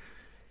you.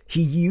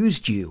 He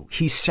used you.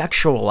 He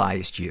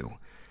sexualized you.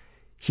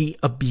 He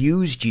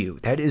abused you.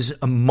 That is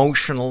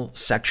emotional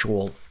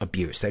sexual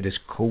abuse. That is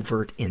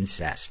covert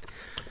incest.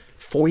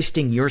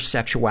 Foisting your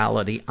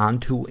sexuality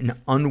onto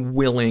an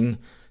unwilling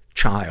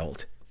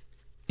child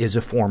is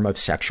a form of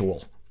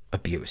sexual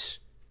abuse.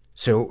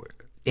 So,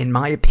 in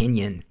my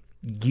opinion,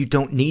 you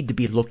don't need to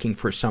be looking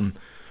for some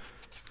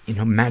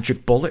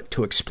magic bullet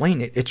to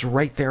explain it. It's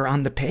right there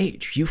on the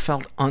page. You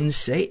felt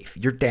unsafe.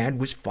 Your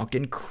dad was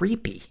fucking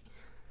creepy.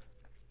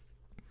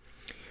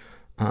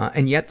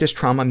 And yet this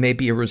trauma may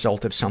be a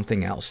result of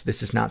something else.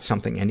 This is not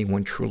something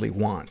anyone truly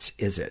wants,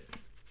 is it?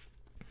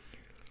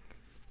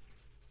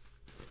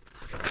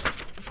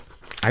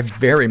 I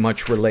very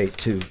much relate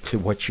to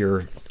what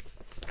you're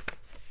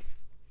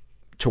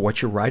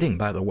writing,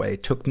 by the way.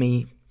 It took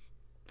me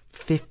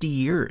 50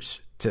 years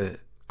to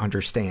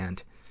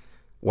understand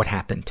what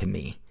happened to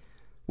me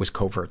was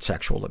covert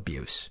sexual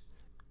abuse,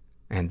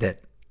 and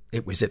that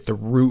it was at the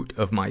root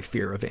of my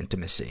fear of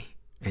intimacy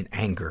and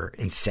anger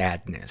and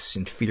sadness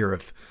and fear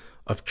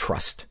of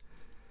trust.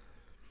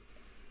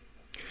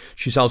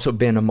 She's also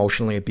been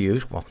emotionally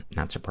abused. Well,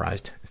 not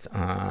surprised.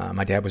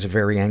 My dad was a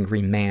very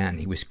angry man.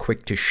 He was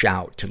quick to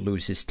shout, to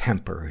lose his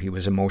temper. He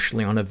was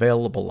emotionally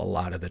unavailable a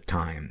lot of the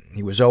time.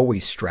 He was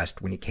always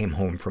stressed when he came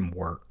home from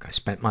work. I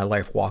spent my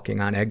life walking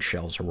on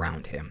eggshells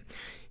around him.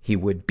 He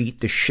would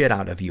beat the shit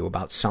out of you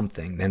about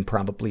something, then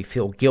probably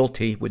feel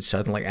guilty, would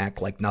suddenly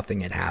act like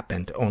nothing had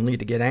happened, only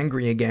to get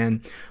angry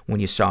again when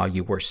you saw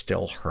you were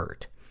still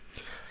hurt.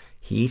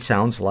 He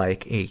sounds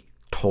like a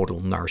total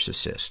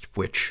narcissist,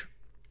 which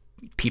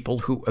people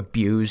who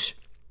abuse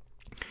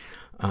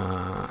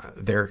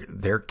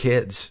their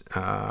kids,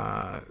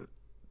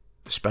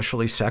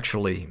 especially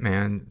sexually,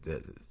 man,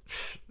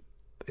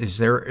 is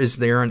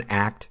there an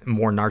act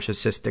more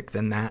narcissistic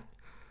than that?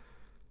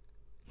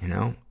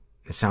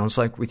 It sounds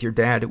like with your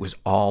dad, it was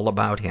all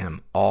about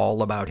him,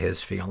 all about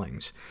his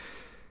feelings.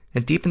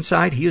 And deep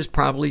inside, he is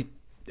probably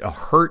a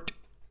hurt,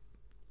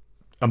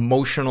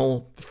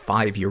 emotional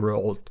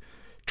 5-year-old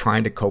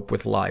trying to cope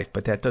with life,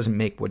 but that doesn't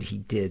make what he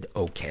did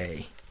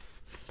okay.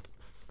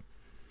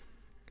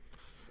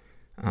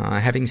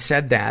 Having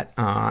said that,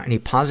 any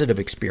positive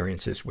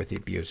experiences with the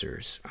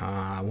abusers?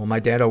 Well, my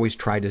dad always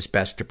tried his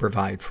best to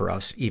provide for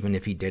us, even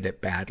if he did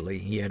it badly.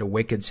 He had a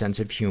wicked sense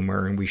of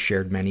humor, and we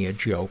shared many a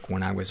joke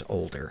when I was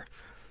older.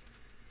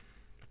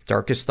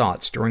 Darkest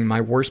thoughts. During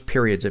my worst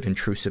periods of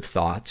intrusive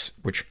thoughts,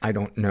 which I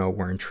didn't know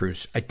were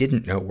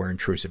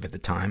intrusive at the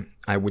time,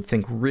 I would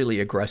think really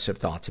aggressive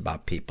thoughts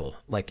about people,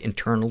 like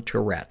internal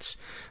Tourette's.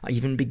 I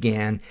even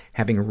began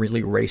having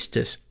really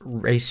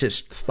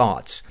racist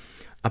thoughts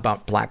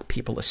about black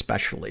people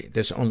especially.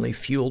 This only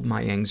fueled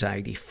my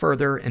anxiety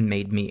further and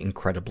made me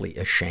incredibly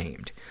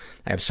ashamed.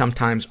 I have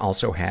sometimes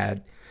also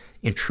had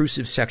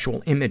intrusive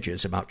sexual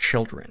images about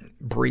children,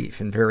 brief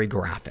and very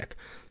graphic.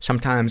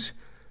 Sometimes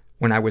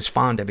when I was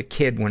fond of a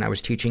kid when I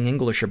was teaching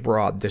English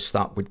abroad, this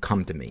thought would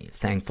come to me.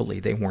 Thankfully,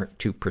 they weren't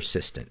too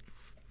persistent.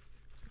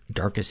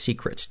 Darkest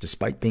secrets.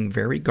 Despite being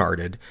very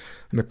guarded,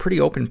 I'm a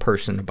pretty open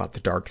person about the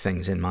dark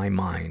things in my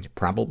mind,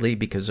 probably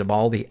because of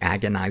all the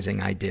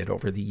agonizing I did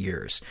over the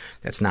years.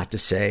 That's not to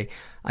say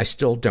I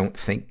still don't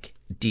think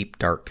deep,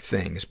 dark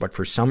things, but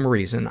for some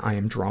reason I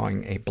am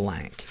drawing a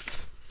blank.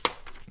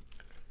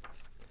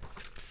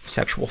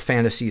 Sexual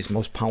fantasies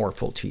most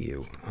powerful to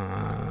you.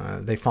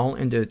 They fall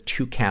into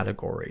 2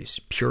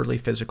 categories: purely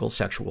physical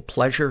sexual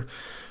pleasure,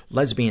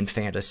 lesbian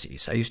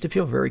fantasies. I used to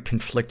feel very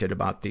conflicted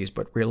about these,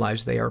 but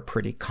realized they are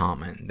pretty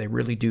common. They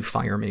really do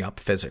fire me up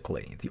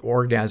physically. The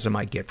orgasm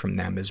I get from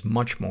them is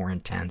much more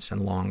intense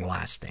and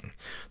long-lasting.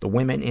 The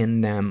women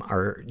in them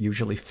are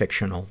usually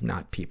fictional,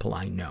 not people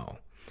I know.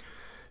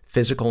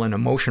 Physical and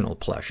emotional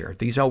pleasure.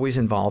 These always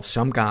involve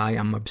some guy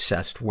I'm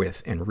obsessed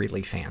with and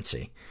really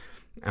fancy.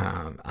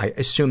 I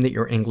assume that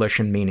you're English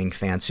and meaning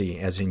fancy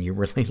as in you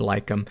really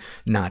like him,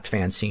 not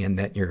fancy in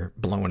that you're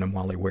blowing him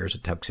while he wears a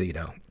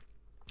tuxedo.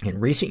 In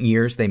recent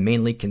years, they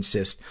mainly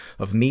consist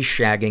of me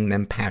shagging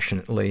them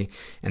passionately,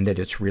 and that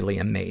it's really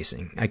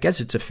amazing. I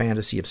guess it's a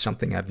fantasy of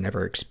something I've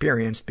never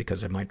experienced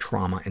because of my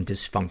trauma and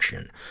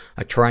dysfunction.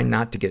 I try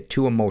not to get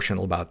too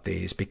emotional about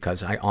these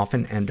because I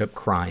often end up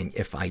crying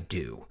if I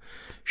do.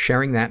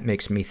 Sharing that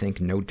makes me think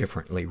no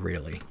differently,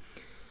 really.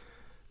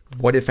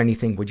 What, if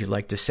anything, would you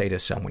like to say to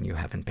someone you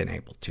haven't been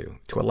able to?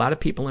 To a lot of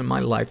people in my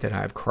life that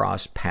I've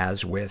crossed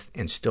paths with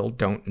and still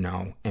don't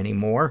know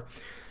anymore,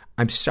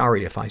 I'm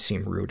sorry if I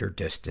seem rude or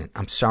distant.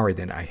 I'm sorry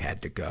that I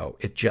had to go.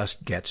 It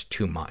just gets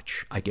too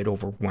much. I get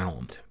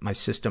overwhelmed. My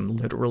system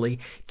literally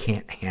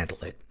can't handle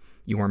it.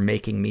 You are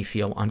making me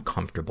feel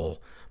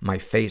uncomfortable. My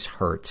face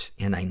hurts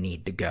and I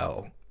need to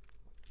go.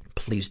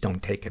 Please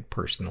don't take it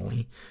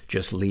personally.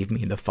 Just leave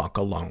me the fuck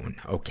alone,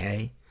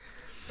 okay?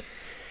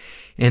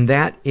 And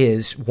that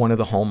is one of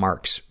the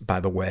hallmarks, by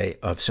the way,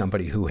 of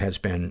somebody who has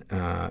been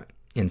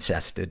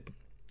incested,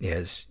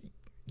 is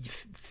you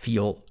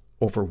feel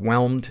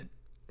overwhelmed,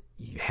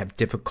 you have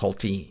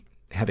difficulty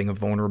having a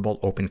vulnerable,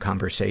 open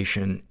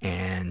conversation,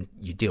 and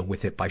you deal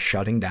with it by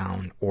shutting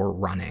down or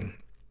running.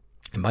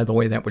 And by the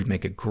way, that would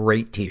make a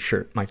great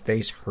t-shirt. My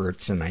face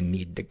hurts and I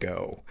need to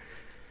go.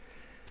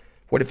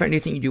 What, if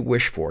anything, do you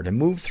wish for? To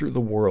move through the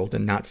world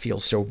and not feel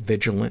so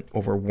vigilant,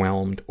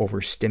 overwhelmed,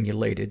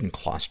 overstimulated, and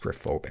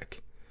claustrophobic.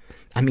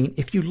 I mean,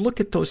 if you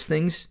look at those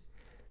things,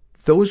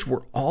 those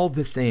were all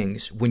the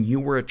things when you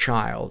were a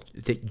child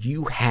that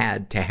you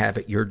had to have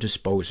at your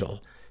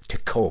disposal to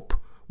cope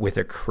with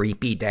a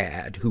creepy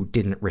dad who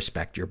didn't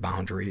respect your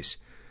boundaries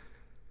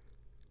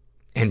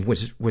and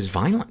was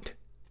violent.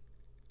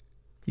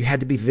 You had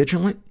to be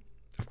vigilant.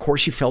 Of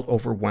course you felt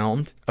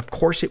overwhelmed. Of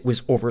course it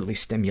was overly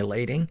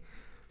stimulating.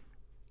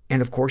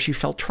 And of course you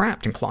felt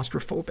trapped and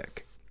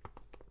claustrophobic.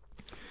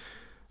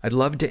 I'd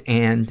love to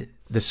end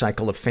the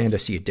cycle of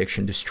fantasy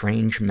addiction to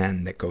strange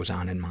men that goes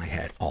on in my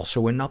head.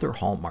 Also another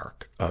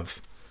hallmark of,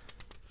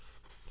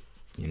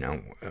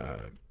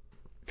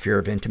 fear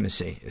of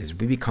intimacy is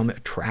we become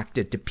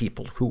attracted to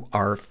people who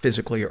are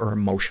physically or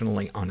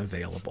emotionally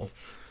unavailable.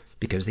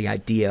 Because the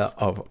idea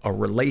of a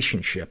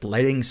relationship,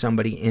 letting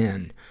somebody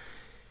in,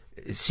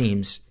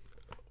 seems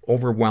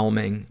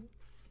overwhelming,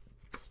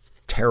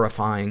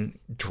 terrifying,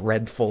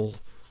 dreadful,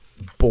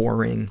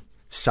 boring,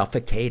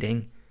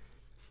 suffocating.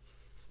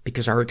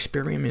 Because our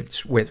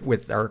experience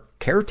with our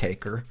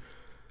caretaker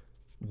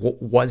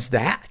was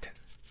that.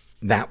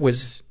 That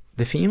was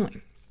the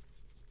feeling.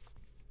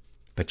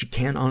 But you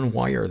can't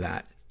unwire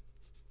that.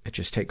 It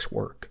just takes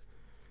work.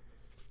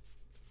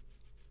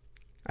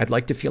 I'd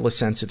like to feel a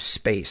sense of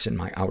space in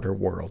my outer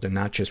world, and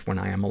not just when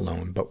I am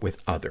alone, but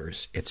with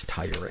others. It's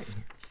tiring.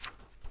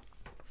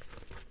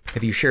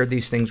 Have you shared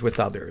these things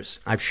with others?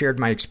 I've shared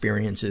my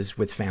experiences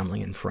with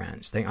family and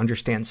friends. They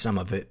understand some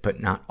of it, but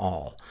not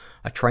all.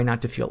 I try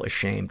not to feel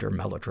ashamed or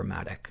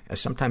melodramatic. I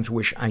sometimes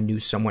wish I knew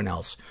someone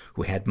else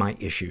who had my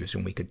issues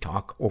and we could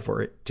talk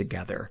over it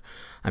together.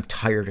 I'm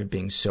tired of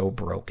being so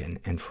broken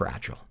and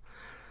fragile.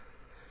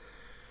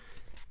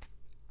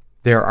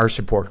 There are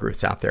support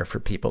groups out there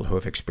for people who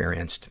have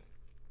experienced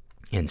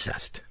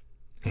incest.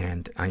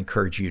 And I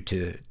encourage you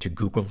to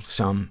Google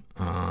some.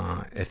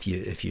 If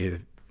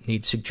you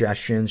need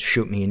suggestions,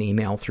 shoot me an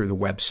email through the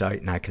website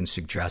and I can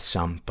suggest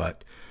some.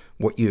 But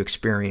what you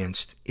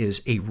experienced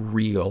is a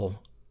real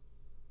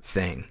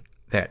thing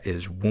that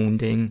is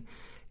wounding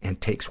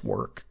and takes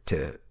work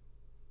to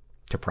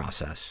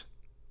process.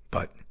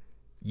 But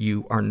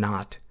you are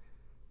not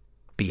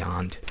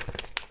beyond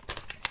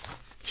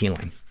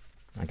healing.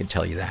 I can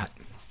tell you that.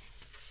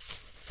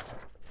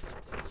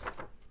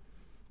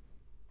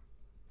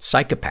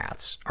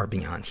 Psychopaths are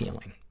beyond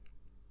healing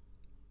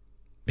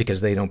because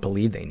they don't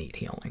believe they need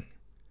healing.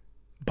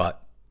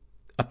 But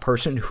a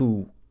person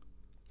who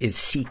is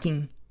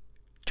seeking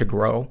to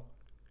grow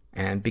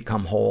and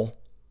become whole,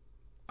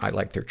 I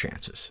like their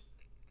chances.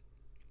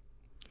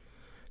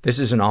 This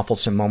is an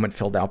awfulsome moment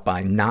filled out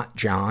by Not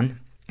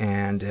John.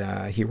 And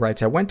he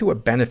writes, I went to a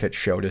benefit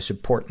show to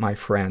support my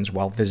friends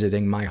while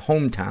visiting my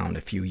hometown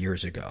a few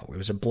years ago. It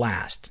was a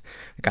blast.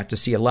 I got to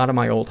see a lot of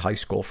my old high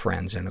school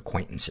friends and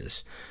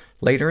acquaintances.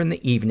 Later in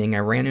the evening, I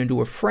ran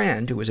into a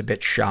friend who was a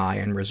bit shy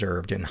and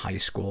reserved in high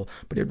school,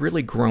 but had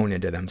really grown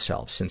into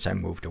themselves since I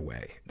moved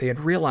away. They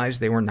had realized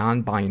they were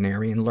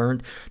non-binary and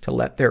learned to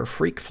let their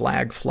freak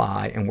flag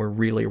fly and were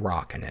really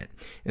rocking it.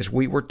 As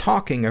we were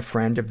talking, a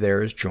friend of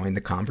theirs joined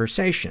the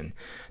conversation.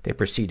 They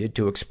proceeded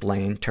to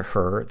explain to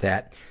her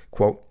that,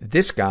 quote,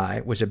 this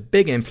guy was a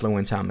big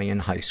influence on me in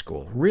high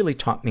school, really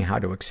taught me how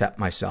to accept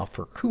myself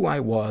for who I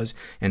was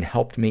and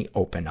helped me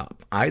open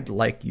up. I'd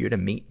like you to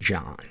meet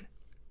John.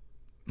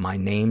 My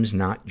name's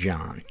not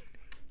John.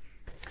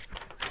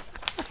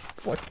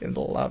 Fucking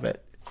love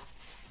it.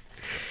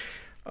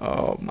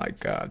 Oh my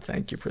God.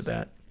 Thank you for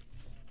that.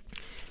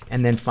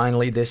 And then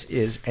finally, this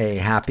is a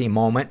happy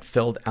moment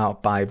filled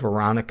out by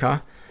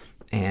Veronica.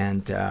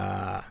 And,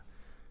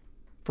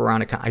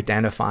 Veronica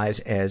identifies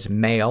as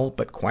male,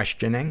 but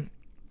questioning.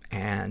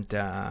 And,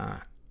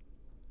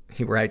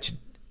 he writes,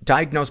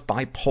 diagnosed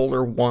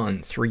bipolar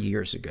 1 3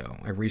 years ago.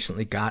 I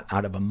recently got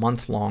out of a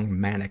month-long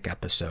manic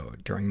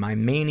episode. During my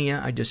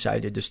mania, I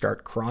decided to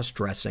start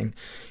cross-dressing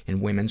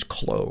in women's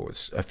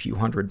clothes. A few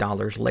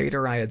 $100s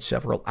later, I had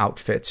several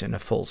outfits and a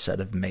full set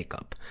of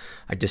makeup.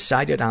 I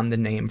decided on the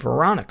name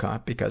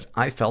Veronica because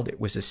I felt it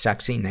was a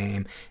sexy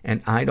name,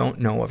 and I don't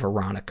know a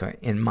Veronica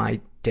in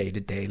my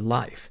day-to-day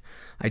life.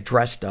 I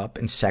dressed up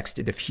and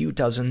sexted a few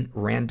dozen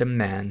random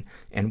men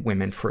and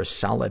women for a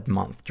solid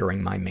month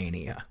during my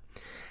mania.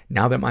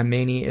 Now that my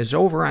mania is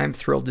over, I am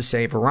thrilled to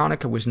say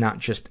Veronica was not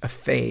just a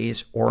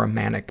phase or a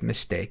manic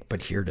mistake,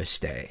 but here to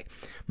stay.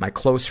 My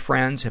close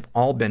friends have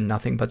all been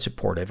nothing but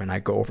supportive, and I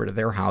go over to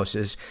their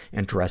houses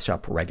and dress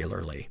up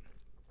regularly.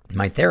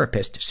 My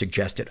therapist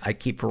suggested I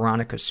keep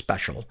Veronica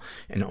special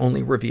and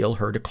only reveal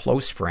her to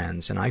close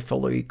friends, and I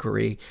fully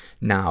agree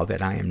now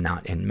that I am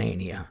not in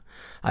mania.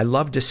 I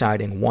love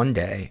deciding one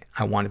day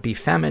I want to be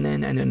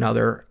feminine and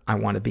another I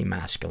want to be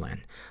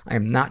masculine. I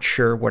am not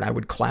sure what I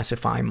would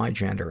classify my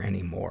gender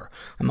anymore.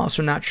 I'm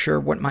also not sure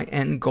what my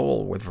end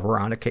goal with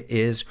Veronica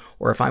is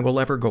or if I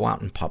will ever go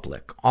out in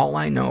public. All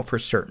I know for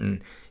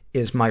certain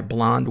is my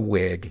blonde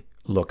wig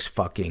looks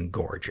fucking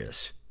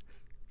gorgeous.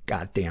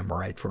 Goddamn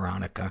right,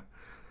 Veronica.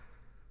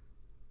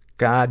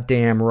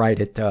 Goddamn right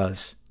it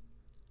does.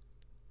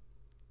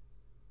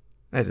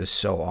 That is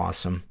so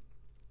awesome.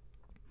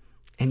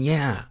 And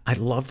yeah, I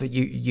love that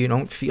you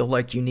don't feel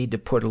like you need to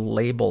put a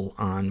label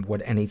on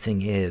what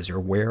anything is or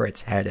where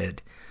it's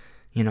headed.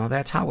 You know,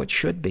 that's how it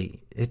should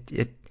be.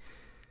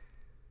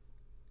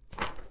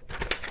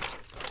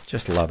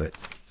 Just love it.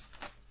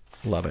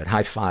 Love it.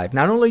 High five.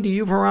 Not only to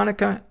you,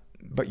 Veronica,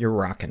 but your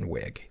rockin'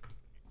 wig.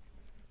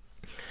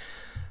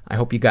 I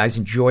hope you guys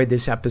enjoyed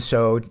this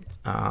episode.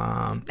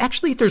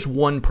 Actually, there's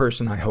one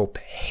person I hope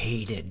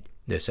hated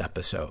this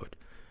episode.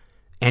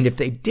 And if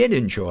they did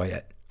enjoy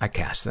it, I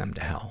cast them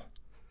to hell.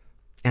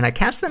 And I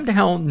cast them to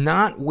hell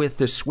not with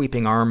the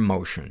sweeping arm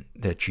motion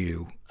that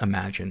you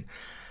imagine.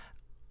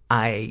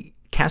 I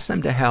cast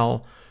them to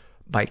hell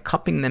by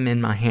cupping them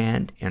in my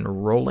hand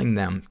and rolling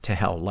them to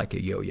hell like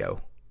a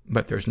yo-yo.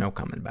 But there's no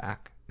coming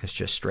back. It's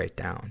just straight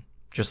down.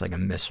 Just like a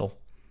missile.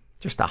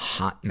 Just a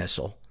hot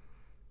missile.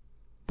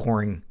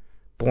 Boring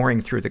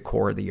through the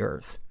core of the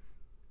earth.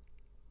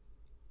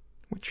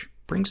 Which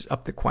brings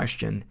up the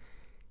question,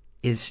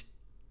 is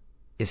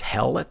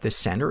hell at the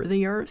center of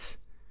the earth?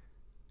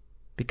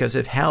 Because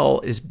if hell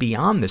is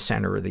beyond the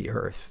center of the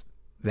earth,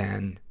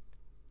 then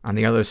on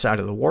the other side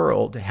of the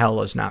world,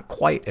 hell is not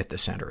quite at the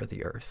center of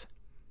the earth.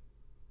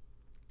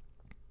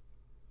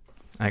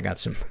 I got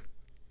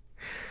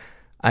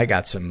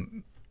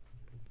some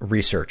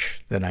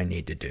research that I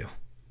need to do.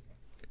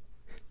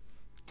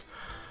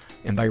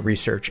 And by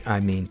research, I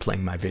mean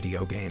playing my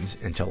video games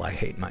until I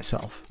hate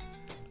myself.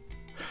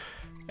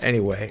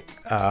 Anyway,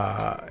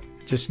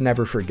 just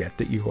never forget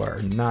that you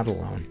are not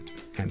alone.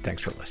 And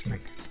thanks for listening.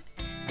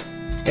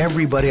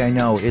 Everybody I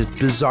know is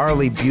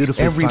bizarrely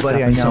beautifully Everybody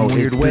fucked up I know in some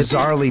weird way.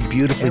 Bizarrely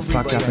beautifully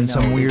fucked up in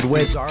some weird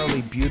way.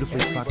 Bizarrely beautifully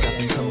fucked up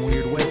in some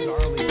weird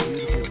way.